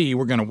you'll see,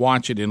 we're going to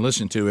watch it and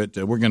listen to it.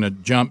 We're going to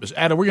jump.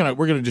 Adam, we're going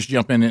to just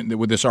jump in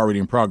with this already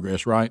in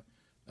progress, right?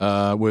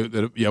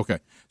 Okay.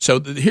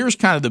 So here's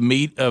kind of the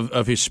meat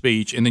of his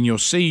speech, and then you'll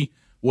see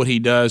what he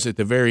does at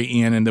the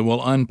very end, and then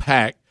we'll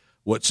unpack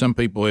what some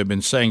people have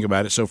been saying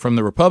about it. So from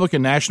the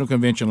Republican National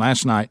Convention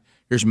last night,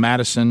 here's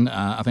Madison,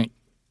 I think,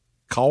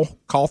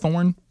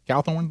 Cawthorn.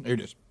 There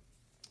it is.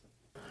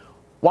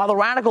 While the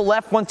radical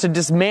left wants to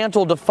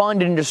dismantle,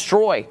 defund, and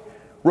destroy,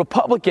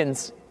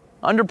 Republicans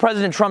under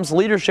President Trump's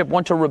leadership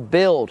want to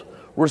rebuild,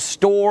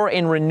 restore,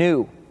 and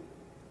renew.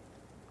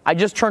 I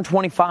just turned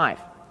 25.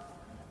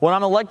 When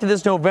I'm elected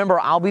this November,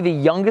 I'll be the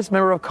youngest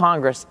member of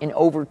Congress in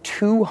over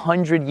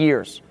 200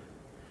 years.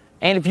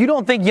 And if you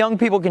don't think young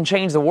people can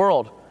change the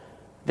world,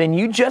 then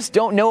you just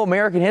don't know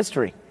American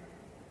history.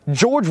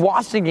 George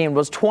Washington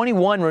was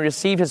 21 when he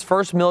received his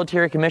first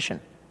military commission.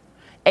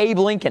 Abe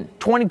Lincoln,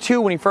 22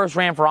 when he first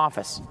ran for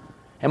office.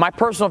 And my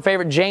personal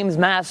favorite, James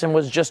Madison,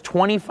 was just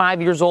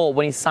 25 years old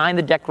when he signed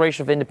the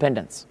Declaration of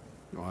Independence.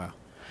 Wow.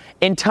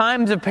 In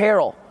times of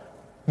peril,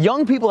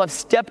 young people have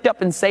stepped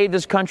up and saved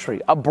this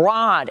country,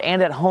 abroad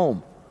and at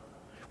home.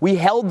 We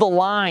held the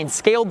line,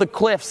 scaled the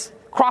cliffs,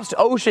 crossed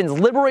oceans,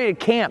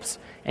 liberated camps,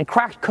 and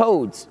cracked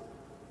codes.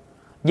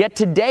 Yet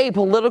today,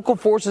 political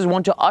forces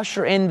want to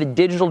usher in the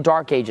digital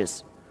dark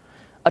ages,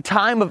 a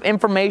time of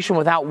information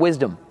without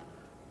wisdom,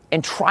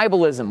 and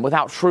tribalism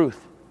without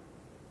truth.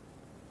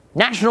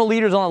 National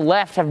leaders on the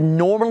left have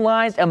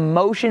normalized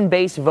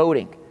emotion-based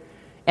voting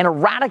and a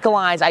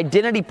radicalized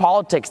identity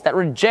politics that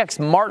rejects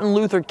Martin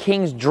Luther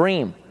King's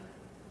dream.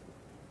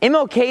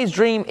 MLK's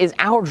dream is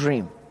our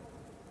dream,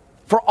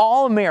 for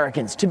all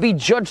Americans to be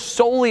judged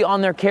solely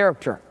on their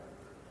character.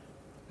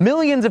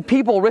 Millions of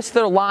people risk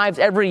their lives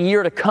every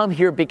year to come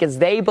here because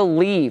they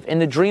believe in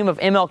the dream of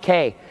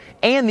MLK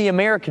and the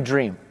American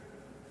dream.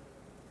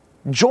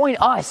 Join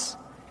us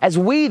as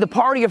we, the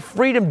Party of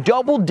Freedom,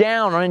 double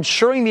down on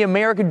ensuring the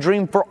American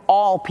dream for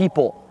all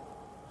people.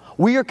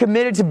 We are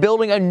committed to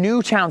building a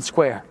new town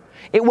square.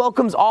 It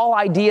welcomes all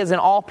ideas and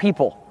all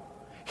people.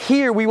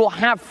 Here we will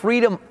have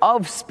freedom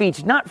of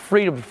speech, not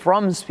freedom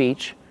from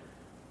speech.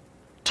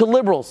 To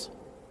liberals,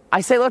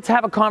 I say let's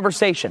have a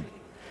conversation.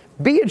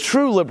 Be a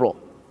true liberal.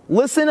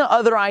 Listen to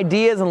other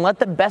ideas and let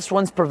the best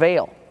ones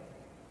prevail.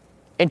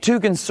 And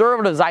to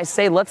conservatives, I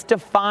say let's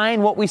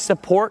define what we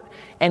support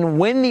and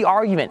win the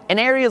argument in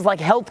areas like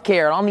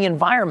healthcare and on the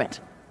environment.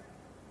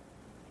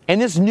 In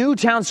this new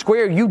town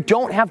square, you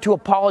don't have to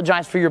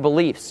apologize for your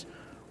beliefs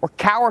or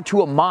cower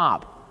to a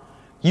mob.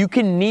 You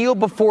can kneel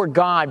before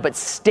God, but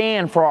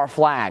stand for our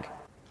flag.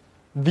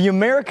 The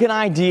American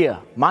idea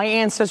my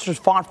ancestors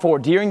fought for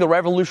during the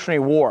Revolutionary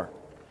War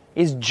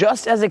is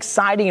just as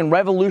exciting and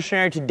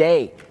revolutionary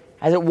today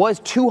as it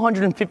was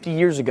 250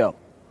 years ago.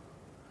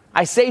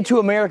 I say to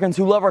Americans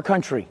who love our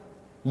country,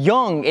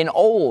 young and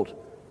old,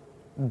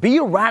 be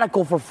a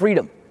radical for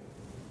freedom.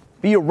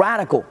 Be a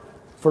radical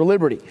for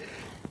liberty.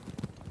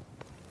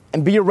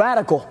 And be a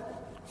radical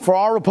for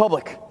our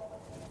republic,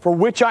 for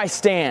which I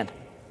stand.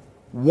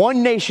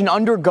 One nation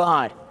under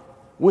God,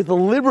 with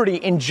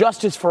liberty and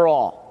justice for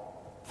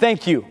all.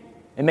 Thank you,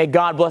 and may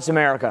God bless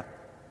America.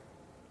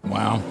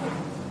 Wow.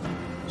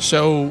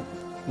 So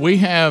we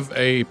have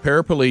a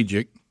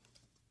paraplegic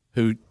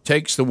who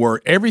takes the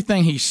word.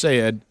 Everything he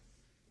said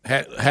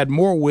had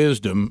more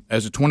wisdom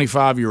as a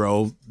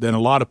 25-year-old than a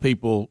lot of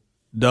people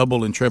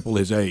double and triple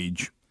his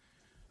age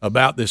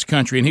about this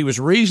country. And he was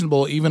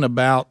reasonable even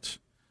about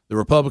the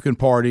Republican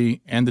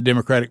Party and the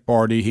Democratic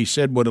Party. He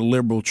said what a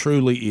liberal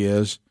truly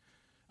is.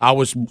 I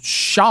was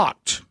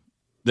shocked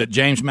that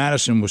James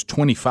Madison was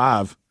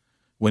 25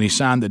 when he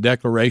signed the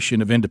Declaration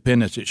of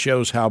Independence. It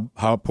shows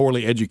how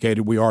poorly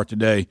educated we are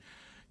today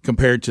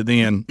compared to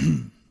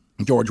then.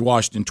 George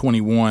Washington,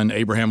 21,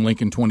 Abraham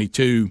Lincoln,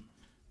 22,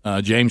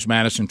 James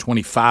Madison,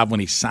 25, when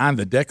he signed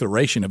the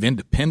Declaration of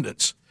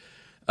Independence.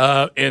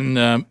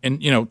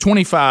 And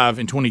 25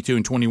 and 22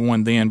 and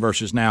 21 then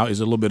versus now is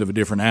a little bit of a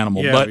different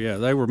animal. Yeah, but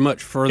they were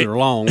much further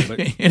along. But.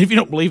 And if you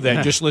don't believe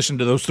that, just listen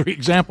to those three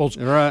examples.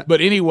 Right.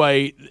 But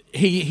anyway,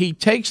 he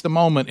takes the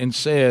moment and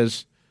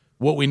says,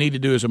 what we need to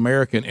do as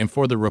American and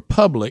for the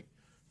republic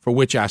for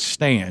which I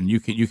stand. You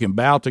can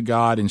bow to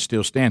God and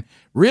still stand.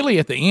 Really,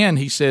 at the end,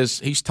 he says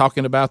he's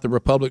talking about the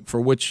republic for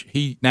which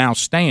he now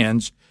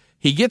stands.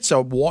 He gets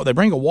they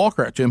bring a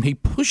walker out to him. He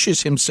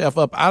pushes himself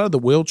up out of the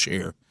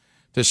wheelchair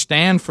to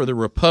stand for the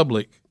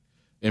republic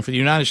and for the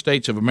United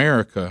States of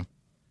America,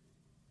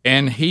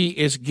 and he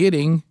is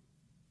getting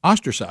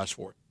ostracized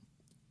for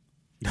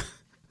it.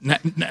 Now,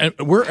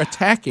 we're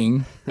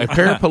attacking a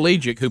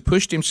paraplegic who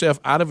pushed himself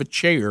out of a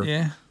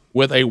chair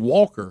with a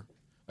walker,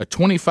 a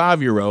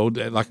 25-year-old,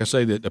 like I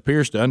say, that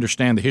appears to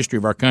understand the history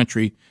of our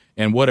country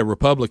and what a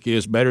republic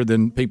is better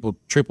than people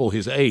triple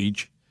his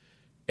age.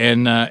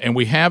 And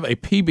we have a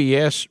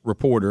PBS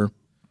reporter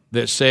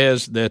that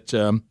says that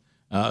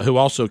who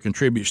also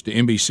contributes to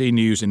NBC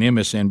News and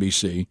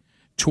MSNBC,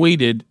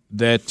 tweeted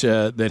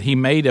that he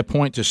made a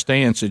point to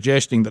stand,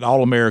 suggesting that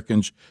all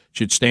Americans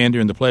should stand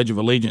during the Pledge of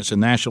Allegiance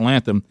and National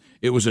Anthem.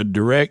 It was a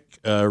direct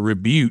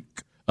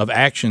rebuke of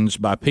actions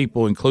by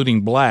people,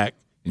 including black,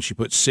 and she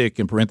put sick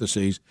in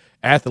parentheses,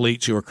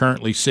 athletes who are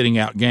currently sitting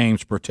out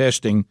games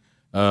protesting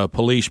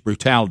police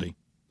brutality.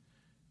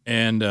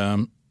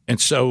 And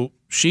so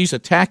she's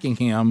attacking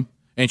him,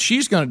 and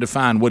she's going to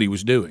define what he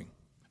was doing.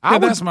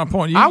 That's my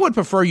point. I would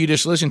prefer you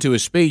just listen to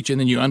his speech and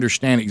then you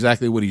understand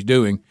exactly what he's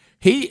doing.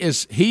 He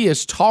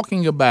is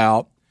talking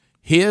about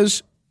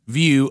his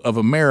view of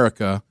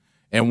America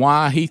and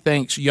why he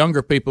thinks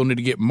younger people need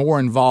to get more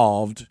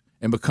involved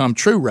and become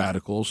true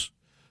radicals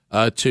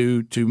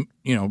to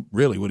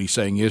really what he's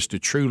saying is to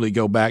truly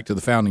go back to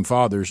the Founding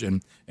Fathers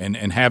and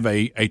have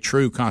a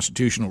true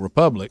constitutional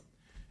republic.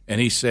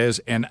 And he says,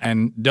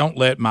 and don't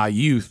let my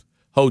youth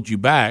hold you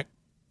back,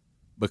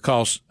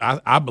 because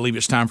I believe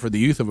it's time for the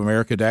youth of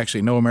America to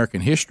actually know American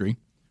history,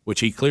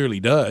 which he clearly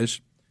does,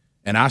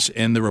 and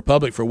the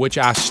republic for which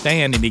I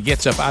stand. And he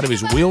gets up out of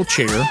his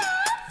wheelchair,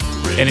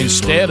 and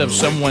instead of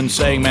someone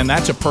saying, man,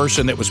 that's a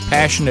person that was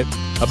passionate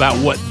about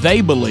what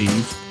they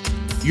believe,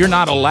 you're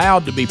not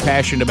allowed to be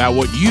passionate about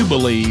what you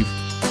believe,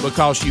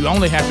 because you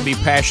only have to be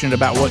passionate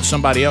about what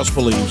somebody else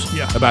believes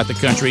about the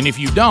country. And if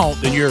you don't,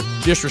 then you're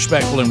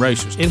disrespectful and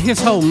racist. In his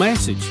whole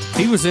message,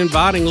 he was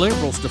inviting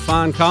liberals to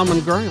find common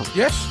ground.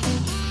 Yes.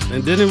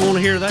 And didn't want to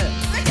hear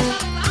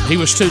that. He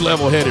was too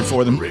level-headed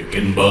for them. Rick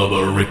and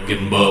Bubba, Rick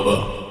and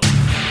Bubba.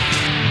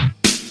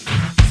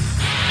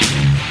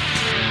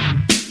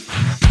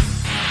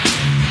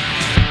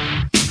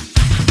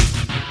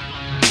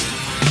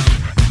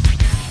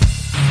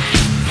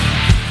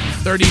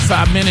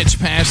 $35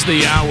 past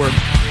the hour.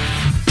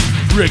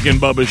 Rick and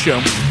Bubba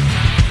Show.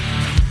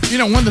 You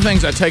know, one of the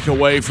things I take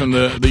away from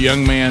the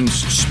young man's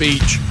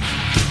speech,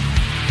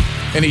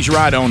 and he's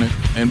right on it,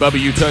 and Bubba,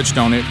 you touched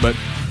on it, but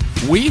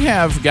we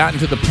have gotten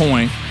to the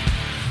point,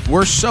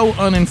 we're so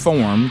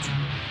uninformed,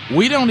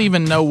 we don't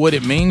even know what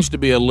it means to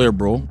be a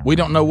liberal, we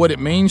don't know what it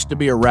means to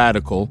be a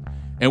radical,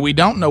 and we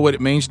don't know what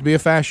it means to be a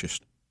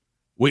fascist.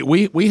 We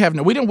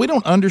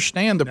don't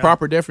understand the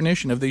proper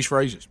definition of these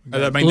phrases.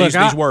 I mean, Look,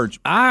 these words.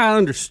 I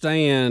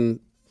understand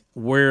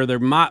where there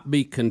might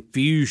be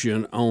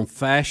confusion on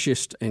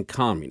fascist and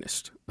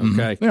communist.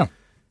 Okay, Yeah.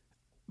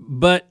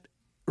 but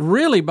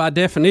really, by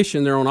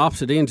definition, they're on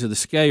opposite ends of the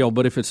scale.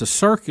 But if it's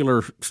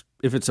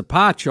a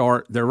pie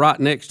chart, they're right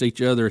next to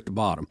each other at the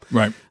bottom.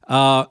 Right.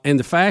 And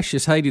the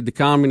fascists hated the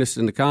communists,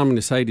 and the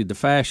communists hated the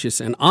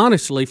fascists. And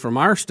honestly, from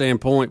our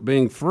standpoint,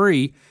 being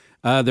free,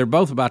 they're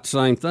both about the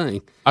same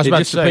thing. It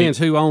just depends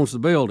who owns the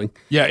building.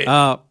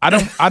 Yeah, I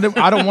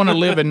don't want to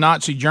live in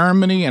Nazi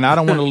Germany, and I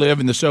don't want to live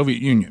in the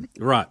Soviet Union.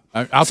 Right.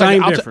 I'll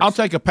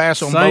take a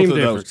pass on both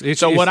of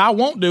those. What I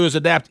won't do is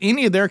adapt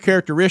any of their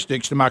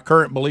characteristics to my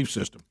current belief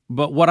system.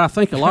 But what I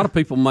think a lot of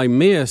people may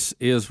miss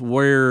is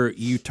where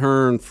you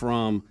turn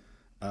from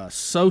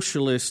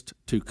socialist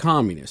to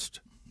communist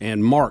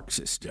and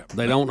Marxist. Yeah.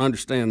 They don't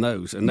understand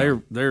those, and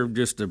they're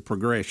just a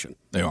progression.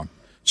 They are.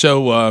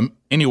 So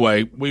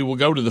anyway, we will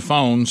go to the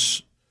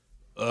phones,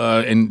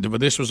 but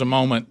this was a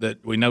moment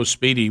that we know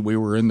Speedy. We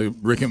were in the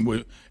Rick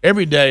and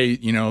every day.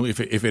 You know, if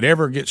it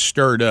ever gets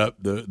stirred up,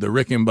 the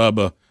Rick and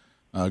Bubba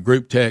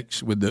group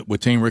text with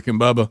Team Rick and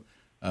Bubba,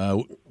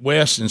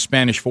 Wes and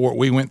Spanish Fort.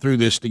 We went through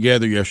this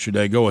together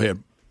yesterday. Go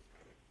ahead,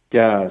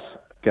 guys.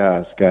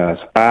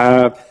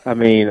 I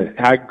mean,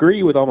 I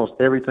agree with almost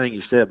everything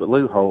you said, but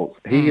Lou Holtz,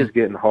 he is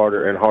getting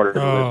harder and harder to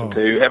listen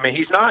to. I mean,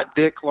 he's not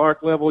Dick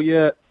Clark level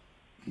yet,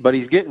 but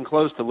he's getting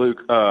close to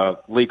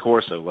Lee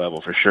Corso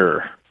level for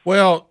sure.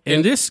 Well,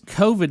 in this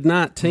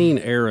COVID-19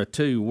 era,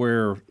 too,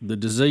 where the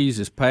disease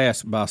is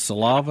passed by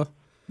saliva,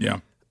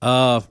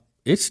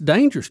 it's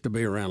dangerous to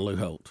be around Lou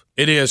Holtz.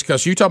 It is,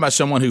 because you talk about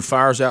someone who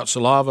fires out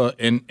saliva,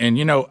 and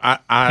you know,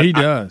 he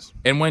does.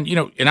 And when, you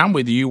know, and I'm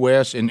with you,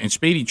 Wes, and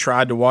Speedy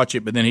tried to watch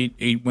it, but then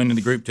he went in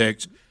the group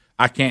text,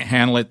 I can't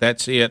handle it,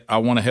 that's it, I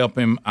want to help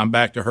him, I'm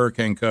back to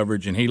hurricane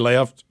coverage, and he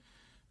left.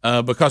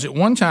 because at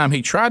one time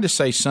he tried to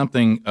say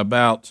something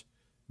about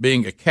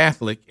being a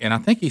Catholic, and I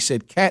think he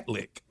said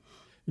Catholic.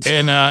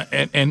 And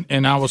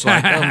I was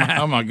like,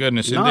 oh my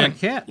goodness! And Not then, a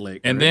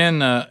Catholic. And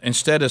then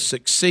instead of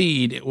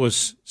succeed, it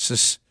was.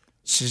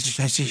 You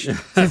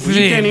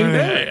can't even do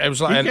it. It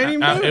was like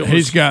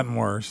he's gotten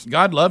worse.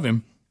 God love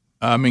him.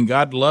 I mean,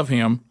 God love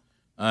him.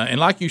 And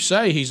like you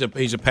say, he's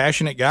a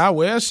passionate guy,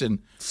 Wes, and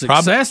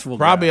successful.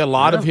 Probably a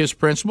lot of his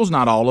principles,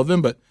 not all of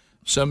them, but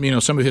some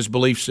of his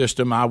belief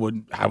system. I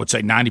would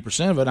say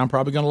 90% of it. I'm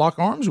probably going to lock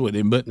arms with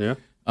him. But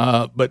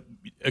but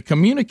a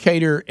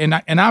communicator, and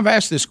I've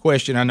asked this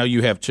question. I know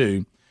you have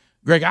too,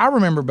 Greg. I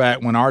remember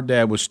back when our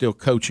dad was still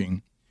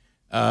coaching.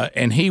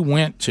 And he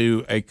went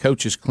to a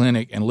coach's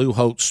clinic, and Lou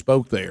Holtz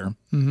spoke there.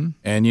 Mm-hmm.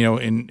 And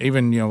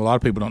even a lot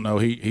of people don't know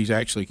he's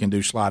actually can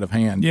do sleight of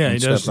hand. Yeah, he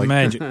does some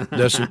magic.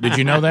 Did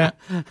you know that?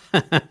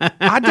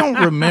 I don't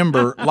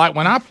remember. Like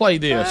when I play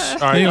this, all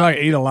right, he like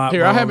eat a lot.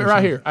 Here, I have it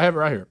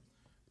right here.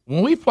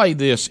 When we play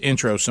this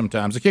intro,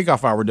 sometimes the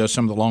kickoff hour does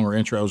some of the longer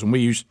intros, and we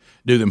used to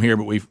do them here,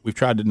 but we've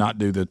tried to not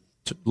do the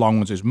long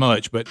ones as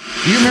much. But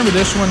do you remember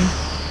this one?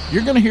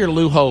 You're going to hear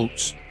Lou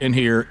Holtz in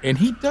here, and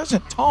he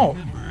doesn't talk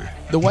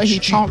the way he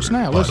talks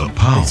now. Listen,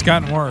 it's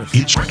gotten worse.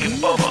 It's Rick and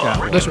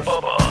Bubba. Listen.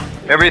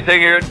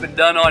 Everything here has been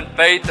done on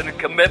faith and a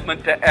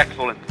commitment to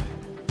excellence.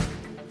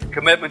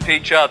 Commitment to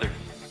each other.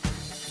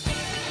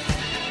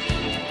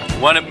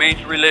 One, it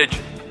means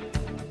religion.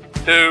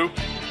 Two,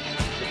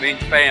 it means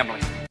family.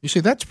 You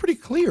see, that's pretty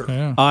clear.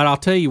 Yeah. All right, I'll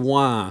tell you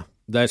why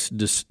that's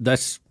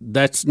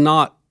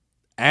not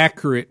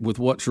accurate with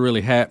what's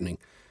really happening.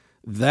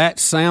 That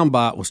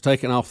soundbite was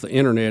taken off the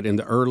internet in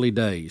the early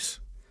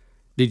days.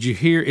 Did you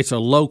hear? It's a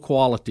low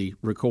quality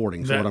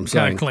recording. Is what I'm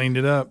saying. Kind of cleaned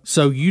it up,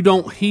 so you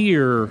don't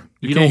hear.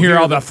 You don't hear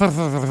all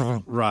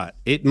the right.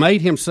 It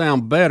made him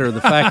sound better. The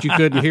fact you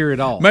couldn't hear it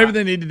all. Maybe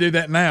they need to do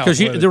that now. Because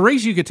the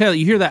reason you could tell,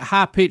 you hear that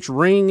high pitched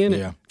ring in it.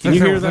 Yeah. Can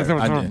you hear that?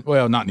 I did.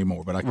 Well, not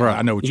anymore, but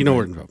I know what you know mean.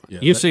 what I'm talking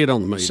about. You see it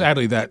on the media.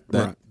 Sadly, that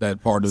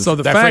part of so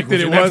the that fact that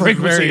it wasn't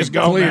very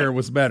clear now.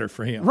 was better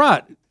for him.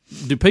 Right.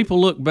 Do people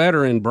look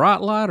better in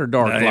bright light or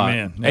dark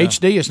light? No.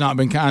 HD has not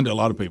been kind to a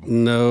lot of people.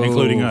 No.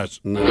 Including us.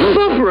 No.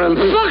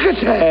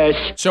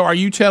 So are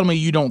you telling me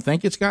you don't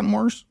think it's gotten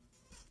worse?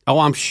 Oh,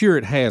 I'm sure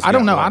it has. I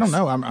don't know. Worse.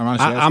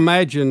 I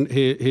imagine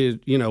his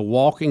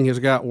walking has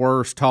got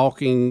worse,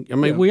 talking. I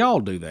mean, we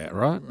all do that,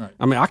 right?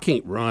 I mean, I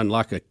can't run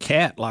like a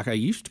cat like I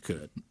used to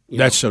could.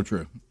 That's so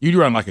true. You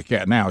run like a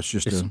cat now. It's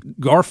just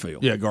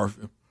Garfield. Yeah,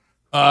 Garfield.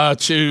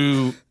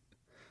 To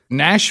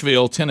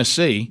Nashville,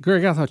 Tennessee.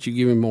 Greg, I thought you'd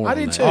give me more. I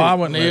did too. I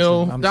wouldn't.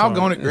 Neil,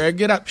 doggone it, Greg.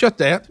 Get up. Shut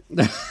that.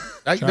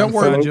 Don't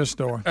worry. Find your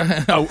story.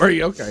 Oh, were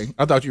you? Okay.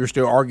 I thought you were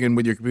still arguing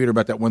with your computer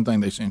about that one thing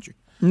they sent you.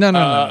 No.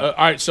 All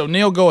right. So,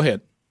 Neil, go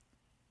ahead.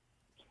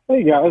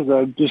 Hey, guys.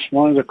 I just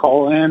wanted to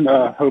call in.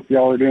 Hope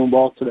y'all are doing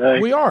well today.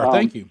 We are.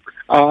 Thank you.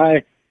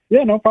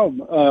 Yeah, no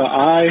problem.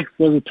 I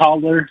was a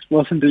toddler,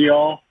 listened to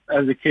y'all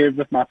as a kid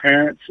with my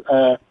parents.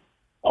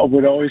 I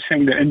would always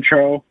sing the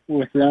intro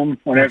with them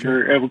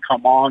whenever it would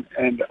come on,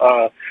 and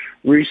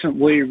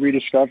recently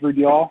rediscovered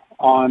y'all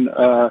on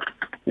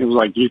it was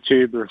like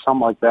YouTube or something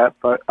like that.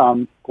 But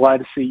I'm glad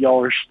to see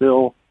y'all are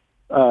still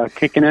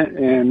kicking it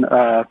and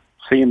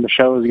seeing the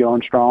show is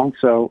going strong.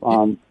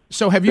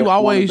 So have you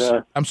always?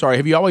 I'm sorry.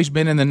 Have you always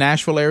been in the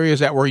Nashville area?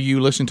 Is that where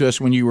you listened to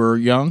us when you were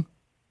young?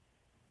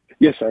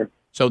 Yes, sir.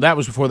 So that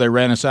was before they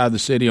ran inside the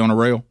city on a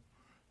rail.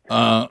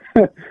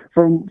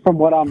 From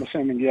what I'm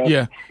assuming, yes.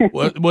 Yeah.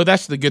 Well,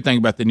 that's the good thing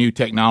about the new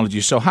technology.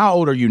 So how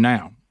old are you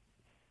now?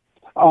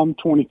 I'm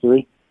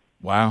 23.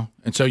 Wow.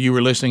 And so you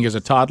were listening as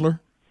a toddler?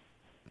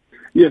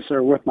 Yes,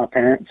 sir, with my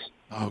parents.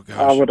 Oh, gosh.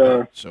 I would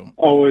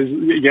always,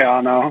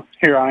 I know.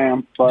 Here I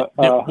am. But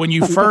when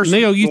you first...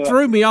 Neil, you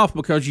threw me off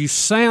because you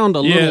sound a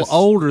little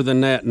older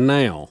than that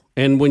now.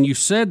 And when you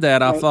said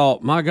that, I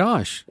thought, my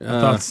gosh. I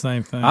thought the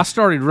same thing. I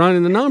started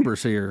running the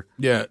numbers here.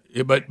 Yeah,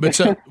 but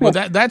so,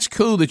 that's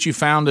cool that you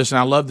found us, and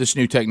I love this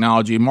new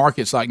technology.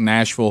 Markets like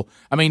Nashville.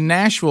 I mean,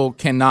 Nashville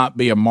cannot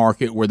be a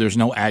market where there's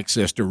no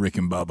access to Rick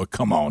and Bubba.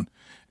 Come on.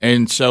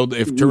 And so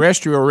if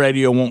terrestrial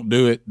radio won't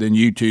do it, then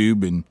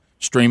YouTube and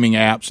streaming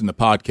apps and the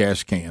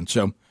podcast can.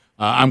 So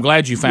I'm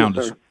glad you found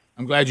us.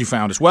 I'm glad you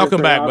found us.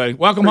 Welcome back, buddy.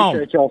 Welcome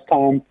home. Y'all's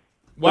time.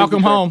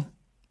 Welcome home.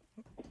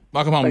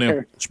 Welcome home,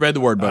 Neil. Spread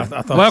the word, buddy.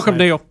 Welcome,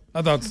 Neil.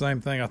 I thought the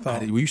same thing. I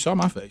thought. Well, you saw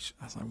my face.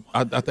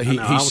 I thought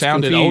he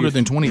sounded older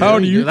than 23. How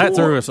old are you? That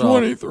threw us off.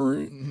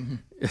 23.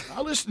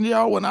 I listened to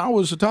y'all when I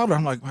was a toddler.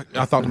 I'm like,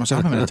 I thought to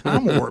myself, I'm in a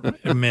time warp.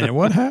 Wait a minute,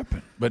 what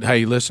happened? But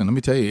hey, listen, let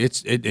me tell you,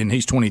 and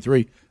he's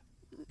 23.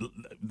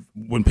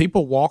 When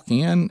people walk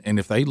in, and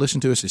if they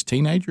listen to us as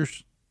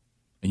teenagers,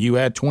 and you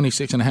add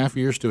 26 and a half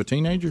years to a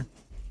teenager,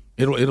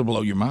 it'll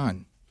blow your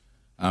mind.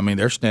 I mean,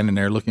 they're standing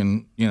there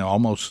looking,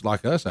 almost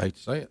like us. I hate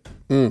to say it.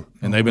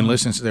 And they've been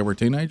listening since they were a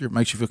teenager. It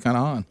makes you feel kind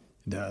of odd.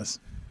 It does.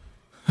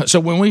 So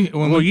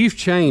when you've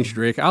changed,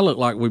 Rick. I look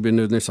like we've been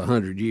doing this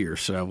 100 years.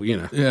 So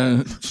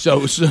Yeah.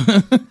 So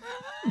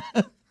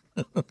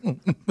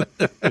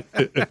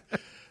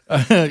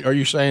Are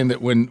you saying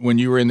that when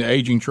you were in the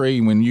aging tree,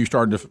 when you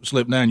started to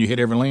slip down, you hit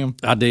every limb?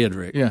 I did,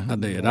 Rick. Yeah, I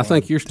did. I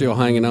think you're still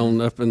hanging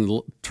on up in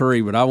the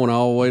tree, but I went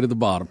all the way to the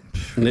bottom,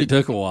 and it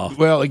took a while.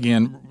 Well,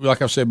 again,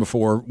 like I've said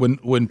before,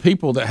 when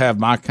people that have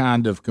my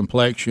kind of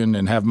complexion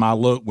and have my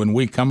look, when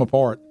we come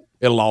apart,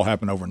 it'll all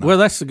happen overnight. Well,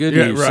 that's the good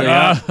news.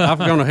 Right. See, I've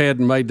gone ahead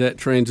and made that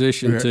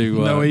transition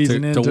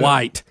to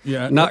white.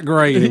 Yeah. Not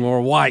gray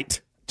anymore,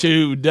 white.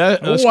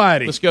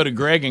 Let's go to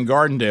Greg in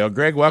Gardendale.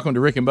 Greg, welcome to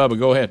Rick and Bubba.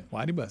 Go ahead.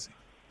 Whitey Bussy.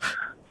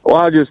 Well,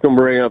 I was just going to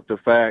bring up the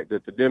fact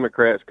that the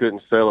Democrats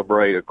couldn't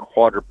celebrate a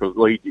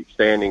quadriplegic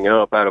standing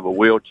up out of a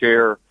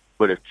wheelchair.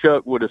 But if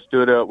Chuck would have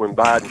stood up when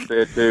Biden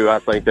said to, I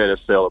think they'd have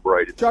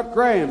celebrated. Chuck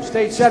Graham,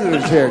 state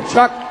senator's here.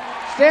 Chuck,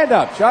 stand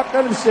up. Chuck,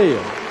 let him see you.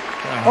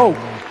 Oh,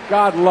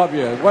 God love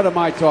you. What am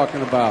I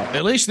talking about?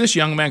 At least this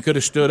young man could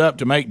have stood up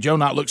to make Joe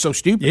not look so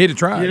stupid. He'd have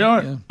tried. You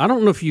know, I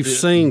don't know if you've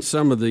seen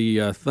some of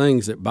the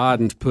things that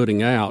Biden's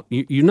putting out.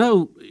 You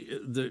know,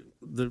 the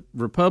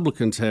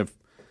Republicans have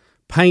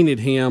painted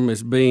him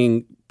as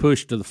being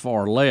pushed to the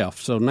far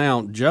left. So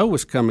now Joe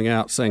is coming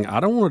out saying, I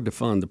don't want to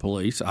defund the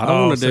police. I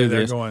don't want to do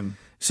this.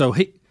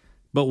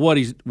 But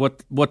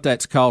what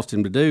that's caused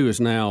him to do is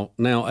now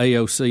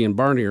AOC and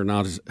Bernie are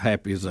not as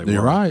happy as they were.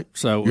 You're right.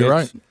 So you're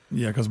right.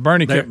 Yeah, because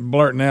Bernie kept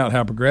blurting out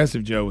how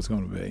progressive Joe was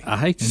going to be. I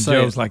hate to and say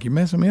Joe's it, like, you're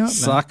messing me up now.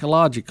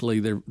 Psychologically,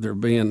 they're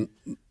being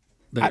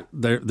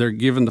they're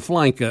giving the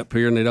flank up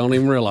here, and they don't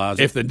even realize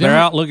it. They're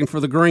out looking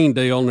for the green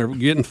deal, and they're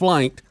getting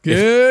flanked.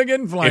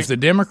 Getting flanked. If the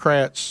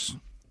Democrats,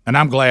 and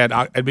I'm glad,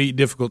 it'd be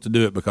difficult to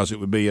do it because it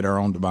would be at our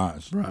own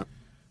demise. Right.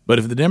 But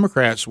if the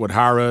Democrats would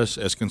hire us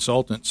as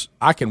consultants,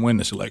 I can win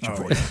this election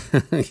for you.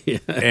 Yeah.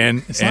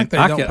 And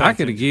I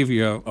could give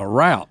you a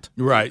route.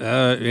 Right.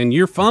 And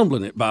you're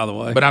fumbling it, by the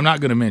way. But I'm not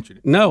going to mention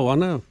it. No, I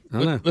know.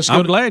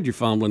 I'm glad you're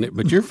fumbling it,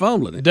 but you're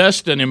fumbling it.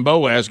 Dustin and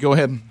Boaz, go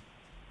ahead.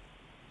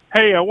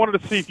 Hey, I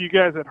wanted to see if you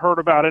guys had heard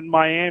about in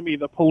Miami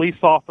the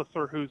police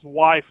officer whose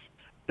wife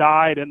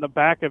died in the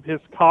back of his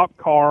cop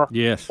car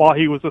while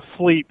he was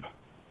asleep.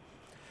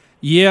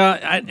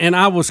 Yeah, and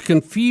I was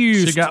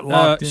confused. She got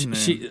locked in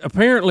there.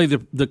 Apparently,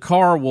 the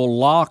car will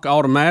lock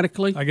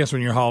automatically. I guess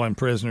when you're hauling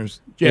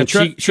prisoners. Yeah,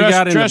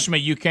 trust me,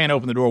 you can't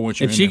open the door once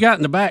you're in she there. got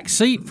in the back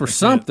seat for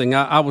something.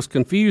 I was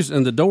confused,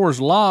 and the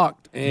door's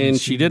locked, and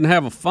she didn't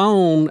have a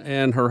phone,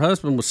 and her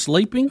husband was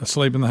sleeping.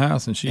 Asleep in the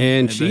house, and she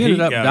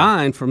ended up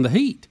dying from the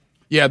heat.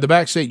 Yeah, the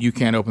back seat, you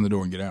can't open the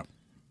door and get out.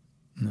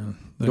 No.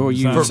 Well,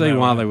 you can see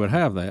why they would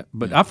have that.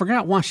 But I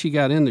forgot why she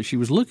got in there. She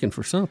was looking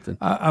for something.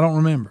 I don't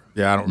remember.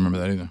 Yeah, I don't remember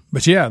that either.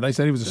 But yeah, they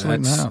said he was asleep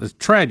in the house. It's a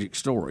tragic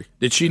story.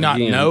 Did she not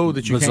know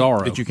that you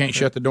can't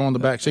shut the door on the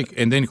back seat?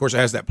 And then, of course, it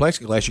has that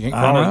plexiglass. You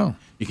can't crawl.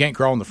 You can't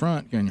crawl in the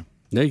front, can you?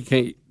 No, you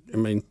can't. I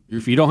mean,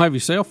 if you don't have your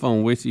cell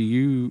phone with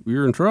you,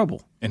 you're in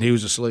trouble. And he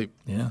was asleep.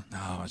 Yeah.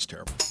 Oh, that's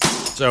terrible.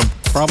 So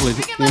probably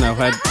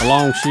had a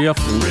long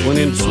shift and went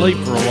into sleep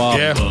for a while.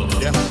 Yeah.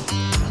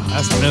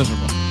 That's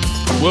miserable.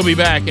 We'll be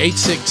back.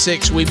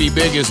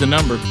 866-WE-BE-BIG is the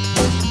number.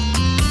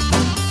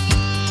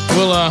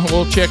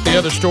 We'll check the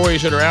other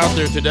stories that are out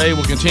there today.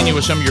 We'll continue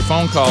with some of your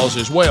phone calls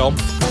as well.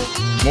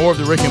 More of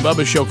the Rick and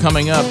Bubba Show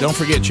coming up. Don't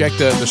forget, check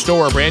the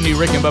store. A brand new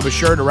Rick and Bubba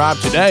shirt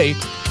arrived today.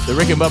 The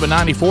Rick and Bubba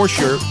 94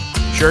 shirt.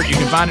 You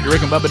can find it at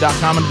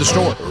rickandbubba.com into the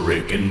store.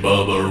 Rick and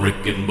Bubba,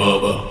 Rick and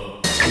Bubba.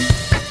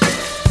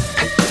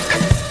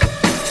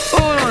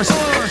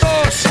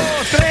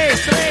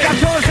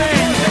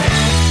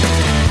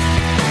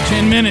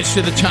 10 minutes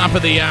to the top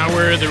of the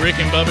hour, the Rick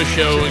and Bubba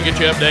Show, and get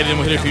you updated and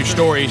we'll hit a few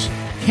stories.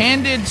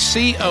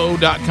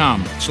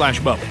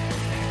 CandidCO.com/Bubba.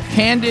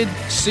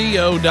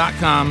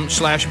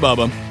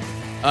 CandidCO.com/Bubba.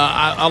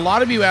 A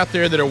lot of you out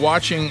there that are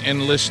watching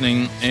and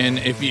listening, and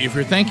if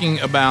you're thinking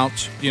about,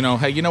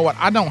 hey, you know what?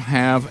 I don't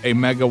have a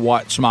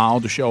megawatt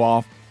smile to show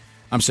off.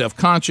 I'm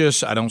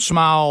self-conscious. I don't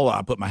smile.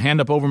 I put my hand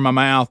up over my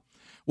mouth.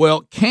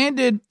 Well,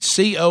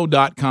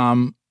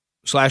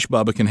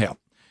 CandidCO.com/Bubba can help.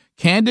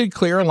 Candid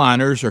clear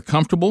aligners are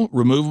comfortable,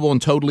 removable, and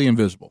totally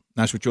invisible.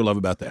 That's what you'll love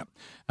about that.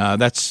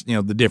 That's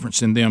the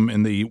difference in them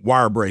and the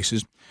wire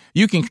braces.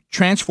 You can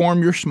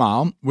transform your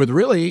smile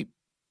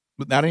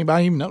without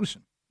anybody even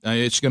noticing.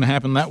 It's going to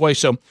happen that way.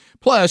 So,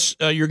 plus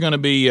you're going to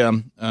be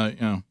you're going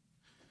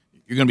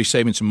to be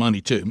saving some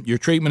money too. Your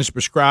treatment is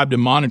prescribed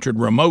and monitored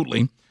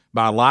remotely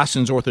by a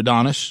licensed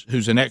orthodontist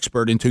who's an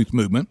expert in tooth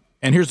movement.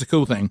 And here's the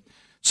cool thing: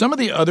 some of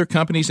the other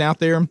companies out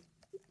there,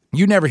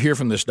 you never hear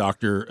from this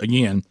doctor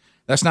again.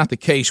 That's not the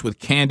case with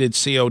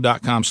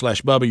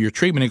CandidCO.com/Bubba. Your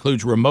treatment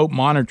includes remote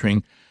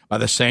monitoring by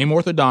the same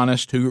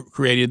orthodontist who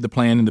created the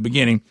plan in the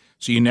beginning,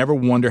 so you never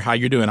wonder how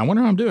you're doing. I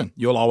wonder how I'm doing.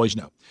 You'll always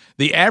know.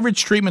 The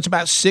average treatment's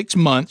about 6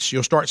 months.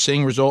 You'll start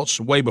seeing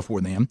results way before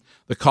then.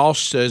 The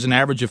cost is an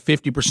average of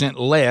 50%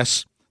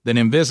 less than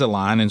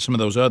Invisalign and some of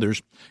those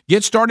others.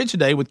 Get started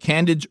today with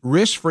Candid's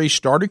risk-free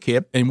starter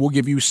kit, and we'll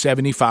give you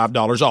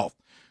 $75 off.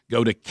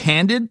 Go to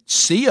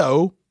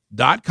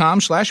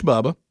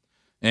CandidCO.com/Bubba.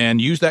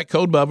 And use that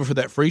code Bubba for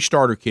that free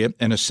starter kit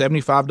and a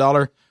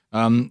 $75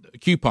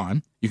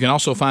 coupon. You can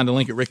also find a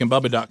link at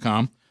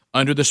rickandbubba.com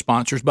under the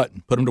sponsors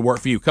button. Put them to work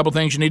for you. A couple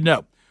things you need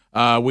to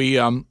know. We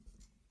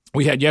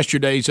We had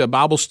yesterday's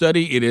Bible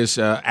study. It is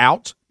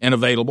out and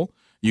available.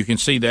 You can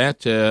see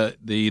that.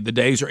 The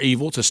Days Are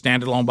Evil. It's a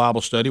standalone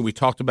Bible study. We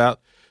talked about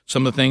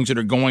some of the things that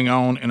are going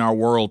on in our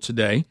world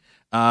today.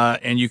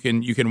 And you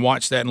can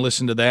watch that and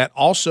listen to that.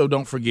 Also,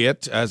 don't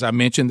forget, as I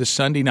mentioned, this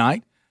Sunday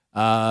night,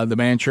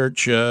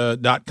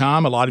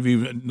 themanchurch.com. A lot of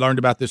you learned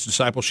about this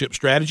discipleship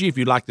strategy. If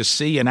you'd like to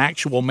see an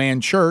actual man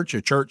church,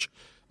 a church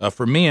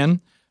for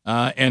men,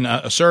 and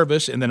a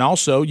service, and then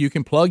also you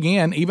can plug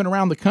in, even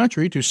around the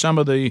country, to some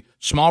of the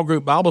small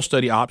group Bible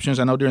study options.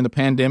 I know during the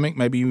pandemic,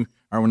 maybe you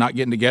are not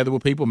getting together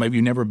with people. Maybe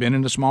you've never been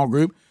in a small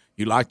group.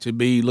 You'd like to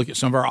look at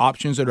some of our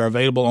options that are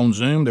available on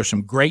Zoom. There's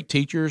some great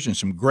teachers and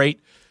some great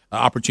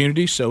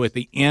opportunities. So at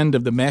the end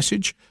of the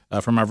message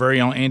from our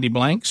very own Andy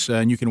Blanks,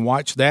 and you can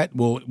watch that,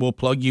 we'll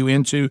plug you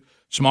into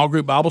small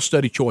group Bible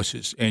study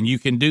choices. And you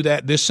can do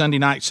that this Sunday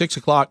night, 6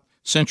 o'clock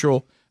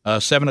Central,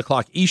 7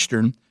 o'clock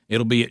Eastern.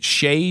 It'll be at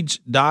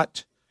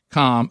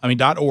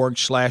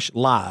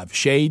shades.org/live,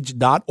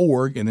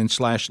 shades.org, and then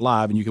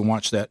 /live, and you can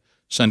watch that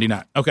Sunday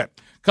night. Okay, a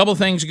couple of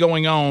things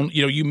going on.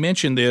 You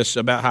mentioned this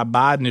about how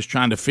Biden is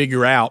trying to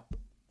figure out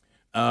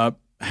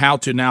how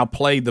to now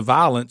play the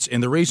violence,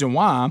 and the reason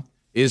why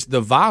is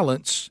the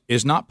violence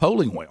is not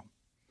polling well.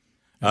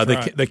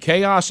 The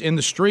chaos in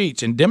the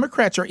streets, and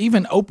Democrats are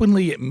even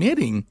openly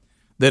admitting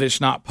that it's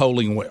not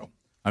polling well.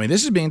 I mean,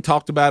 this is being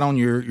talked about on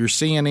your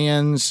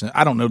CNNs.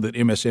 I don't know that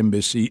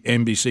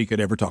MSNBC could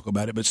ever talk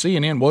about it, but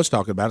CNN was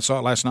talking about it. I saw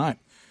it last night.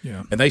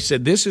 Yeah. And they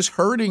said this is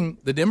hurting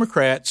the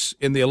Democrats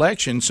in the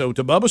election. So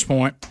to Bubba's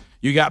point,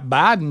 you got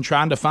Biden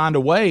trying to find a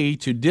way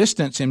to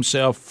distance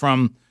himself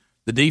from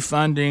the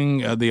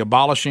defunding, the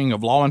abolishing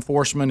of law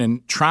enforcement,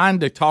 and trying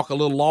to talk a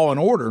little law and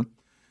order.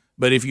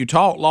 But if you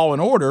talk law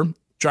and order,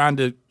 trying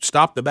to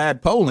stop the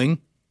bad polling,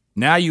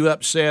 now you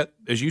upset,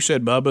 as you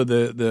said, Bubba,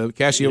 the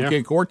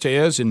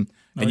Ocasio-Cortez, and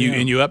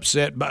you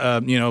upset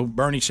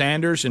Bernie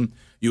Sanders, and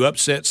you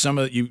upset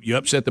you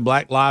upset the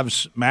Black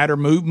Lives Matter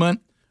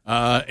movement,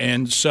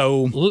 and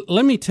so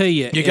let me tell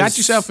you, you got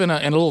yourself in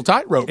a little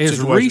tightrope as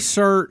situation.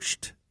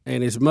 Researched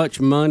and as much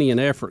money and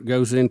effort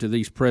goes into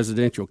these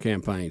presidential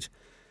campaigns.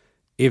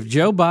 If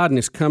Joe Biden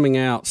is coming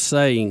out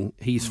saying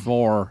he's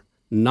for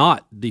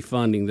not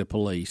defunding the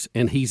police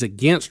and he's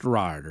against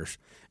rioters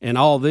and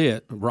all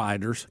that,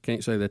 rioters,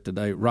 can't say that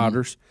today,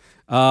 rioters,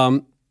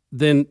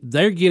 then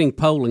they're getting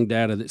polling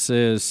data that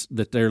says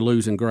that they're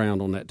losing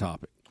ground on that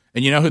topic.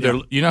 And you know who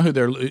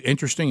they're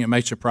interesting. It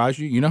may surprise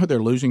you. You know who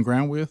they're losing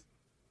ground with?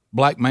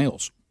 Black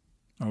males.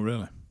 Oh,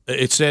 really?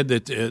 It said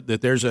that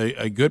there's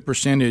a good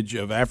percentage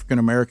of African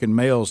American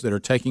males that are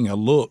taking a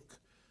look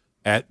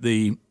at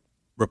the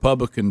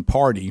Republican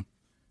Party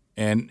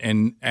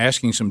and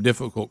asking some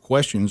difficult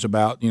questions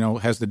about,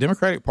 has the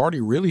Democratic Party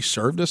really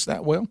served us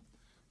that well?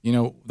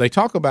 They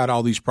talk about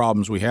all these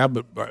problems we have,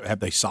 but have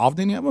they solved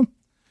any of them?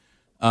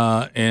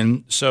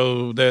 And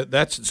so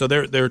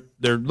they're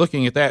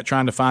looking at that,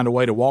 trying to find a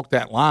way to walk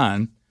that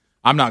line.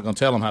 I'm not going to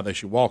tell them how they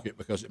should walk it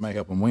because it may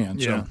help them win.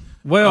 Yeah. So,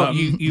 well,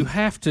 you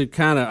have to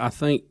kind of, I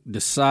think,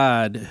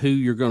 decide who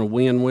you're going to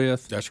win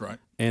with. That's right.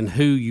 And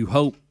who you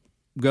hope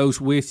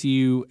goes with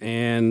you,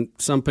 and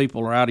some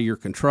people are out of your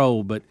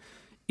control. But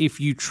if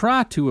you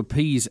try to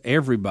appease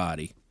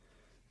everybody,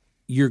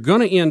 you're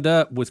going to end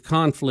up with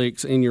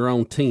conflicts in your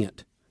own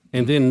tent,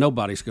 and then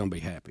nobody's going to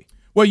be happy.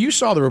 Well, you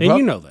saw the and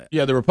you know that.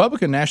 Yeah, the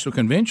Republican National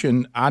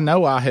Convention. I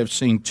know I have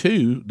seen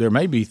two. There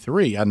may be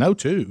three. I know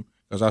two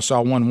because I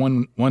saw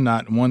one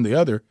night and one the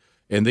other.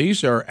 And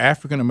these are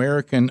African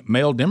American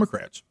male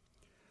Democrats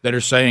that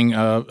are saying,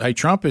 "Hey,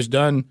 Trump is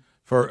done."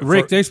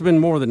 Rick, there's been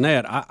more than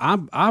that.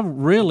 I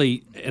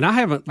really, and I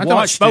haven't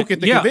watched it.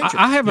 At the convention.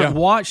 I haven't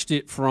watched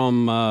it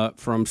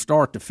from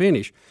start to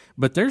finish.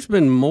 But there's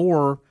been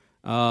more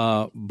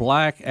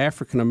black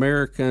African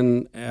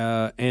American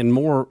and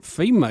more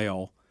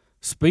female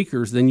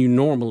speakers than you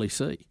normally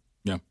see.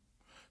 Yeah.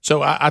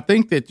 So I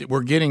think that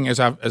we're getting, as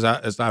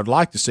I'd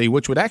like to see,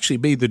 which would actually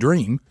be the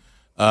dream,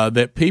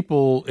 that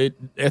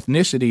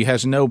ethnicity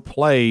has no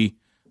play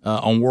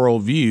on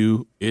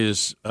worldview.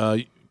 Is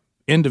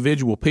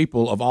individual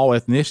people of all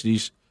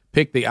ethnicities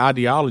pick the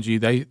ideology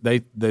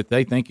that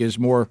they think is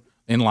more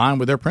in line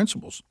with their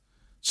principles.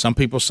 Some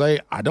people say,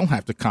 I don't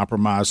have to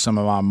compromise some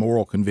of my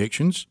moral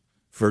convictions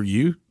for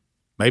you.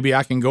 Maybe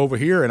I can go over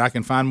here and I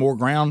can find more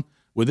ground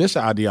with this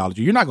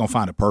ideology. You're not going to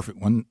find a perfect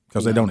one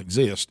because they don't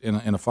exist in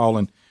a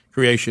fallen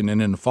creation and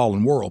in a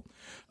fallen world.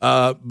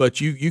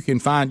 But you can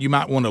find, you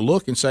might want to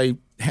look and say,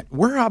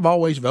 where I've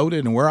always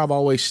voted and where I've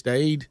always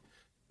stayed,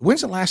 when's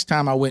the last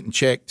time I went and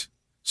checked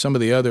some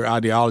of the other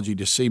ideology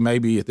to see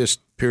maybe at this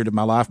period of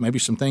my life, maybe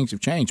some things have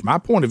changed. My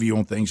point of view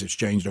on things has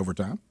changed over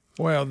time.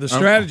 Well, the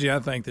strategy I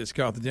think that's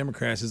caught the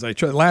Democrats is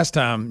last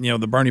time,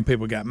 the Bernie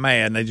people got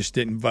mad and they just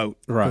didn't vote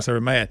because they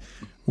were mad.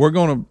 We're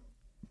going to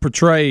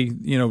portray,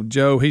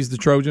 Joe, he's the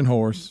Trojan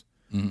horse.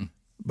 Mm-hmm.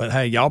 But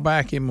hey, y'all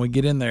back him. When we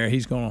get in there,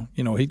 he's going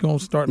to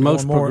start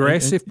most more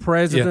progressive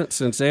president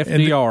since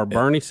FDR.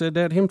 Bernie said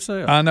that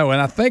himself. I know,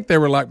 and I think they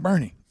were like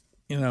Bernie,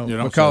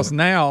 because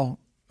now.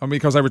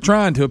 Because they were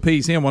trying to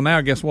appease him. Well, now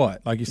guess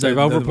what? Like you said, they've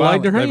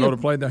overplayed their hand. They've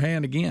overplayed their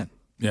hand again.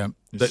 Yeah,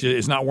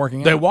 it's not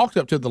working. They out. walked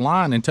up to the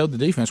line and told the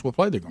defense what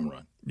play they're going to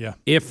run. Yeah.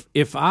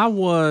 If I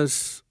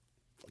was,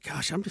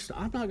 gosh, I'm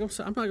not going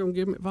to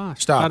give him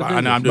advice. Stop. I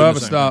know I'm doing the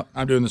same thing.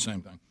 I'm doing the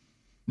same thing.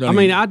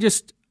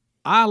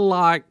 I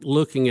like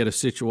looking at a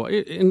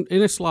situation,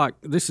 and it's like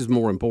this is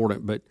more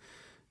important, but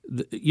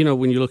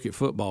when you look at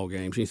football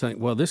games, you think,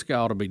 well, this guy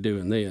ought to be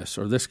doing this,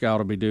 or this guy ought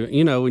to be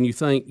doing, and you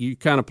think you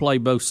kind of play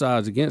both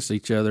sides against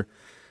each other.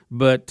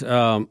 But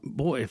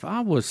boy, if I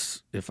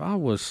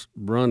was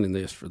running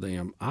this for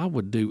them, I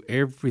would do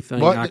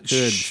everything I could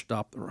to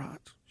stop the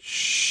riots.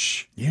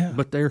 Shh. Yeah.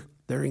 But they're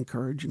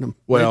encouraging them.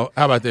 Well,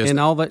 how about this? And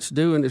all that's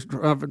doing is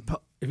driving.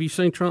 Have you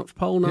seen Trump's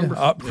poll numbers?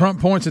 Trump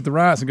points at the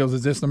riots and goes,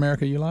 "Is this the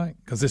America you like?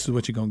 Because this is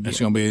what you're going to get." It's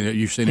going to be.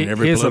 You've seen it in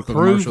every political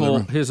commercial.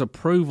 His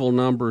approval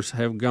numbers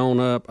have gone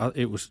up.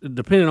 It was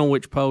depending on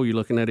which poll you're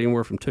looking at,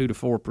 anywhere from 2 to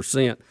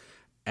 4%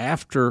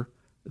 after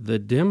the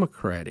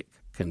Democratic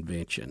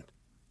convention.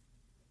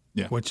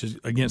 Yeah, which is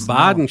against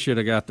Biden should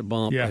have got the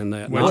bump in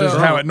that. Which is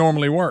how it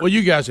normally works. Well,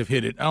 you guys have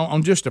hit it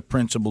on just a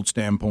principled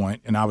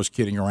standpoint, and I was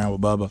kidding around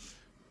with Bubba.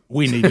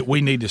 We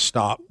need to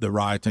stop the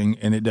rioting,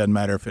 and it doesn't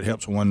matter if it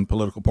helps one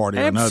political party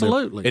or another.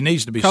 Absolutely, it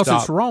needs to be stopped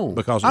because it's wrong.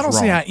 Because I don't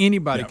see how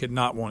anybody could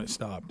not want it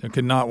stopped.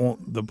 Could not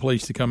want the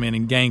police to come in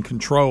and gain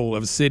control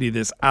of a city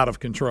that's out of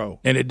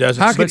control. And it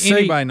doesn't. How could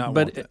anybody not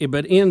want that?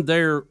 But in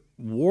their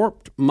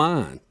warped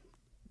mind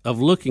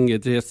of looking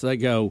at this, they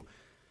go.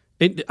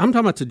 I'm talking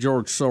about the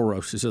George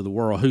Soroses of the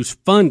world, who's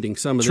funding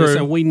some of this,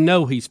 and we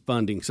know he's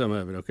funding some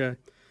of it. Okay,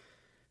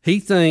 he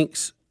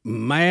thinks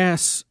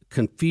mass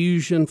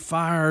confusion,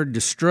 fire,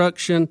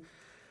 destruction.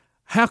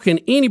 How can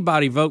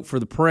anybody vote for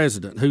the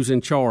president who's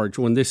in charge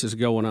when this is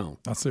going on?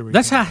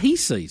 That's how he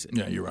sees it.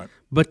 Yeah, you're right.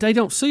 But they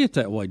don't see it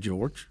that way,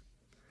 George.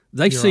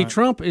 They see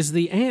Trump as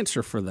the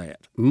answer for that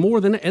more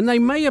than, and they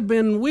may have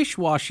been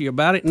wish-washy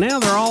about it.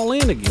 Now they're all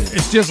in again.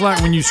 It's just like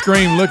when you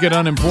scream, look at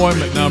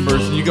unemployment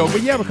numbers, and you go, well,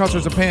 yeah, because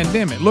there's a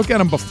pandemic. Look at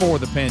them before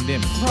the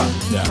pandemic.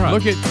 Right. Yeah. Right.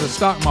 Look at the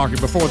stock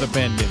market before the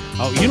pandemic.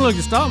 Oh, you can look at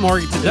the stock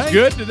market today. It's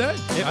good today.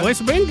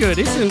 It's been good.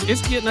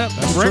 It's getting up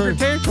record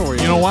territory.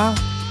 You know why?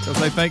 Because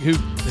they think he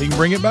can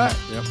bring it back.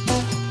 Yep.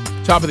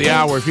 Top of the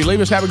hour. If you leave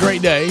us, have a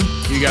great day.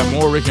 You got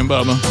more Rick and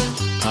Bubba.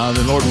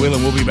 The Lord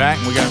willing, we'll be back,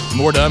 and we got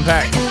more to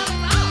unpack.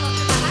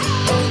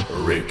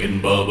 Rick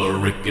and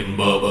Bubba, Rick and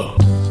Bubba.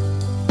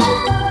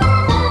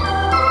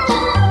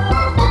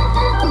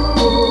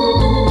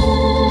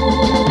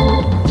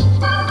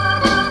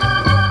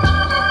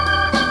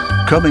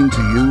 Coming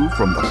to you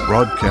from the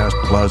Broadcast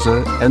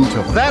Plaza in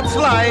Toledo. That's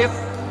life.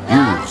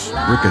 Here's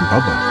Rick and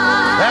Bubba.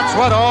 That's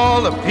what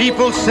all the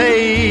people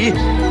say.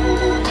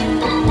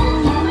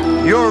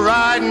 You're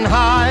riding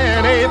high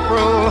in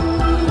April,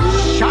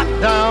 shot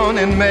down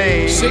in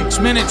May. 6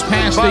 minutes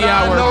past but the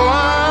hour. I know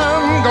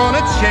I'm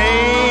gonna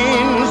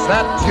change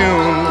that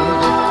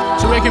tune.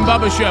 It's the Rick and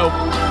Bubba Show.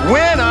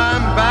 When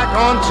I'm back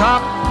on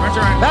top,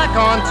 back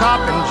on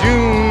top in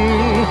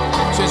June.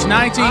 Since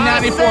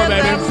 1994,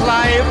 baby. That's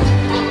life.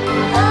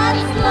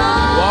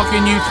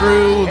 Walking you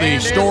through the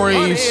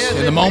stories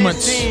and the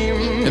moments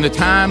and the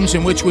times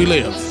in which we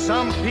live.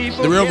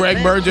 The real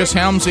Greg Burgess,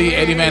 Helmsy,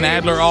 Eddie Van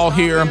Adler, all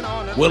here.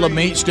 Willa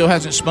Meat still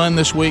hasn't spun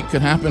this week.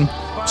 Could happen.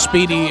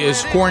 Speedy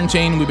is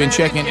quarantined. We've been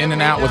checking in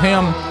and out with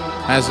him.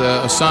 Has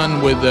a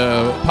son with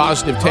a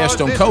positive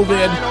test on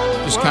COVID.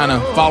 Just kind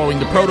of following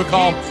the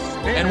protocol.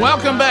 And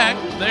welcome back.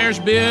 There's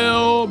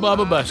Bill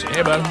Bubba Bussey.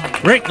 Hey,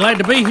 bud. Rick, glad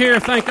to be here.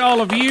 Thank all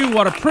of you.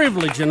 What a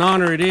privilege and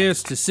honor it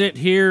is to sit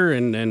here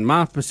in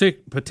my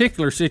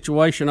particular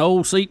situation,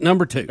 old seat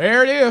number 2.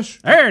 There it is.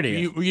 There it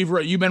is.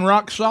 You've been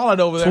rock solid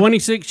over there.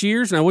 26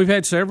 years. Now, we've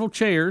had several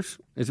chairs.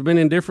 It's been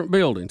in different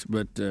buildings.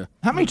 But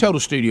how many total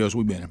studios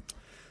we been in?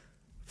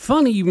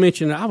 Funny you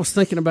mentioned it. I was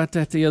thinking about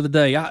that the other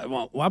day.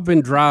 I've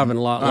been driving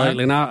a lot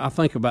lately, and I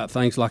think about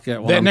things like that.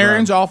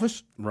 Veterinarian's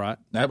office. Right.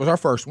 That was our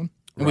first one.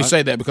 And we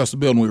say that because the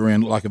building we were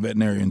in looked like a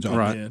veterinarian's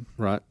office.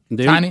 Right.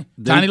 Tiny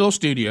little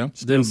studio.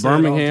 Then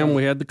Birmingham,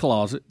 we had the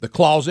closet. The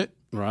closet.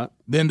 Right.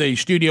 Then the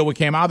studio we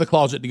came out of the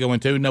closet to go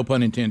into, no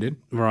pun intended.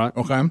 Right.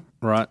 Okay.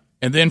 Right.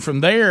 And then from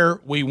there,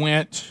 we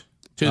went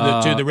to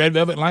the Red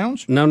Velvet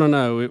Lounge?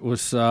 No. It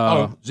was...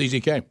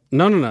 ZZK.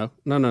 No.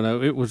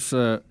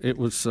 It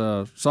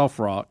was Soft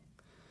Rock.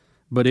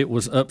 But it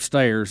was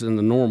upstairs in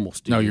the normal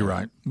studio. No, you're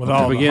right.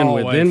 To begin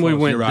with. Then we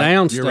went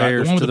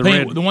downstairs to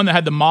the one that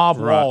had the mauve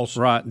walls.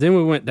 Right. Then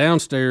we went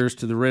downstairs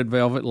to the Red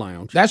Velvet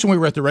Lounge. That's when we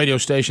were at the radio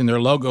station. Their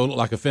logo looked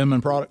like a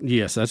feminine product.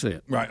 Yes, that's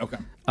it. Right. Okay.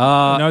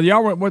 Now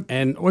y'all were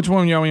which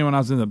one y'all in when I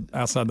was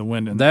outside the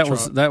window? That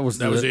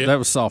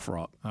was Soft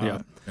Rock.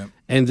 Yeah.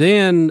 And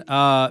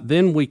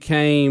then we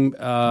came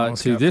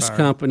to this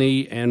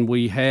company, and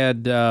we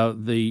had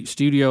the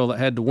studio that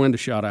had the window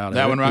shot out.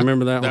 That one, right?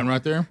 Remember that one? That one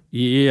right there?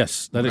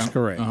 Yes, that is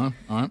correct. All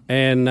right.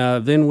 And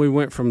then we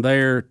went from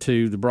there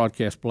to the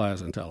Broadcast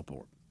Plaza in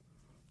Teleport.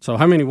 So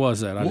how many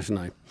was that? I just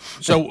named.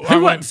 So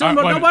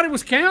nobody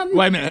was counting.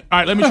 Wait a minute. All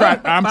right, let me try.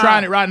 I'm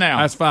trying it right now.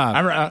 That's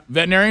 5.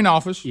 Veterinarian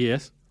office.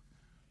 Yes.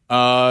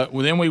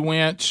 Then we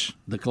went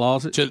the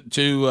closet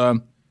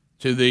to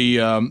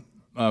the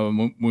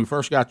when we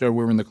first got there,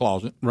 we were in the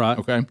closet. Right.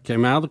 Okay.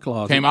 Came out of the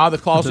closet. Came out of the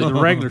closet to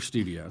the regular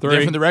studio.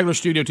 Then from the regular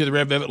studio to the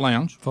Red Velvet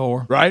Lounge.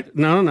 4. Right?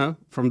 No.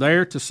 From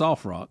there to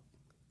Soft Rock.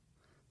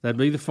 That'd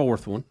be the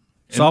 4th one.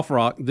 Soft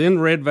Rock. Then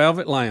Red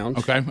Velvet Lounge.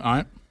 Okay. All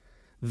right.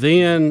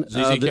 Then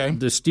ZZK.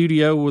 the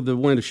studio with the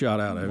window shot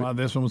out of it. While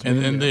this one was And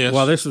being then built. this.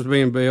 While this was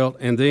being built,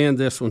 and then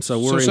this one. So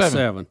we're in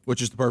 7.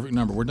 Which is the perfect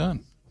number. We're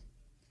done.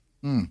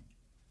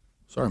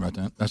 Sorry about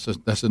that.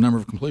 That's the number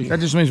of completion.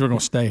 That just means we're going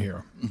to stay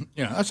here.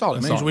 Yeah, that's all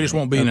it means. all We just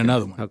won't be in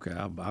another one. Okay,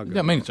 I'll go.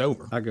 That means it's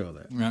over. I go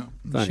there. Yeah.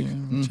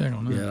 Thanks. Check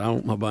on that. Yeah, I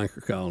want my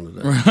banker calling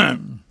today.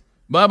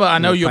 Bubba, I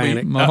know you'll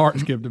panic. be. My heart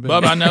skipped a bit.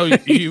 Bubba, I know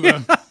you.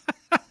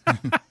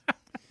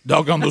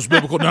 Doggone those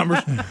biblical numbers.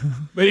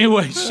 But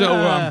anyway,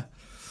 so.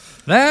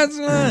 That's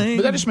right.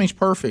 But that just means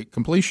perfect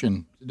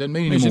completion. It doesn't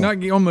mean Means anymore. you're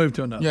not going to move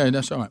to another. Yeah,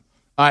 that's all right.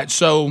 All right,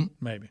 so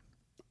Maybe.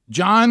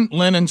 John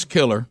Lennon's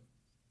killer,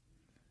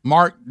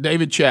 Mark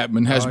David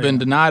Chapman, has been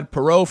denied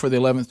parole for the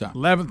 11th time.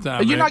 11th time.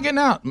 But you're man. not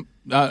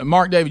getting out.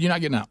 Mark David, you're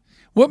not getting out.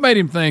 What made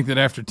him think that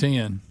after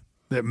 10,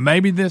 that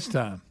maybe this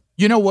time?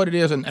 You know what it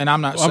is, and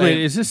I'm not saying. I mean,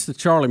 is this the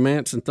Charlie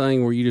Manson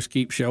thing where you just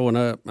keep showing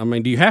up? I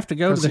mean, do you have to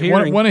go to the One,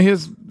 hearing? one of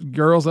his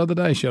girls the other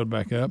day showed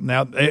back up.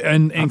 Now,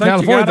 in think you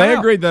California, got they out.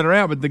 agreed that are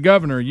out, but the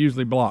governor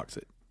usually blocks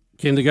it.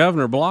 Can the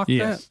governor block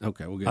Yes. that?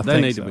 Okay, well, I good. They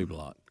think need so. to be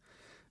blocked.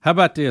 How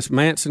about this?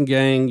 Manson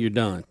gang, you're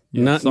done.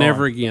 Yeah, sorry.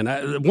 Never again.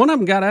 One of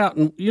them got out,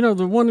 and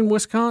the one in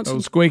Wisconsin? Oh,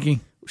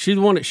 Squeaky. She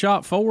the one that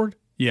shot Ford?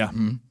 Yeah.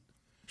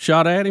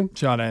 Shot at him?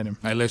 Shot at him.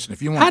 Hey, listen,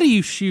 if you want. How do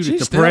you shoot at She's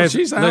the still-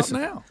 president? she's out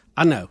Listen, now.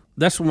 I know.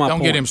 That's my Don't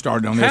point. get him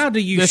started on this. How do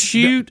you This-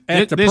 shoot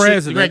at the this is-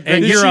 president Greg,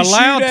 and did you're she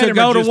allowed shoot at to him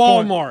go or to just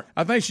Walmart?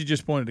 I think she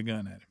just pointed a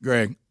gun at him.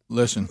 Greg,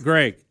 listen.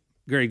 Greg,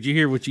 did you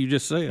hear what you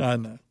just said? I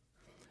know.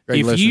 Greg,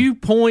 If listen. you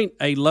point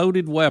a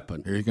loaded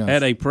weapon Here he comes.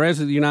 at a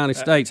president of the United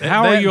States, that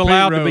how are you Pete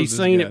allowed to be Rose has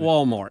seen got at it.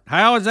 Walmart?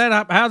 How's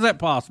that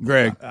possible?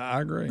 Greg, I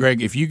agree.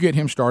 Greg, if you get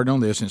him started on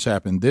this and it's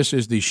happened, this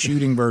is the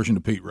shooting version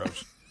of Pete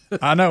Rose.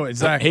 I know,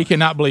 exactly. He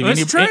cannot believe It's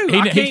any- true. he-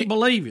 I he- can't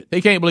believe it.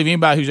 He can't believe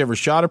anybody who's ever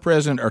shot a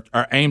president or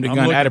aimed a I'm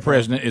gun looking at a for it.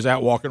 president is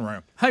out walking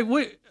around. Hey,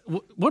 what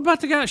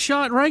about the guy that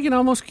shot Reagan?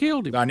 Almost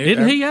killed him. I knew-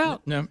 Isn't he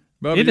out? No.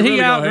 Bubba, Isn't you he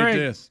really out, gonna hate Greg?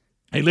 this.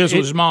 He lives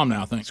with his mom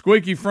now, I think.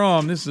 Squeaky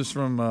From, this is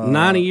from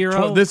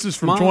 90-year-old This is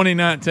from mom?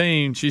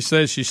 2019. She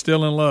says she's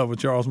still in love with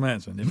Charles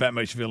Manson. If that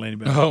makes you feel any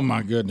better. Oh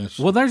my goodness.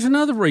 Well, there's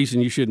another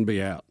reason you shouldn't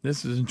be out.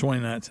 This is in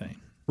 2019.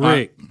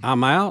 Rick,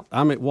 I'm out.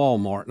 I'm at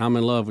Walmart and I'm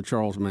in love with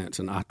Charles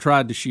Manson. I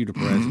tried to shoot a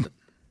president.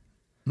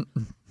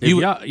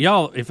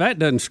 If that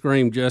doesn't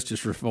scream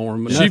justice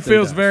reform, She nothing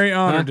feels does. very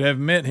honored Huh? to have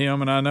met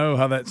him, and I know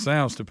how that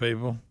sounds to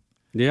people.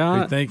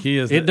 Yeah, They think he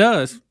is It the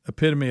does.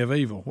 epitome of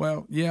evil.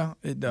 Well, yeah,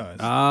 it does.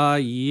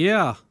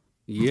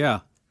 Yeah.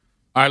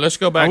 All right, let's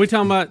go back. Are we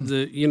talking about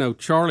the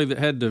Charlie that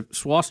had the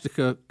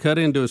swastika cut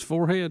into his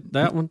forehead?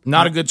 That one?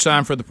 Not a good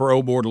sign for the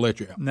parole board to let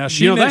you out. Now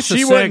she that's a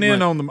she wasn't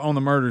segment. in on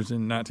the murders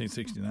in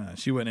 1969.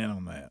 She wasn't in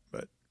on that,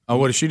 but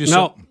what did she just?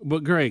 No,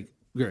 but Greg.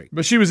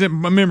 But she was a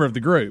member of the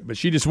group, but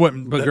she just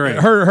wasn't. But Greg,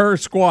 her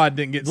squad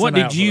didn't get. What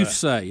sent out did for you that.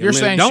 say? You're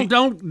saying don't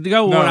go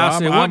No, what I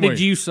said. I'm What did with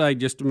you say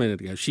just a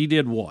minute ago? She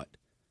did what?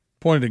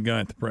 Pointed a gun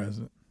at the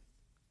president.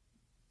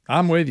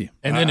 I'm with you.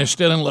 And then is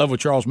still in love with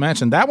Charles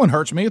Manson. That one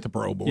hurts me at the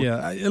parole board.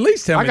 Yeah, at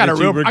least tell me I got that a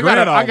you real,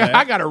 regret all that.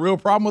 I got a real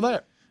problem with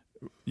that.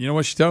 You know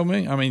what she told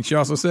me? I mean, she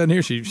also said in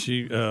here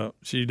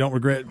she don't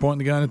regret pointing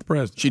the gun at the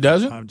president. She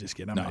doesn't? I'm just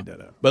kidding. I made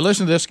that up. But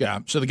listen to this guy.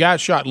 So the guy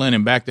shot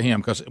Lennon, back to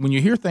him, because when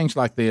you hear things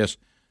like this,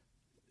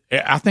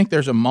 I think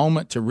there's a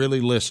moment to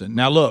really listen.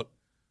 Now, look,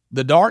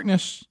 the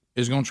darkness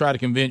is going to try to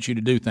convince you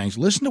to do things.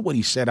 Listen to what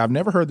he said. I've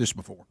never heard this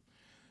before.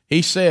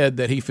 He said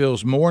that he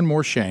feels more and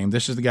more shame.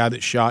 This is the guy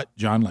that shot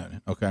John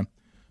Lennon, okay,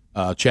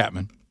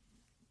 Chapman.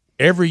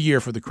 Every year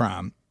for the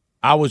crime,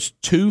 I was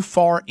too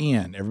far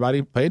in.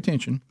 Everybody pay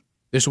attention.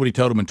 This is what he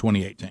told him in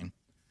 2018.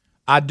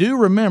 I do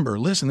remember,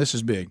 listen, this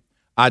is big.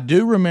 I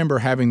do remember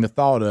having the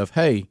thought of,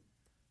 hey,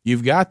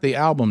 you've got the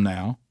album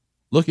now.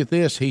 Look at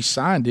this. He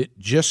signed it.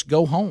 Just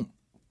go home.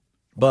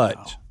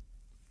 But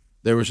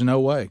there was no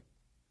way.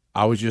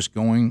 I was just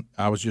going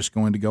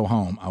to go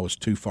home. I was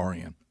too far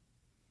in.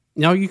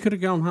 No, you could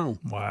have gone home.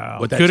 Wow.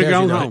 But that Could have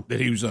tells you gone that- home. that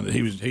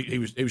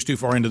he was too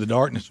far into the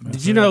darkness.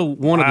 Did you know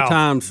one of Wow. the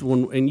times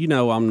when, and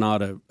I'm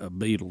not a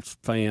Beatles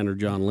fan or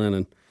John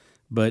Lennon,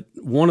 but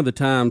one of the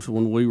times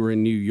when we were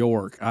in New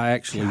York, I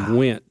actually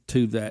went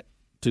to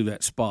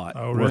that spot.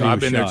 Oh, where really? he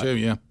I've was been shot. there too.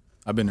 Yeah,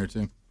 I've been there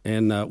too.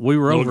 And we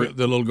were over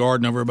The little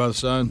garden over by the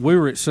sun. We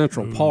were at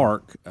Central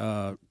Park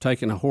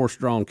taking a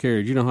horse-drawn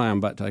carriage. You know how I'm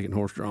about taking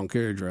horse-drawn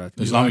carriage, right?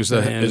 As long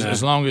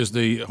as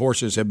the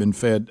horses have been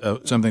fed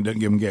something that doesn't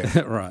give them gas.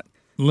 Right.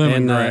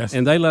 Lemongrass.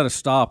 And they let us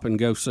stop and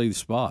go see the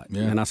spot.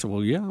 Yeah. And I said,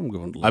 well, yeah, I'm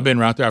going to look. I've been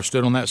right there. I've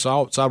stood on that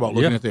sidewalk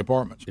looking Yeah. at the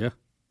apartments. Yeah.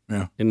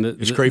 Yeah. And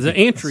It's creepy. the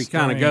entry That's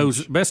kind of strange.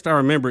 goes, best I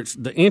remember,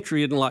 the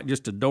entry isn't like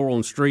just a door on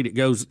the street.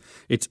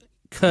 It's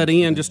cut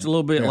in just a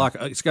little bit, Yeah. like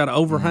it's got an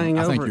overhang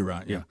I over think it. you're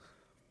right. Yeah.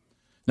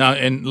 Now,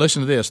 and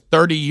listen to this.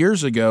 30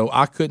 years ago,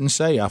 I couldn't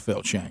say I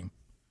felt shame.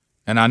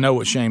 And I know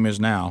what shame is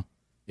now.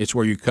 It's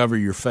where you cover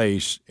your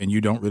face and you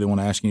don't really want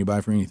to ask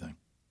anybody for anything.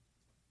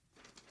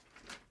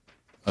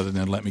 other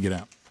than let me get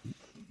out.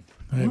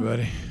 Hey,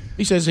 buddy.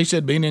 He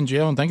said being in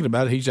jail and thinking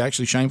about it, he's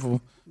actually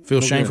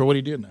feels shame for what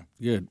he did now.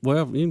 Good.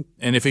 Well,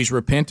 and if he's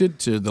repented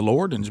to the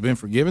Lord and has been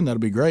forgiven, that'll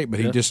be great. But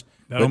he just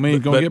don't mean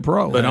he's going to get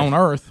parole. But on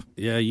earth,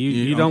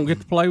 you don't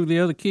get to play with the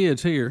other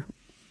kids here.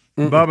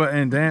 Bubba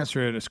and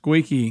Dancer at a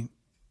Squeaky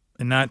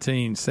in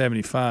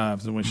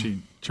 1975, so when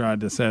she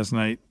tried to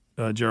assassinate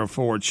Gerald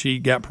Ford, she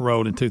got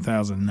paroled in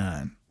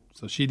 2009.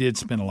 So she did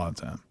spend a lot of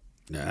time.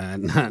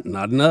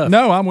 Not enough.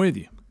 No, I'm with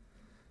you.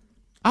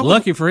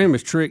 Lucky for him,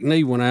 his trick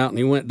knee went out and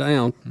he went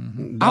down.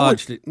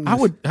 Dodged it. I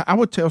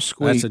would tell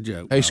Squeak. That's a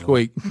joke. Hey,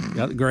 Squeak.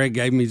 Greg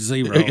gave me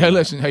 0. Hey,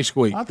 listen. Hey,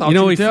 Squeak. I thought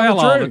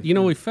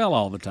he fell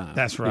all the time.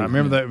 That's right. I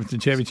remember that with the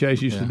Chevy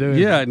Chase used to do.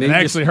 Yeah, and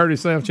actually hurt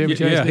himself. Chevy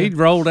Chase. Yeah, he'd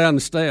roll down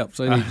the steps.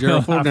 And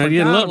Gerald Ford. Now, he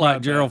didn't look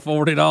like Gerald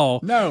Ford at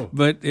all. No,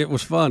 but it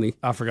was funny.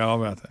 I forgot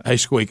all about that. Hey,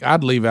 Squeak.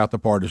 I'd leave out the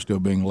part of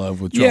still being in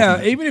love with Charles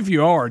Manson. Even if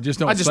you are, just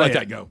don't. I just let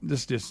that go.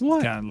 Just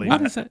what? kind of leave.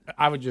 What is that?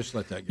 I would just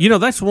let that go. You know,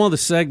 that's one of the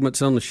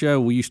segments on the show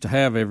we used to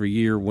have every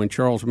year when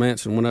Charles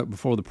Manson went up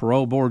before the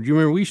parole board. You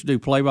remember we used to do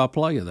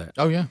play-by-play of that?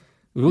 Oh, yeah.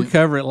 We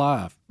cover it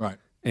live. Right.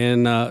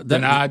 And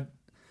denied.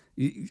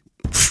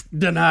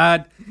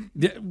 But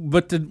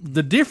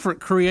the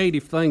different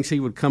creative things he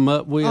would come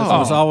up with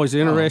was always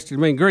interesting.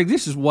 I mean, Greg,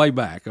 this is way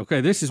back.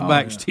 Okay, this is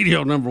back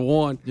studio number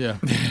 1. Yeah.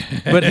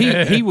 But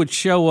he would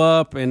show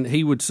up and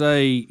he would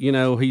say, you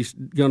know, he's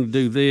going to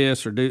do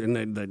this or do, and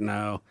they'd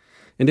no.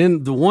 And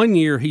then the one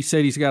year he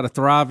said he's got a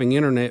thriving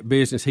internet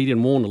business, he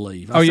didn't want to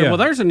leave. I said, well,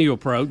 there's a new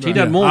approach. Right. He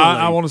doesn't want to leave.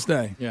 I want to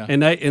stay. Yeah.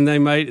 And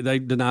they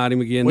denied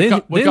him again. We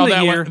call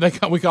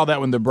that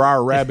one the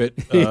Briar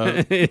Rabbit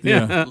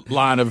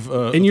line of.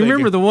 And you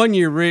remember the one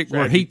year, Rick,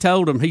 where he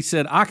told him, he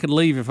said, I could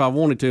leave if I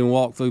wanted to and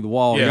walk through the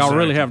wall. Yes, Y'all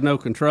really have no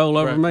control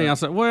over me. I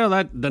said, well,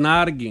 that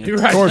denied again.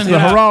 Of course, the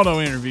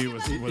Geraldo interview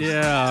was classic.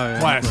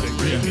 Yeah.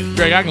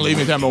 Greg, I can leave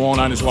anytime I want.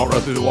 I just walk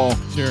right through the wall.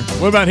 Sure.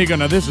 What about he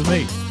going, now this is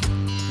me.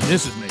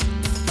 This is me.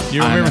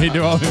 You remember he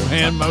do all his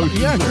hand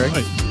motions? Yeah, Greg.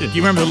 Do you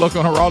remember the look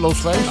on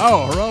Geraldo's face?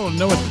 Oh, Geraldo,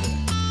 know it.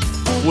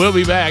 We'll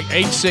be back.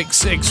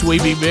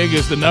 866-WE-BE-BIG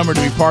is the number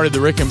to be part of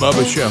the Rick and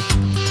Bubba show.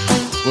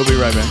 We'll be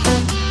right back.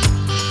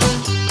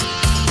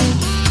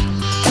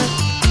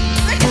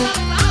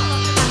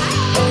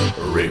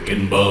 Rick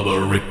and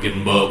Bubba, Rick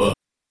and Bubba.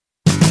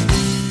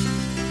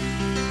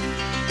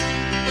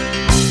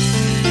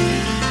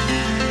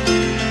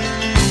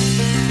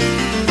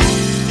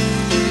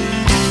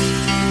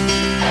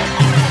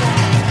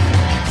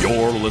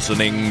 You're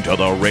listening to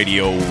the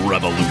Radio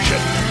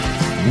Revolution.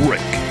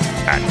 Rick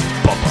and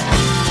Bubba.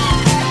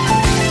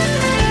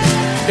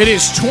 It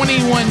is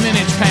 21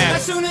 minutes past.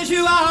 As soon as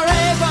you are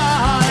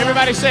able.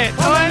 Everybody say it.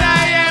 When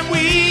I am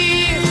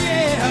weak.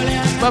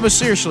 Bubba,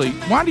 seriously,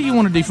 why do you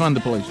want to defund the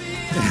police?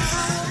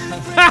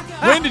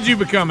 When did you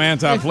become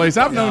anti-police?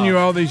 I've known you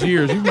all these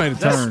years. You've made a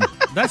turn.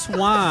 That's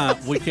why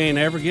we can't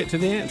ever get to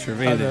the answer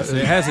of anything.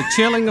 It has a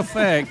chilling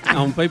effect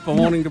on people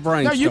wanting to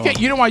brainstorm. No, you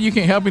can't. You know why you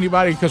can't help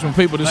anybody? Because when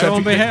people just they have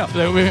won't to be helped.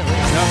 They won't be helped.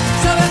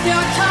 So if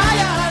you're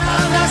tired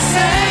of the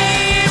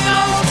same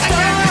old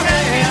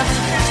story,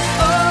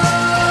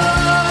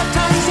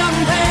 turn some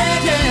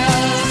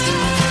pages.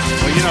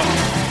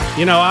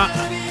 Well,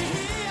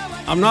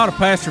 I'm not a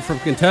pastor from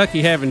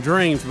Kentucky having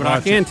dreams, but I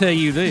can tell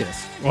you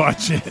this.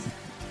 Watch it.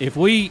 If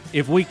we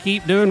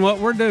keep doing what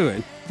we're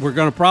doing, we're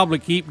going to probably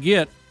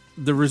get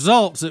the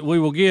results that we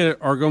will get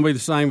are going to be the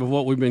same of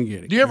what we've been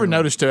getting. Do you ever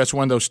notice too? That's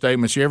one of those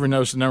statements. You ever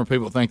notice the number of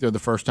people think they're the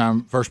first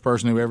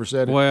person who ever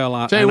said it? Well,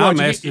 I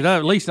messed it up.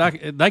 At least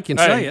they can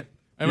say it.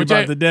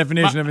 About the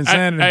definition of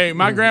insanity.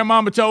 My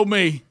grandmama told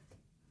me,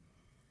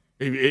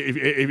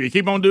 if you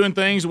keep on doing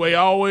things the way you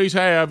always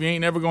have, you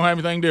ain't never going to have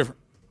anything different.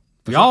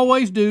 If you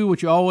always do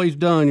what you always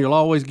done, you'll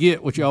always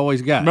get what you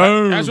always got.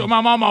 Boom. That's what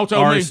my mama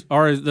told me.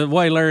 Or is the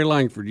way Larry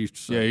Langford used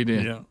to say. Yeah, he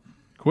did. Yeah.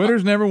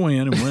 Quitters never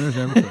win, and winners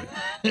never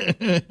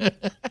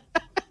quit.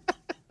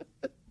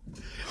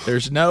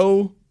 There's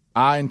no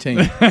I in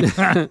team,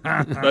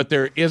 but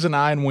there is an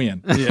I in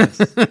win. Yes.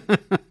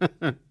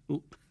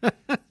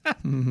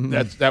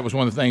 That was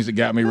one of the things that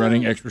got me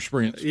running extra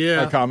sprints.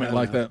 Yeah, a comment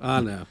like that.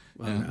 I know.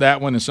 That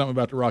one is something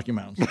about the Rocky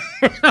Mountains.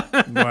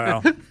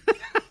 Wow.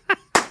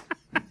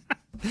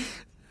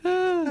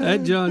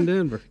 At John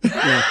Denver.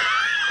 Yeah.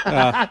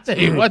 I tell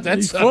you what,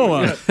 that's full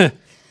of.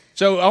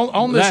 So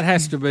on this, that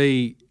has to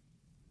be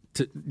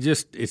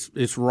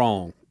it's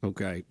wrong.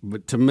 Okay,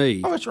 but to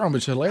me, it's wrong, but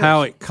it's hilarious.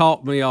 How it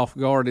caught me off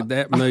guard at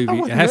that movie.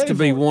 It has to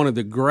be one of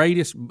the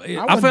greatest.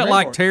 I felt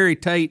like Terry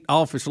Tate,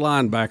 office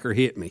linebacker,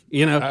 hit me.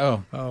 You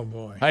know? Oh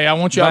boy. Hey, I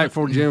want you back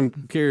before Jim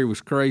Carrey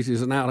was crazy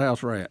as an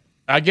outhouse rat.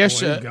 I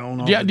guess.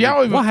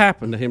 What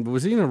happened to him?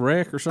 Was he in a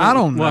wreck or something? I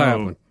don't know. What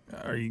happened?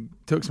 Or he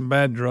took some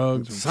bad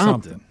drugs or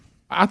something.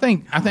 I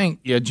think.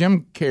 Yeah,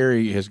 Jim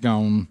Carrey has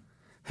gone.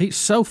 He's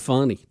so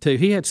funny too.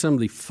 He had some of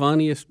the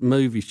funniest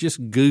movies,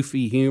 just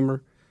goofy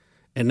humor.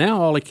 And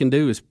now all he can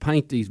do is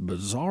paint these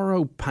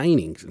bizarro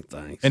paintings and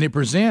things. And it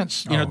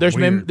presents, there's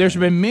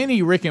been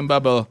many Rick and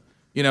Bubba,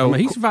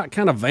 he's about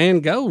kind of Van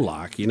Gogh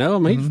like, he's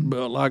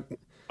like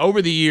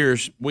over the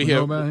years we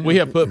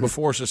have put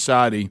before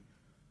society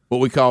what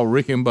we call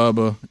Rick and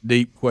Bubba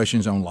deep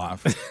questions on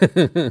life.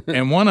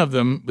 And one of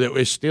them that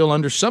is still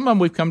under, some of them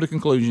we've come to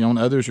conclusion on,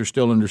 others are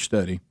still under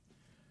study.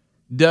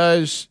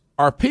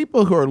 Are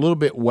people who are a little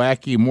bit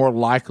wacky more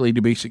likely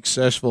to be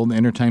successful in the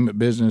entertainment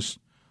business,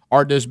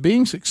 or does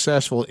being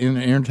successful in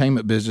the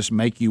entertainment business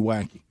make you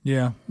wacky?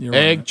 Yeah. You're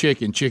egg,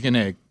 right. chicken,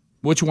 egg.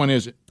 Which one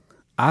is it?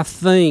 I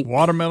think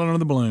watermelon or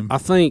the bloom. I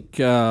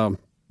think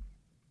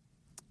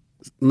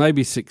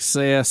maybe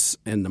success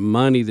and the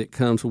money that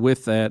comes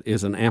with that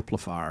is an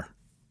amplifier.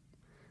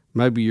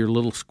 Maybe you're a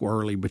little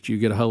squirrely, but you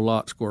get a whole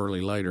lot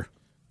squirrely later.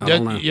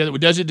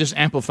 Does it just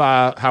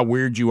amplify how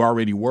weird you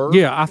already were?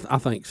 Yeah, I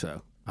think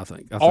so. I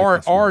think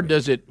or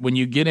does it, when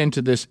you get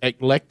into this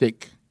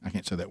eclectic, I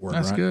can't say that word.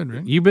 That's right? good,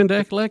 Rick. You've been to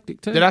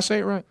eclectic too. Did I say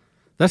it right?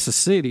 That's a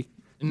city.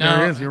 No,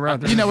 There is, you're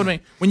right there. You know what I mean.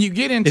 When you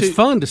get into, It's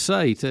fun to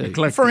say too.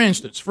 For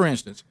instance,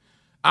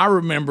 I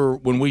remember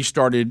when we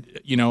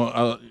started,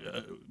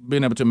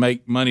 being able to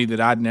make money that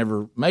I'd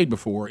never made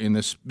before in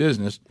this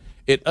business.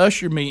 It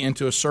ushered me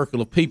into a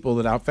circle of people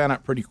that I found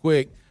out pretty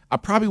quick I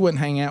probably wouldn't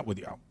hang out with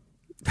y'all.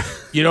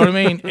 You know what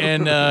I mean?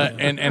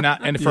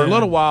 And for a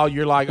little while,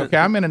 you're like, okay,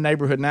 I'm in a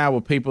neighborhood now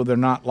with people that are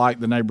not like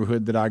the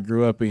neighborhood that I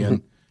grew up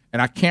in,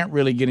 and I can't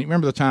really get it.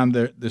 Remember the time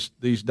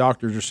these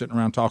doctors are sitting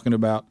around talking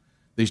about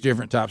these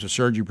different types of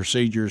surgery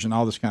procedures and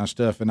all this kind of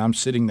stuff, and I'm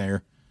sitting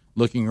there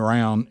looking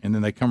around, and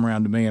then they come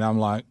around to me, and I'm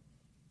like,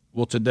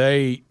 well,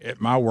 today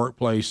at my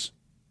workplace,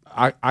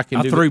 I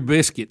threw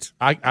biscuits.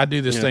 I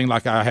do this thing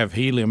like I have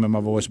helium in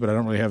my voice, but I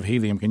don't really have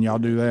helium. Can y'all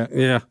do that?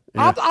 Yeah.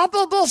 I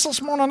did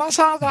this morning. That's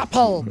how I got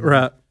paid.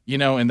 Right.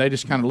 And they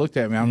just kind of looked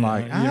at me. I'm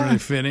like, you don't really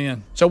fit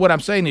in. So what I'm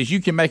saying is,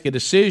 you can make a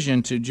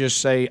decision to just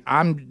say,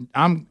 I'm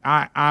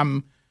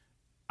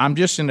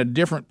just in a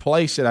different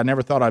place that I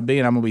never thought I'd be,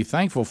 and I'm going to be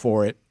thankful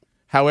for it.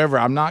 However,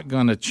 I'm not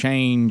going to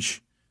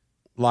change,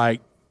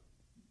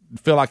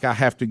 feel like I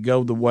have to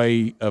go the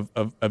way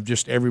of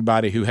just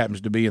everybody who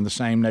happens to be in the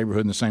same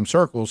neighborhood in the same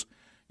circles.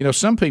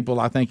 Some people,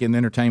 I think, in the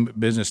entertainment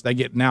business, they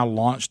get now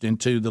launched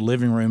into the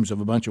living rooms of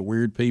a bunch of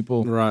weird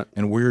people, right,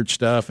 and weird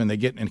stuff, and they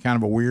get in kind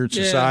of a weird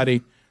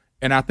society,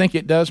 and I think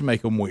it does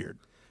make them weird.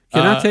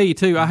 Can I tell you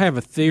too? I have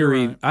a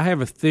theory. Right. I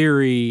have a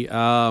theory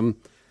that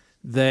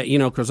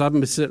because I've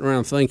been sitting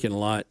around thinking a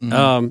lot.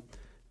 Mm-hmm.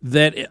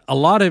 That a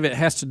lot of it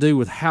has to do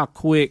with how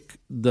quick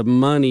the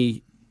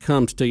money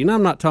comes to you. And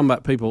I'm not talking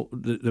about people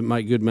that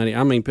make good money.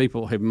 I mean,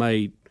 people have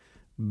made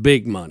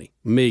big money,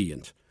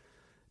 millions.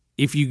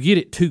 If you get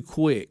it too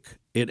quick,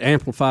 it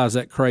amplifies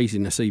that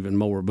craziness even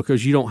more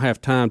because you don't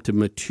have time to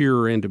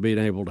mature into being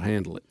able to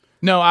handle it.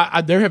 No,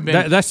 there have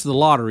been... That's the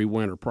lottery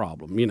winner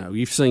problem.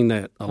 You've seen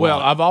that a lot. Well,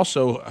 I've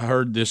also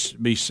heard this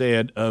be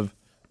said of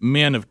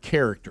men of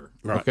character,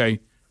 right, okay,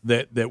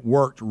 that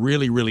worked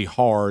really, really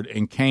hard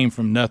and came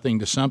from nothing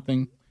to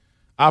something.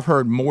 I've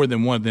heard more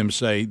than one of them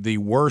say, the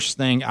worst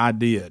thing I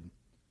did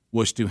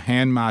was to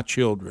hand my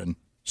children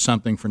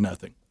something for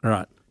nothing.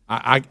 Right.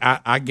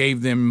 I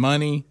gave them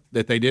money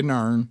that they didn't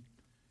earn,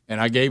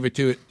 and I gave it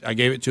to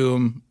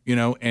them,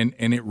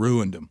 and it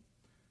ruined them.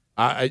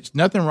 It's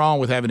nothing wrong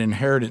with having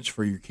inheritance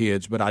for your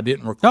kids, but I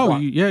didn't require. Oh,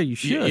 yeah, you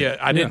should. Yeah,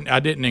 I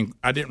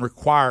didn't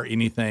require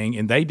anything,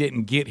 and they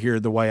didn't get here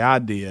the way I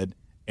did,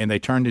 and they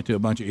turned into a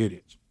bunch of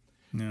idiots.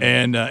 Yeah.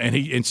 And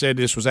he said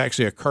this was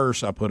actually a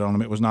curse I put on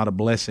them. It was not a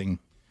blessing,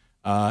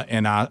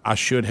 and I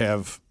should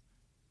have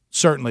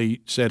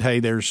certainly said,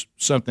 hey, there's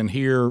something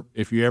here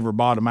if you ever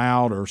bought them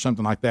out or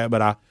something like that.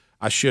 But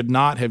I should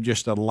not have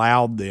just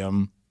allowed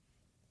them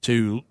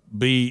to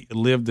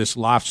live this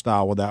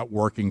lifestyle without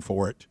working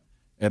for it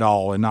at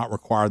all, and not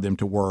require them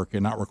to work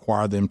and not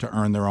require them to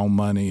earn their own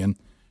money.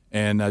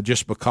 And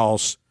just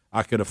because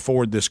I could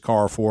afford this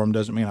car for them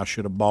doesn't mean I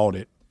should have bought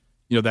it,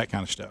 that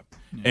kind of stuff.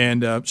 Yeah.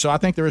 And so I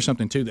think there is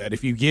something to that.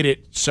 If you get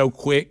it so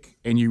quick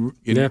and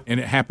and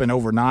it happened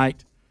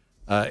overnight,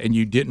 and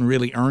you didn't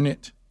really earn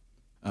it,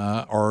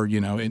 or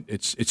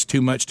it's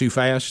too much too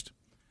fast,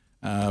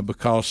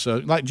 because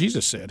like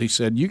Jesus said, he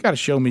said, you got to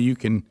show me you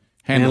can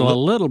handle a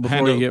little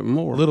before you get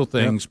more. Little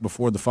things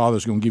before the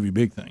Father's going to give you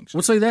big things.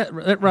 Well, see, that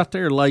right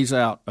there lays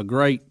out a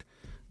great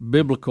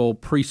biblical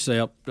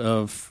precept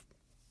of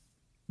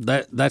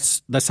that.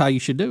 That's how you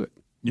should do it.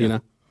 Yeah.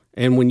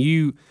 And when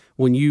you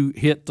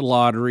hit the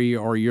lottery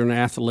or you're an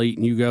athlete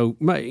and you go,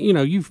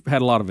 you've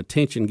had a lot of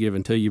attention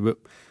given to you, but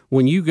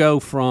when you go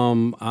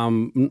from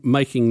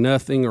making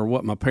nothing or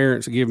what my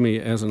parents give me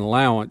as an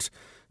allowance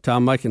to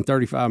I'm making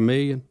 $35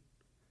 million,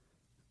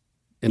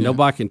 and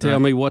nobody can tell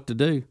me what to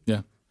do.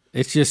 Yeah.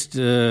 It's just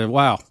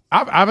wow.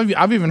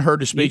 I've even heard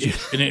the speech,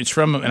 and it's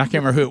from, and I can't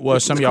remember who it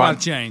was. Some of you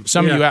out in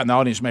the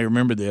audience may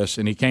remember this,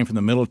 and he came from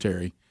the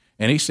military,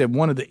 and he said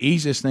one of the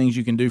easiest things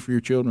you can do for your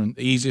children,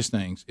 the easiest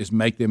things, is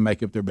make them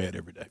make up their bed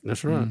every day.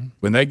 That's right. Mm-hmm.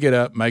 When they get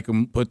up, make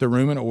them put their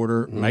room in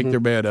order, make their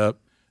bed up,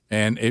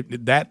 and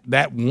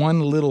that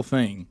one little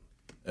thing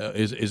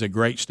is a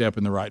great step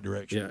in the right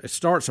direction. Yeah, it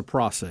starts a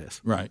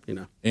process, right?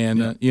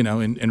 And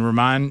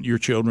remind your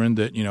children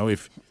that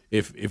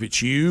if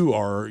it's you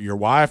or your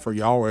wife or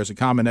y'all, or as a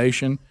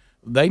combination,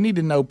 they need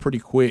to know pretty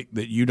quick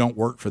that you don't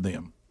work for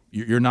them.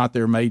 You're not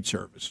their maid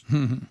service.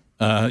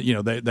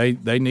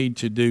 They need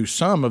to do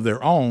some of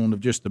their own of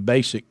just the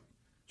basic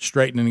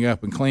straightening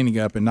up and cleaning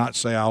up, and not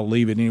say I'll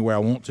leave it anywhere I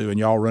want to, and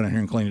y'all run in here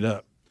and clean it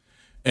up.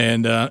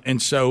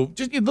 And so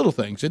just little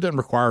things. It doesn't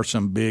require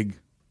some big,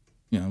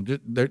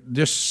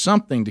 just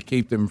something to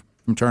keep them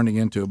from turning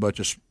into a bunch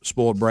of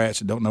spoiled brats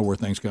that don't know where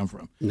things come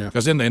from.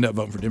 Because then they end up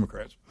voting for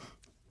Democrats.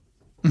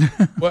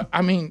 Well,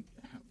 I mean,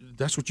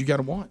 that's what you got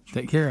to watch.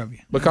 Take care of you.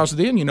 Because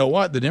then, you know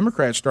what? The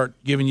Democrats start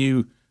giving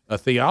you a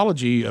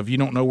theology of you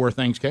don't know where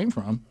things came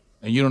from,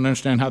 and you don't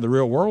understand how the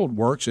real world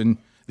works. And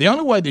the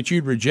only way that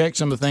you'd reject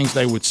some of the things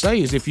they would say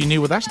is if you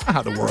knew, well, that's not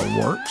how the world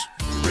works.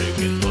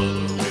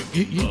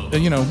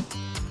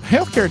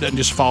 Healthcare doesn't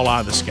just fall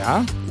out of the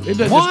sky. It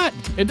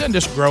doesn't it doesn't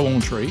just grow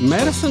on trees.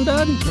 Medicine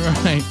doesn't?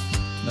 Right.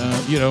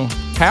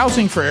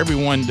 Housing for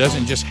everyone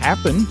doesn't just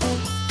happen.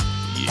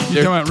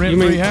 You're talking about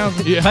rent-free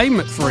housing? Yeah.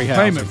 Payment-free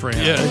housing. Payment-free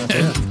housing.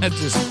 Yeah. That's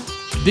just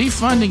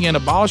defunding and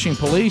abolishing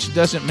police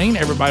doesn't mean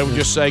everybody will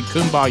just say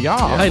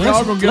kumbaya. Hey, let's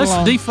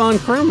defund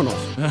criminals.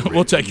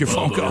 We'll take your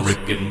phone call.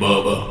 Rick and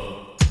Bubba.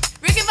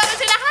 Rick and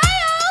Bubba's in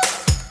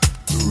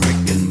Ohio.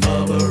 Rick and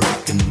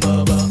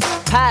Bubba.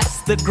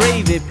 Pass the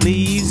gravy,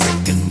 please.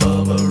 Rick and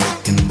Bubba.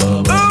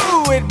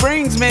 Ooh, it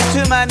brings me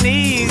to my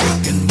knees.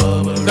 Rick and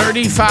Bubba.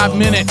 35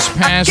 minutes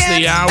past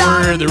the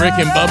hour. The Rick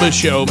and Bubba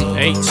Show.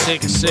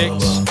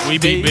 866. We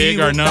Be Big,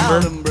 our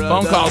number.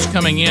 Phone calls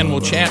coming in.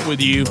 We'll chat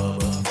with you.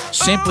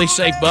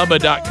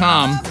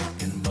 SimplySafeBubba.com.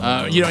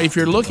 If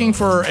you're looking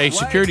for a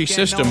security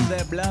system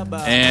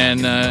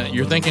and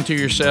you're thinking to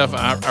yourself,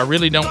 I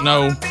really don't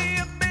know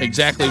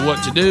exactly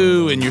what to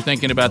do, and you're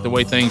thinking about the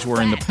way things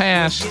were in the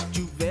past,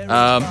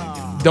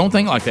 don't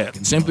think like that.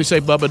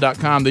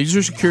 SimplySafeBubba.com. These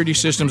are security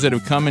systems that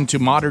have come into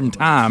modern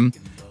time.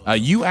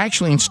 You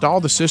actually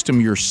install the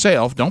system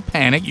yourself. Don't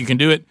panic. You can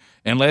do it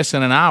in less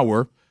than an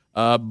hour.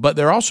 But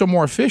they're also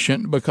more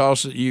efficient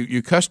because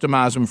you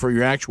customize them for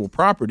your actual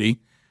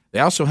property. They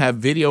also have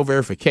video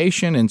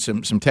verification and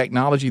some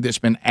technology that's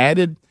been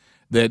added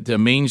that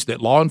means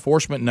that law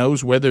enforcement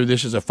knows whether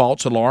this is a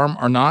false alarm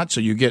or not, so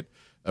you get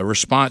a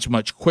response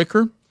much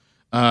quicker.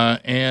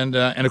 And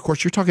of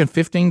course, you're talking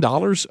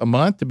 $15 a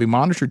month to be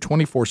monitored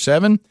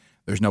 24/7.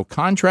 There's no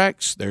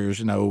contracts.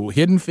 There's no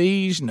hidden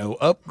fees, no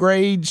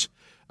upgrades,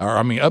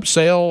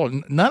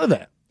 upsell, none of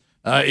that.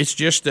 It's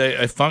just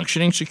a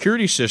functioning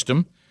security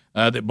system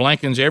that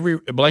blankets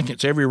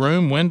every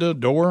room, window,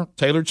 door,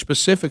 tailored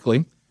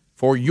specifically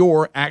for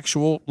your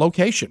actual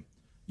location.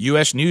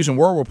 U.S. News and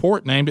World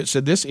Report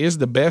said this is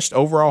the best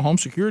overall home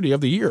security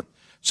of the year.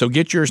 So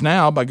get yours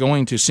now by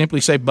going to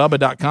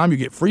SimplySafeBubba.com. You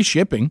get free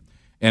shipping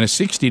and a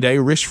 60-day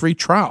risk-free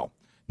trial.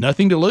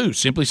 Nothing to lose.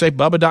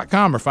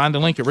 SimplySafeBubba.com or find the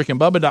link at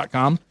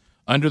RickandBubba.com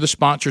under the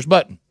sponsors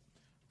button.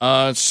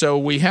 So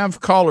we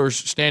have callers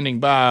standing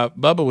by.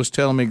 Bubba was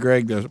telling me,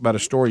 Greg, about a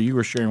story you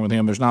were sharing with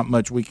him. There's not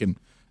much we can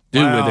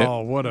do with it.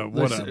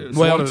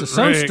 Oh, It's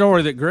some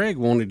story that Greg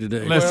wanted to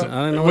do.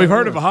 Listen, we've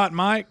heard of a hot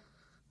mic.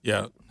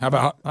 Yeah. How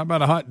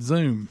about a hot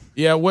Zoom?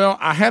 Yeah. Well,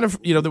 I had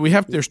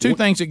there's two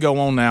things that go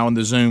on now in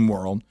the Zoom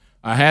world.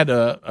 I had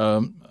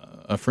a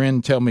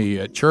friend tell me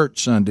at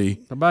church Sunday.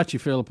 How about you,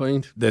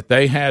 Philippines? That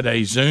they had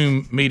a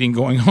Zoom meeting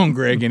going on,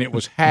 Greg, and it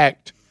was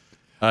hacked.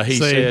 He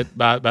said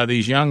by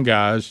these young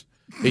guys.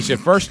 He said,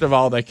 first of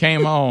all, they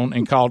came on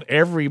and called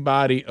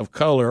everybody of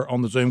color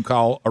on the Zoom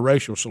call a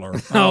racial slur.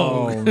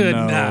 Oh, good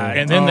night.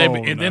 And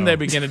then they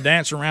began to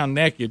dance around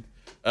naked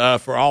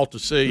for all to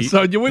see.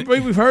 So we've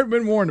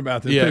been warned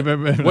about this. Yeah.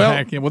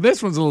 Well,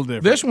 this one's a little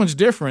different. This one's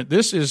different.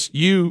 This is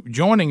you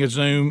joining a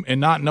Zoom and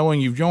not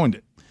knowing you've joined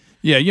it.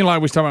 Yeah, like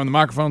we was talking about the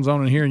microphone's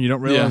on in here and you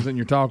don't realize that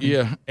you're talking.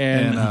 Yeah,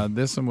 and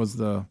this one was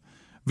the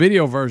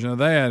video version of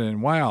that,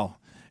 and wow.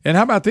 And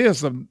how about this?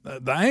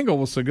 The angle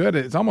was so good,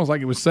 it's almost like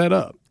it was set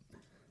up.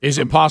 Is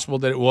it possible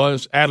that it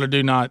was? Adler,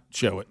 do not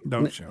show it.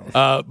 Don't show it.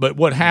 But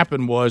what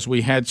happened was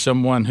we had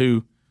someone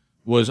who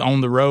was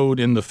on the road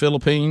in the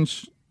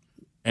Philippines,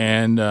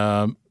 and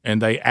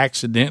they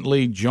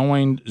accidentally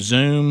joined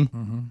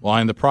Zoom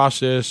while in the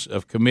process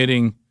of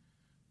committing.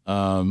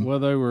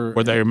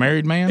 Were they a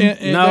married man?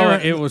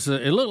 It was.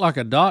 It looked like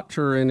a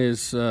doctor and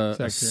his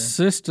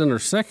assistant or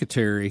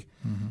secretary,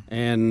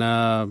 and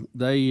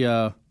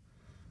they.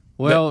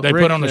 Well, they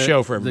Rick, put on the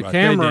show for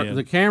everybody.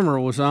 The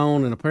camera was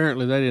on, and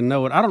apparently they didn't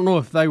know it. I don't know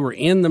if they were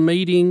in the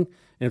meeting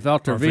and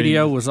thought their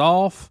video was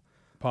off,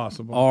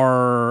 possible,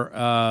 or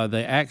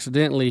they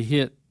accidentally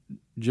hit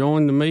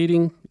join the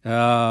meeting.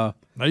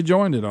 They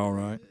joined it all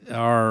right,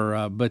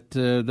 but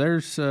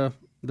there's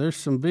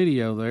some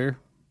video there.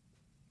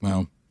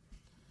 Well,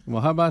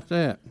 how about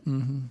that?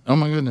 Mm-hmm. Oh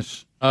my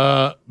goodness!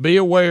 Be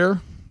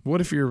aware. What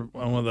if you're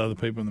one of the other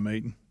people in the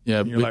meeting?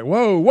 Yeah, you're like,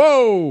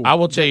 whoa! I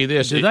will tell you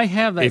this: do they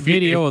have that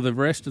video of the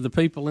rest of the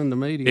people in the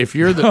meeting? If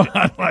you're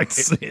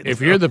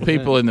if you're the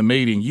people in the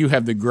meeting, you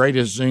have the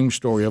greatest Zoom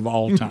story of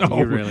all time.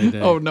 You really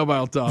do. Oh, nobody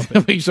will top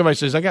it. Somebody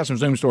says, "I got some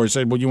Zoom stories."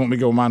 Say, "Well, you want me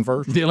to go with mine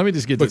first?" Yeah, let me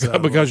just get this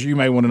out because you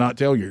may want to not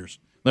tell yours.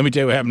 Let me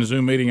tell you what happened in the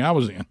Zoom meeting I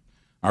was in.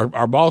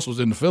 Our boss was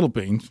in the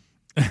Philippines.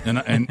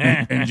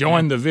 And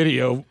joined the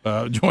video,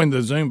 joined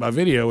the Zoom by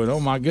video, and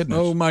oh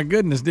my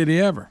goodness, did he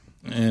ever?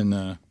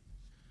 And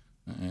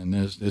And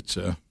it's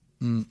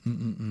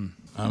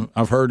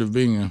I've heard of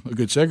being a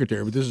good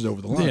secretary, but this is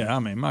over the line. Yeah, I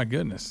mean, my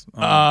goodness.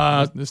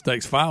 This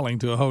takes filing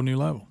to a whole new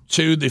level.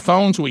 To the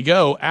phones we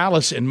go.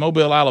 Alice in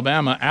Mobile,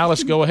 Alabama.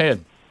 Alice, go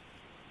ahead.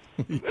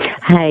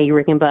 Hey,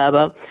 Rick and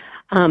Bubba.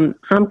 I'm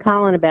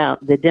calling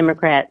about the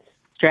Democrats'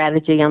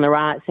 strategy on the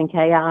riots and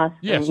chaos.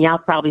 Yes. And y'all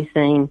probably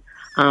seen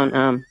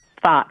on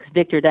Fox,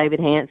 Victor David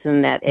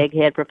Hanson, that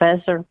egghead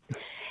professor.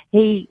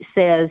 He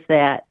says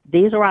that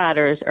these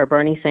rioters are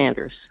Bernie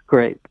Sanders'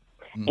 group.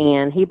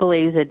 And he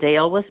believes a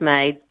deal was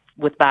made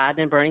with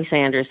Biden and Bernie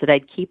Sanders that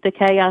they'd keep the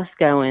chaos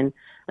going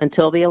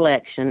until the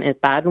election. If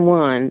Biden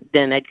won,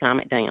 then they'd calm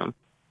it down.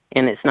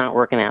 And it's not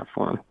working out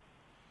for them.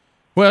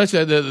 Well, it's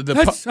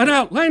that's an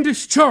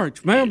outlandish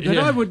charge, ma'am, that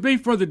I would be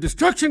for the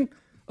destruction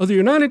of the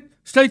United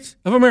States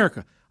of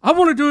America. I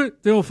want to do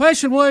it the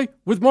old-fashioned way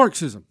with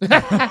Marxism.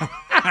 Thank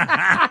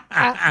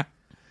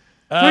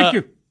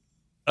you.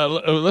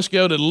 Let's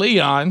go to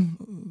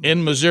Leon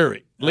in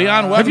Missouri.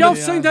 Leon, have y'all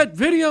seen that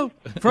video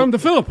from the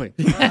Philippines?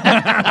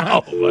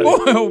 Oh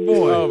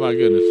boy! Oh my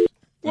goodness!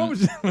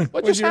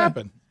 What just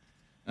happened?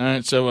 All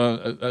right,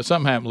 so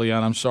something happened,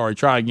 Leon. I'm sorry.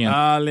 Try again.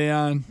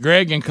 Leon.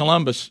 Greg in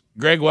Columbus.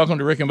 Greg, welcome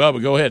to Rick and Bubba.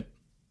 Go ahead.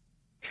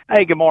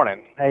 Hey, good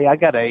morning. Hey, I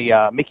got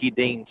a Mickey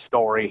Dean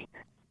story.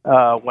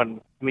 When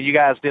you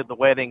guys did the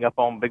wedding up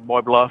on Big Boy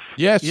Bluff.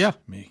 Yes. Yeah.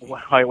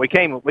 We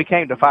came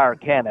to fire a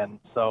cannon.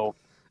 So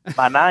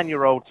my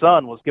 9-year-old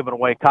son was giving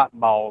away cotton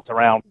balls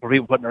around for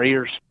people putting their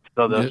ears.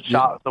 So the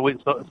shot,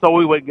 so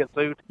we wouldn't get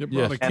sued.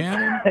 Yes.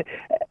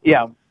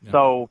 Yeah.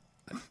 So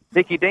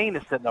Mickey Dean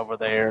is sitting over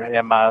there,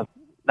 and my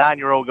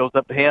 9-year-old goes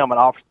up to him and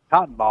offers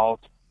cotton balls,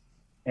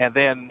 and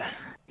then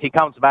he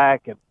comes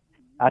back, and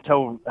I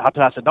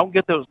said, go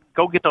get those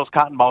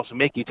cotton balls from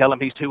Mickey. Tell him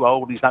he's too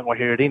old. He's not going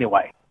to hear it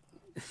anyway.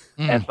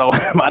 And so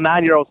my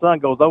 9-year-old son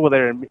goes over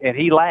there, and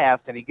he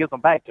laughs, and he gives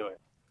them back to him.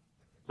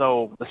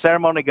 So the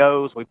ceremony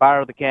goes. We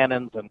fire the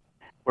cannons, and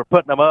we're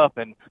putting them up,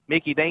 and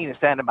Mickey Dean is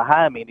standing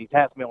behind me, and he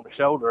taps me on the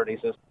shoulder, and he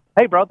says,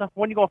 "Hey, brother,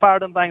 when you going to fire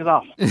them things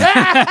off?"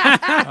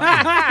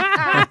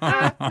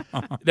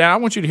 Now, I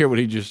want you to hear what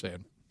he just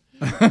said.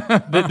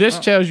 This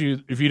tells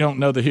you, if you don't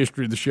know the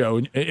history of the show,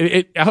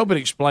 I hope it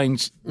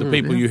explains the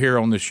people you hear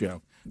on this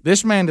show.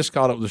 This man just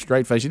called up with a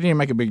straight face. He didn't even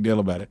make a big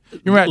deal about it. You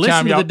remember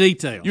Listen to the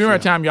details. You remember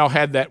that time y'all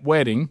had that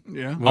wedding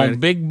on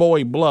Big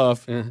Boy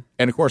Bluff, and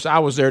of course I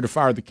was there to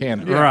fire the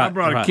cannon. Yeah, right, I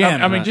brought a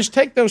cannon. I mean, just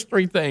take those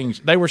three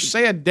things. They were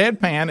said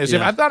deadpan as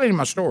if I thought it in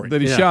my story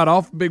that he shot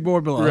off Big Boy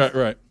Bluff.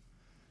 Right.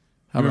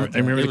 I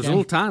remember it was a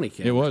little tiny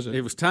cannon. It was.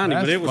 It was tiny,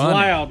 That's but it was funny.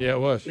 loud. Yeah,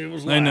 it was. It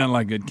was Ain't loud. nothing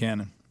like good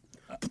cannon.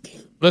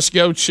 Let's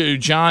go to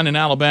John in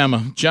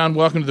Alabama. John,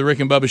 welcome to the Rick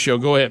and Bubba Show.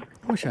 Go ahead.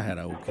 I wish I had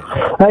an old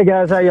cannon. Hey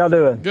guys, how y'all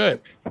doing? Good.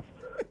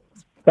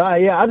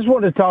 Yeah, I just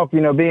wanted to talk.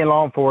 Being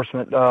law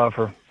enforcement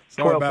for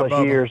 12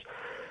 plus years.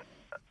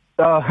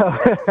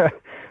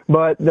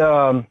 But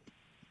a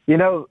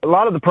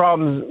lot of the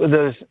problems with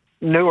those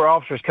newer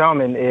officers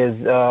coming is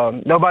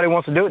nobody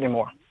wants to do it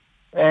anymore,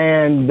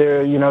 and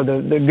they're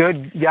the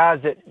good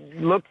guys that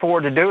look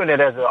forward to doing it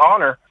as an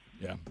honor.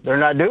 Yeah, they're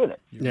not doing it.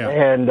 Yeah,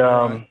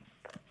 and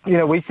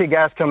we see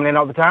guys coming in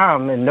all the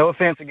time, and no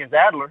offense against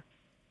Adler,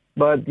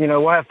 but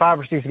we'll have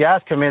 5 or 6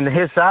 guys come in to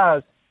his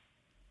size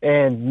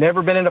and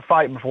never been in a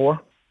fight before,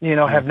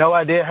 have no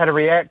idea how to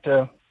react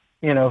to,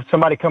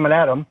 somebody coming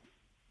at them.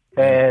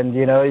 And,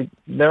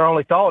 their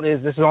only thought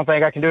is, this is the only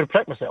thing I can do to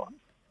protect myself.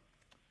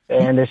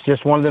 And it's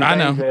just one of them things. I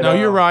know. No,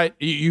 you're right.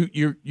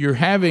 You're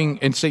having,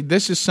 and see,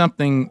 this is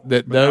something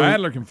that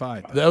Adler can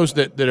fight. Those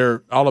that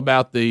are all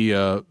about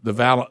the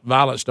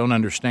violence don't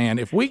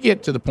understand. If we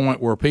get to the point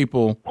where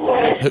people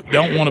who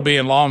don't want to be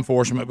in law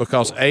enforcement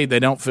because A, they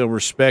don't feel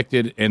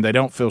respected and they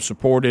don't feel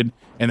supported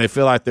and they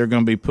feel like they're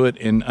going to be put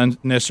in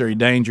unnecessary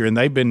danger, and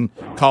they've been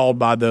called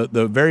by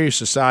the very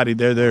society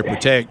they're there to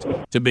protect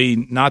to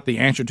be not the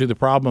answer to the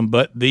problem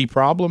but the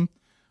problem,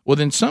 well,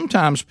 then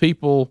sometimes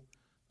people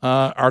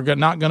are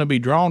not going to be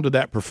drawn to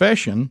that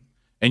profession,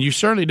 and you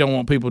certainly don't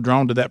want people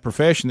drawn to that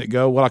profession that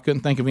go, well, I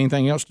couldn't think of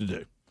anything else to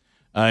do.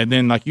 And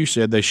then, like you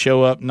said, they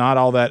show up not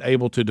all that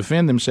able to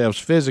defend themselves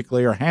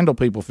physically or handle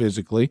people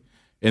physically,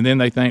 and then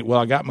they think, well,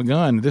 I got my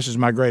gun, this is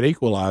my great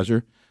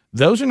equalizer.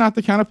 Those are not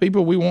the kind of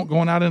people we want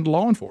going out into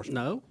law enforcement.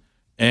 No.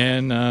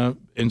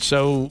 And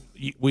so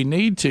we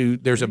need to,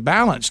 there's a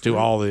balance to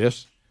all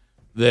this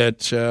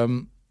that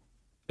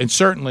and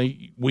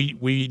certainly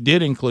we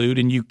did include,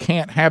 and you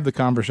can't have the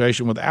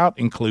conversation without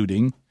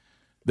including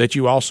that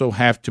you also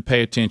have to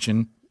pay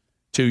attention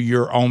to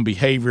your own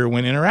behavior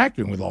when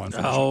interacting with law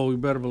enforcement. Oh, you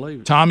better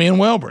believe it. Tommy in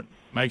Welborn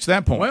makes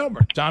that point.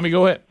 Tommy,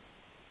 go ahead.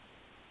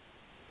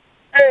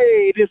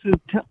 Hey, this is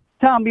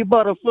Tommy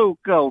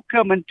Buttafuoco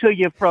coming to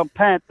you from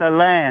Panther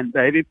Land,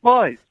 baby.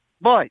 Boys.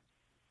 What?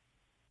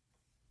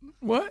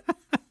 What's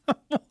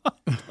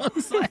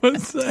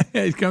that?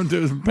 He's coming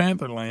to us from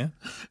Panther Land.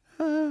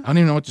 I don't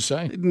even know what to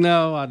say.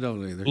 No, I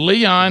don't either.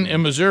 Leon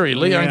in Missouri.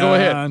 Leon, go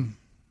ahead.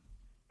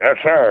 Yes,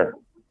 sir.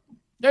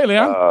 Hey,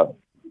 Leon.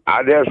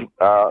 I just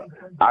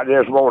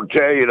want to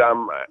tell you that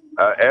I'm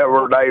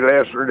everyday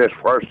listener, this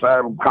first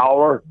time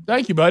caller.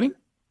 Thank you, buddy.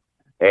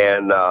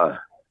 and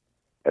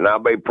I'll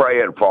be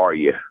praying for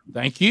you.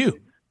 Thank you.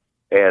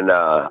 And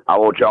I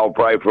want y'all to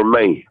pray for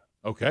me.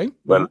 Okay.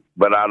 But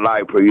I'd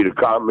like for you to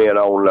comment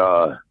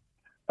on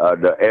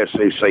the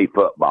SEC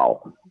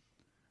football.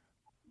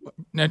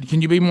 Now,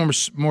 can you be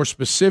more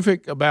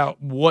specific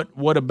about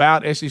what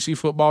about SEC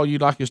football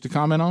you'd like us to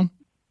comment on?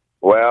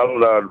 Well,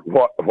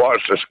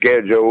 what's the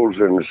schedules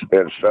and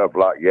stuff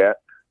like that?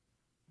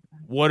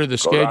 What are the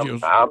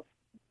schedules?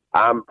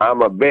 I'm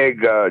a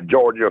big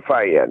Georgia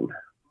fan.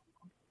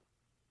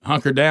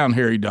 Hunker down,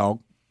 hairy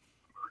dog.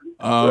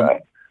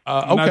 Right.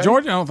 Okay. Now,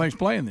 Georgia, I don't think is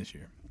playing this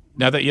year.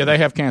 Now, they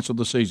have canceled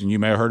the season. You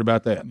may have heard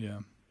about that. Yeah.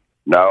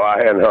 No, I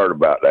hadn't heard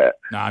about that.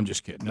 No, I'm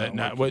just kidding. They're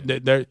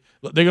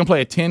going to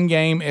play a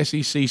 10-game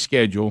SEC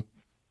schedule,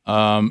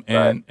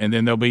 and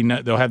then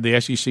they'll have the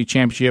SEC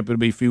championship. It'll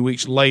be a few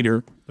weeks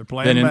later. They're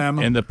playing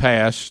Bama. In the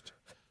past.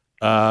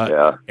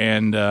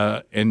 And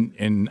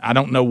I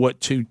don't know what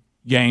 2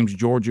 games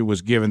Georgia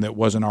was given that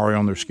wasn't already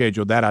on their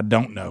schedule. That I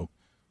don't know,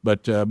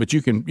 but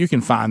you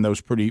can find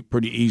those pretty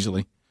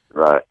easily.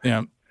 Right.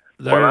 Yeah.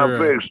 Well,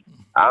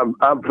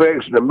 I'm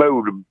fixing to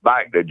move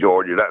back to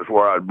Georgia. That's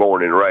where I was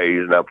born and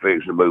raised, and I'm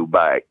fixing to move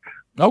back.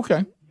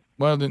 Okay.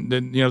 Well, then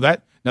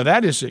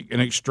that is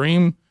an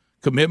extreme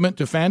commitment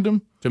to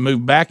fandom to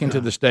move back into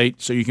the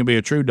state so you can be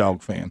a true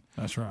dog fan.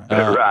 That's right.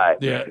 Right.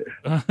 Yeah.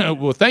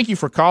 Well, thank you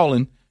for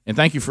calling, and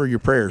thank you for your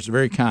prayers.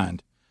 Very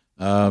kind.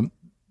 But,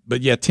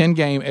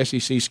 10-game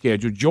SEC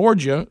schedule.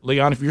 Georgia,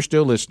 Leon, if you're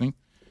still listening,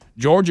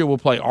 Georgia will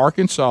play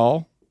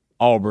Arkansas,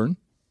 Auburn,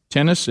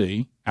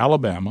 Tennessee,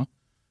 Alabama,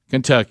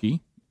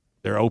 Kentucky.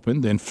 They're open.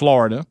 Then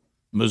Florida,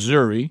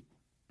 Missouri,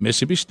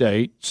 Mississippi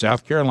State,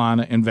 South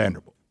Carolina, and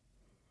Vanderbilt.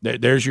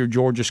 There's your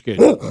Georgia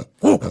schedule.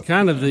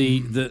 Kind of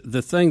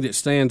the thing that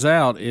stands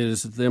out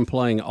is them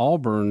playing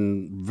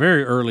Auburn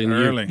very early in the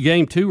year.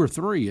 Game 2 or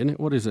 3, isn't it?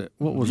 What is it?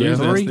 What was it?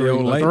 3? The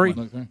old late 3?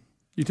 Okay.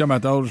 You talking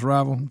about the oldest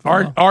rival?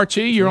 RT,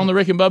 you're on the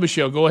Rick and Bubba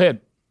show. Go ahead.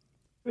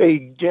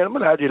 Hey,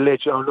 gentlemen, I just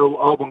let y'all know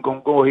Auburn going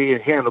to go ahead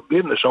and handle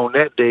business on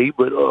that day.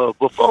 But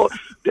before,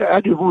 I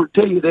just want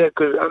to tell you that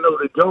because I know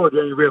that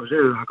Georgia ain't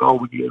represented like all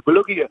we get. But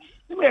look here,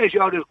 let me ask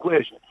y'all this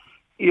question.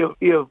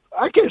 If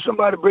I catch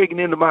somebody breaking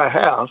into my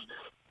house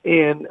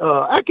and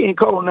I can't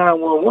call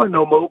 911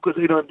 no more because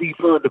they done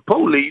defund the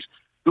police,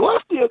 do I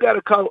still got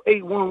to call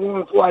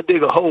 811 before I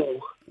dig a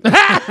hole? Very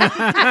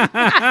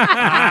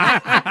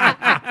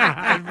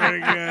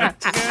good.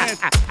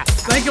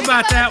 Think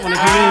about that one if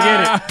you didn't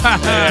get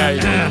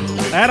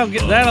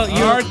it. That'll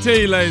RT,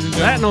 ladies and gentlemen.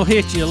 That'll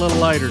hit you a little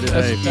later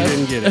today if you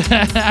didn't get it.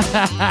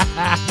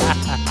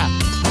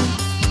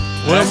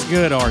 Well, that's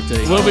good,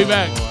 RT. We'll be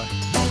back.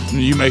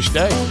 You may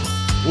stay.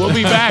 We'll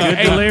be back.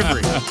 Good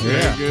delivery.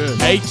 Very good.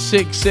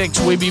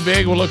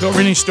 866-WE-BE-BIG. We'll look over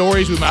any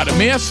stories we might have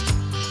missed.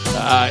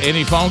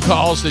 Any phone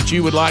calls that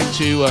you would like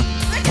to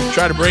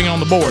try to bring on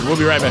the board. We'll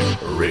be right back.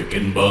 Rick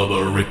and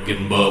Bubba, Rick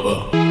and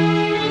Bubba.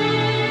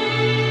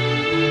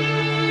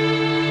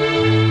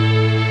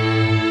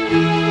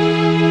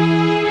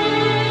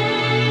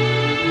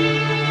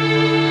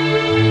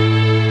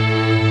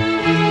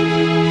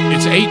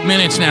 It's 8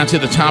 minutes now to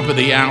the top of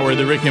the hour.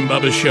 The Rick and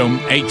Bubba Show.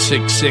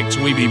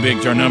 866-WE-BE-BIG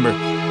is our number.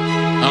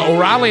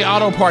 O'Reilly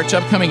Auto Parts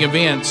upcoming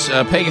events.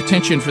 Pay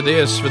attention for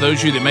this for those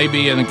of you that may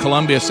be in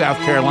Columbia, South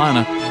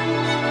Carolina.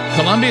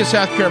 Columbia,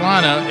 South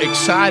Carolina,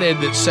 excited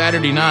that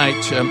Saturday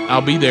night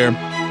I'll be there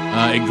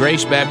at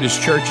Grace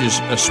Baptist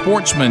Church's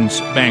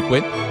Sportsman's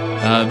Banquet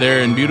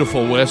there in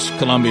beautiful West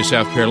Columbia,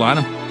 South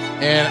Carolina.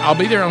 And I'll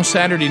be there on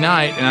Saturday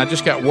night, and I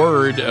just got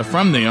word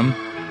from them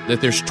that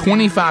there's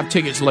 25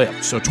 tickets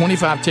left. So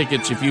 25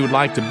 tickets if you would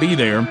like to be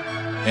there.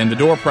 And the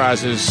door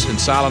prizes and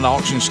silent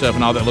auction stuff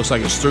and all that looks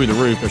like it's through the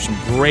roof. There's some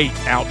great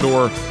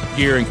outdoor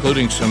gear,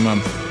 including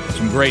some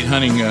great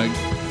hunting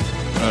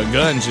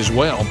guns as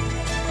well.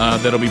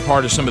 That'll be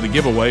part of some of the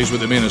giveaways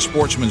with it being a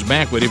sportsman's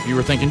banquet. If you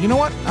were thinking, you know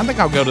what, I think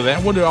I'll go to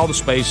that. We'll do all the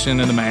spacing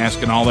and the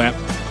mask and all that.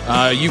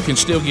 You can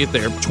still get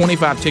there.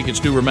 25 tickets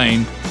do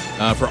remain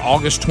for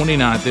August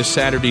 29th, this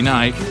Saturday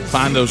night.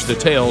 Find those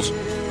details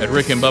at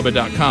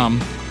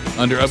rickandbubba.com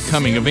under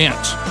upcoming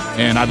events.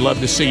 And I'd love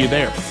to see you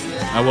there.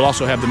 We'll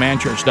also have the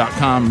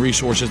manchurch.com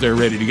resources there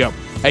ready to go.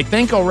 Hey,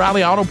 thank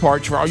O'Reilly Auto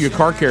Parts for all your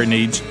car care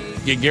needs.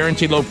 Get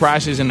guaranteed low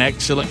prices and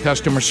excellent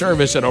customer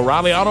service at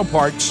O'Reilly Auto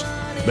Parts.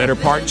 Better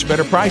parts,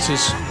 better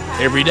prices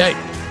every day.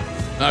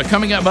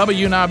 Coming up, Bubba,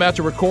 you and I are about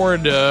to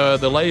record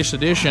the latest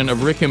edition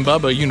of Rick and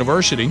Bubba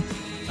University.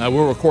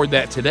 We'll record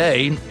that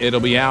today.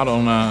 It'll be out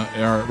on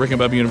our Rick and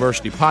Bubba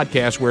University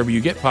podcast, wherever you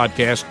get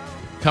podcasts,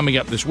 coming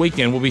up this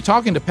weekend. We'll be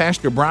talking to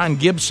Pastor Brian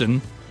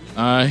Gibson.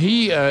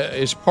 He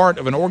is part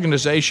of an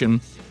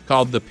organization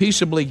called the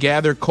Peaceably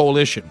Gather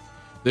Coalition.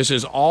 This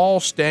is all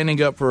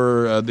standing up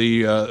for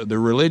the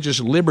religious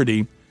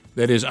liberty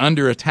that is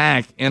under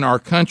attack in our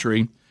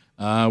country,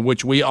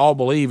 which we all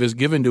believe is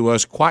given to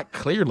us quite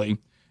clearly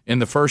in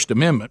the First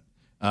Amendment.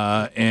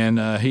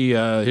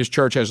 His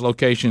church has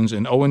locations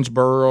in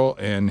Owensboro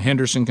and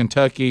Henderson,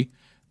 Kentucky,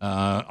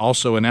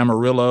 also in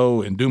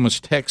Amarillo and Dumas,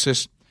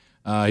 Texas.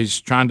 He's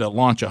trying to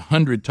launch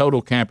 100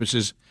 total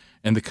campuses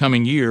in the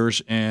coming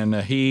years, and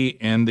he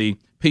and the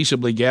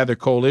Peaceably Gathered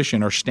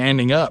Coalition are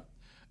standing up,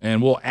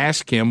 and we'll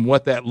ask him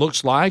what that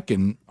looks like,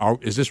 and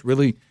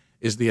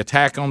is the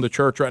attack on the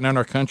church right now in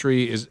our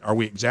country, are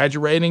we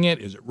exaggerating it?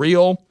 Is it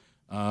real?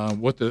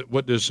 What's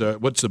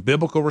the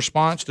biblical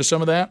response to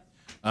some of that?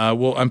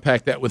 We'll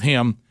unpack that with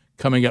him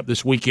coming up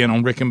this weekend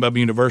on Rick and Bubba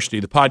University,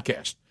 the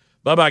podcast.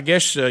 Bubba, I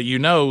guess you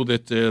know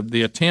that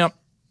the attempt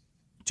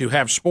to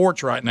have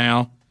sports right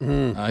now,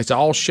 it's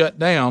all shut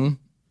down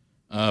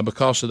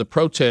because of the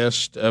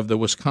protest of the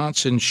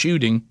Wisconsin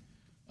shooting.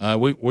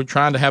 We're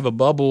trying to have a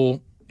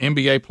bubble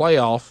NBA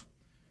playoff,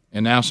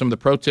 and now some of the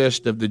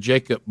protest of the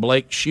Jacob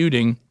Blake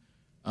shooting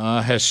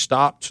has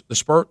stopped the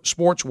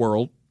sports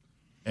world.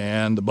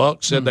 And the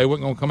Bucks said they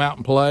weren't going to come out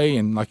and play.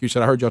 And like you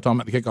said, I heard y'all talking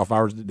about the kickoff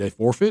hours. Did they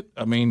forfeit?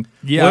 I mean,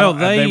 well,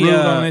 they ruled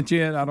on it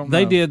yet. I don't know.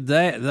 They did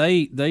that.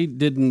 They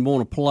didn't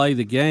want to play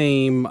the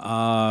game.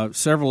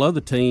 Several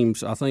other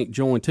teams, I think,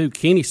 joined too.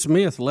 Kenny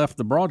Smith left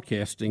the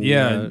broadcasting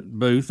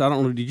booth. I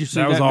don't know. Did you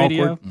see that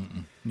video?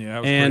 Mm-mm.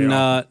 Yeah,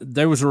 and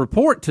there was a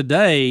report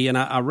today, and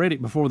I read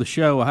it before the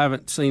show. I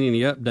haven't seen any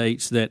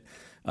updates that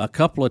a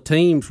couple of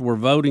teams were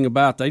voting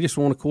about they just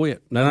want to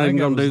quit. They're not even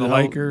going to do the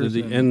Lakers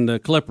and the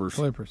Clippers.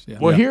 Yeah.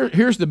 Well,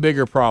 here's the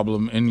bigger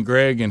problem, and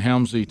Greg and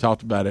Helmsley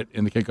talked about it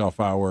in the kickoff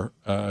hour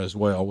as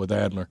well with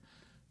Adler.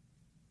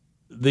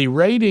 The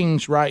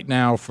ratings right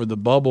now for the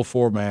bubble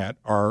format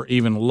are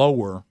even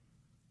lower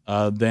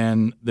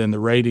than the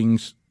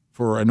ratings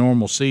for a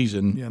normal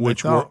season,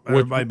 which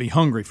everybody be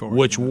hungry for.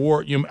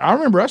 I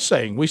remember us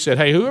saying, we said,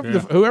 hey,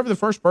 whoever the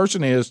first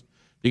person is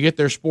to get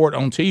their sport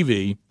on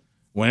TV.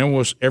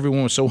 When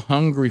everyone was so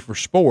hungry for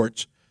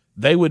sports,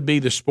 they would be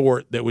the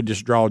sport that would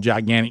just draw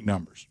gigantic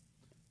numbers.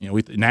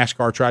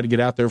 NASCAR tried to get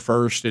out there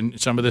first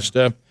and some of this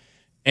stuff.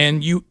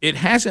 And it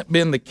hasn't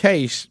been the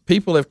case.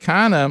 People have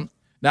kind of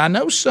 – now, I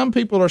know some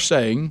people are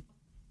saying,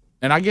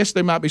 and I guess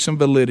there might be some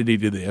validity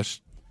to this,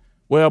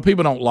 well,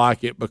 people don't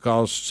like it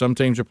because some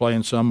teams are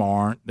playing, some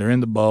aren't. They're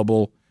in the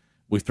bubble.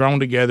 We've thrown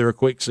together a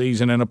quick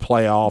season and a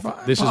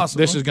playoff.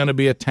 This is going to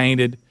be a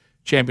tainted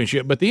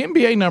championship. But the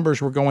NBA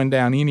numbers were going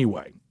down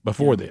anyway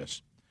before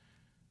this.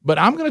 But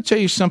I'm going to tell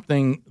you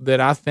something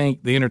that I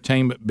think the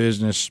entertainment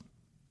business,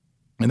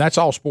 and that's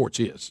all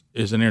sports is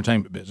an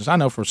entertainment business. I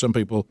know for some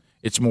people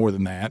it's more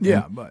than that.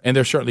 Yeah, and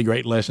there's certainly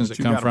great lessons that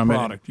come from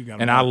it.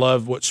 And I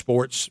love what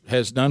sports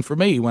has done for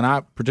me when I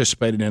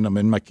participated in them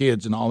and my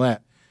kids and all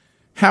that.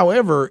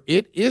 However,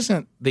 it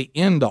isn't the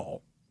end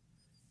all.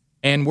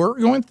 And we're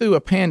going through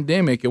a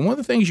pandemic, and one of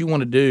the things you want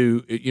to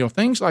do,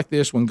 things like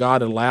this, when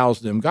God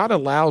allows them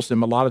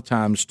a lot of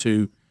times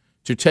to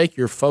take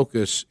your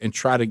focus and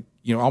try to,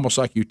 almost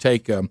like you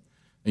take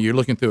you're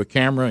looking through a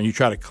camera and you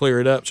try to clear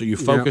it up so you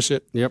focus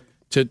it. Yep.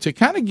 To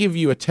kind of give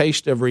you a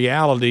taste of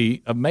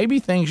reality of maybe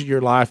things in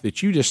your life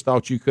that you just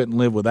thought you couldn't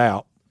live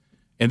without,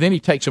 and then He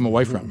takes them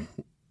away from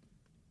you,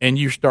 and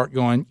you start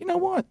going, you know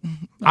what?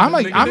 I'm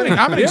an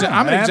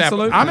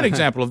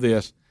example of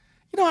this.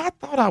 I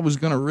thought I was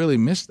going to really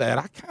miss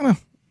that.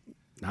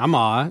 I'm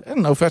all right. I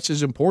don't know if that's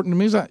as important to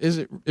me as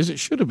it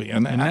should have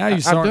been. And now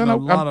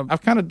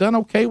I've kind of done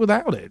okay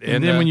without it.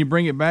 And then when you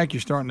bring it back, you're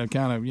starting to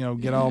kind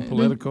of get all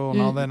political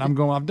and all that. And I'm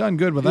going, I've done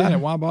good without it.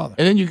 Why bother?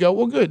 And then you go,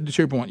 well, good.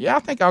 To your point, I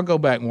think I'll go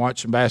back and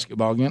watch some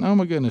basketball again. Oh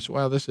my goodness,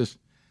 wow, this is,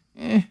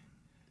 I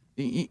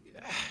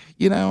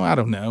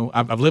don't know.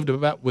 I've lived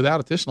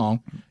without it this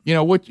long.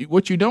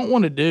 What you don't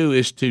want to do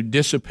is to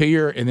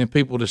disappear and then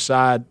people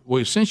decide,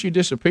 well, since you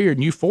disappeared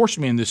and you forced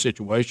me in this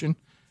situation,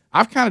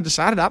 I've kind of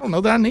decided I don't know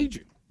that I need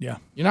you. Yeah,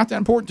 you're not that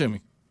important to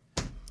me.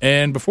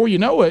 And before you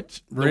know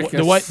it, Rick,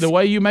 the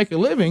way you make a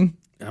living,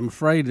 I'm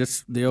afraid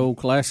it's the old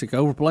classic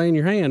overplaying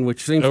your hand,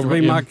 which seems to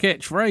be my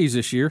catchphrase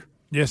this year.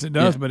 Yes, it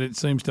does, but it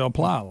seems to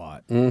apply a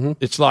lot. Mm-hmm.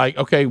 It's like,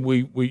 okay,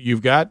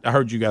 you've got. I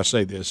heard you guys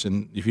say this,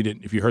 and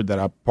if you heard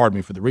that, pardon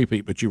me for the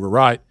repeat, but you were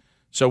right.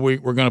 So we're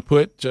going to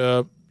put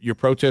your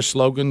protest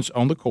slogans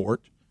on the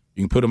court.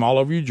 You can put them all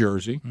over your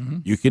jersey.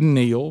 Mm-hmm. You can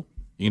kneel.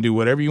 You can do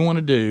whatever you want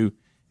to do.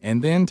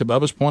 And then to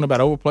Bubba's point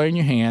about overplaying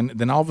your hand,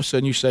 then all of a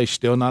sudden you say,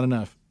 still not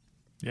enough.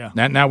 Yeah.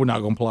 Now we're not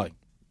going to play.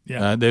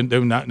 Yeah.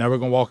 Now we're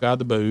going to walk out of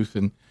the booth,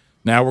 and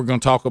now we're going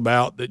to talk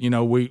about that.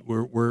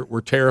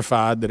 We're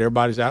terrified that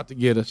everybody's out to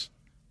get us.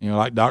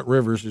 Like Doc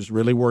Rivers is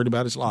really worried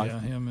about his life. Yeah,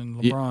 him and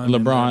LeBron.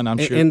 LeBron, I'm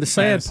sure. And the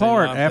sad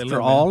part,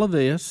 after all of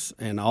this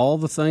and all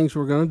the things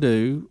we're going to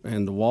do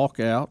and the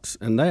walkouts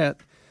and that,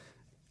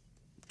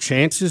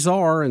 chances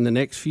are in the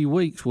next few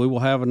weeks we will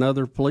have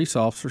another police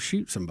officer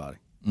shoot somebody.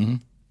 Mm-hmm.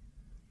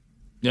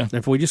 Yeah.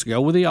 If we just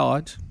go with the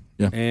odds,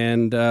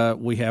 and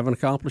we haven't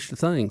accomplished a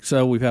thing.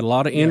 So we've had a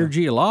lot of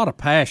energy, a lot of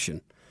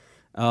passion,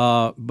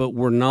 but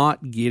we're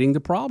not getting the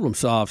problem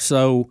solved.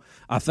 So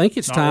I think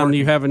it's time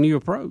you have a new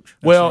approach.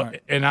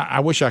 And I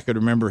wish I could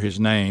remember his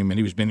name, and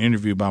he was being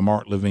interviewed by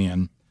Mark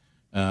Levin,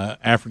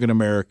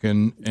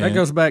 African-American. That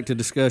goes back to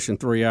discussion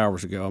 3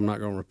 hours ago. I'm not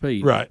going to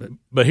repeat. Right.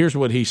 But here's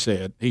what he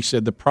said. He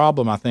said the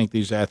problem I think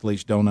these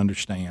athletes don't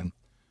understand,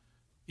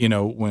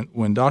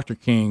 when Dr.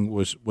 King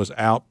was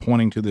out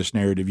pointing to this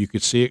narrative, you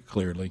could see it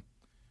clearly.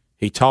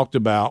 He talked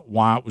about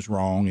why it was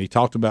wrong. He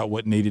talked about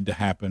what needed to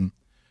happen.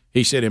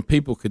 He said, and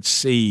people could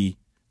see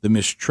the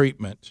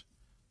mistreatment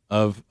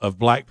of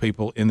black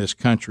people in this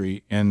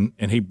country, and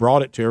he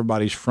brought it to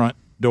everybody's front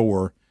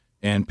door,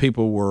 and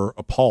people were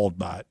appalled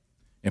by it,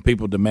 and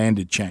people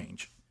demanded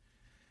change.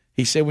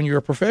 He said, when you're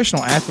a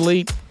professional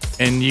athlete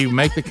and you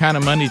make the kind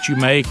of money that you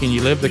make and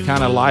you live the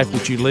kind of life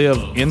that you live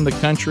in the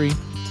country,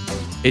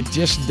 it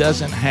just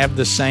doesn't have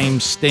the same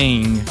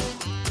sting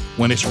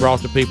when it's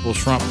brought to people's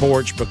front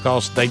porch,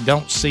 because they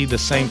don't see the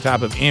same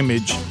type of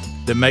image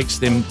that makes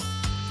them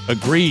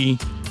agree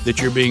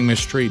that you're being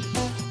mistreated.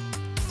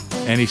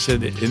 And he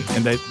said,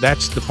 and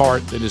that's the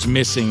part that is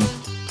missing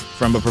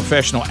from a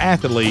professional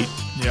athlete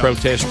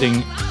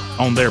protesting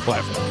on their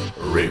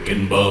platform. Rick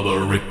and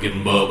Bubba, Rick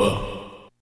and Bubba.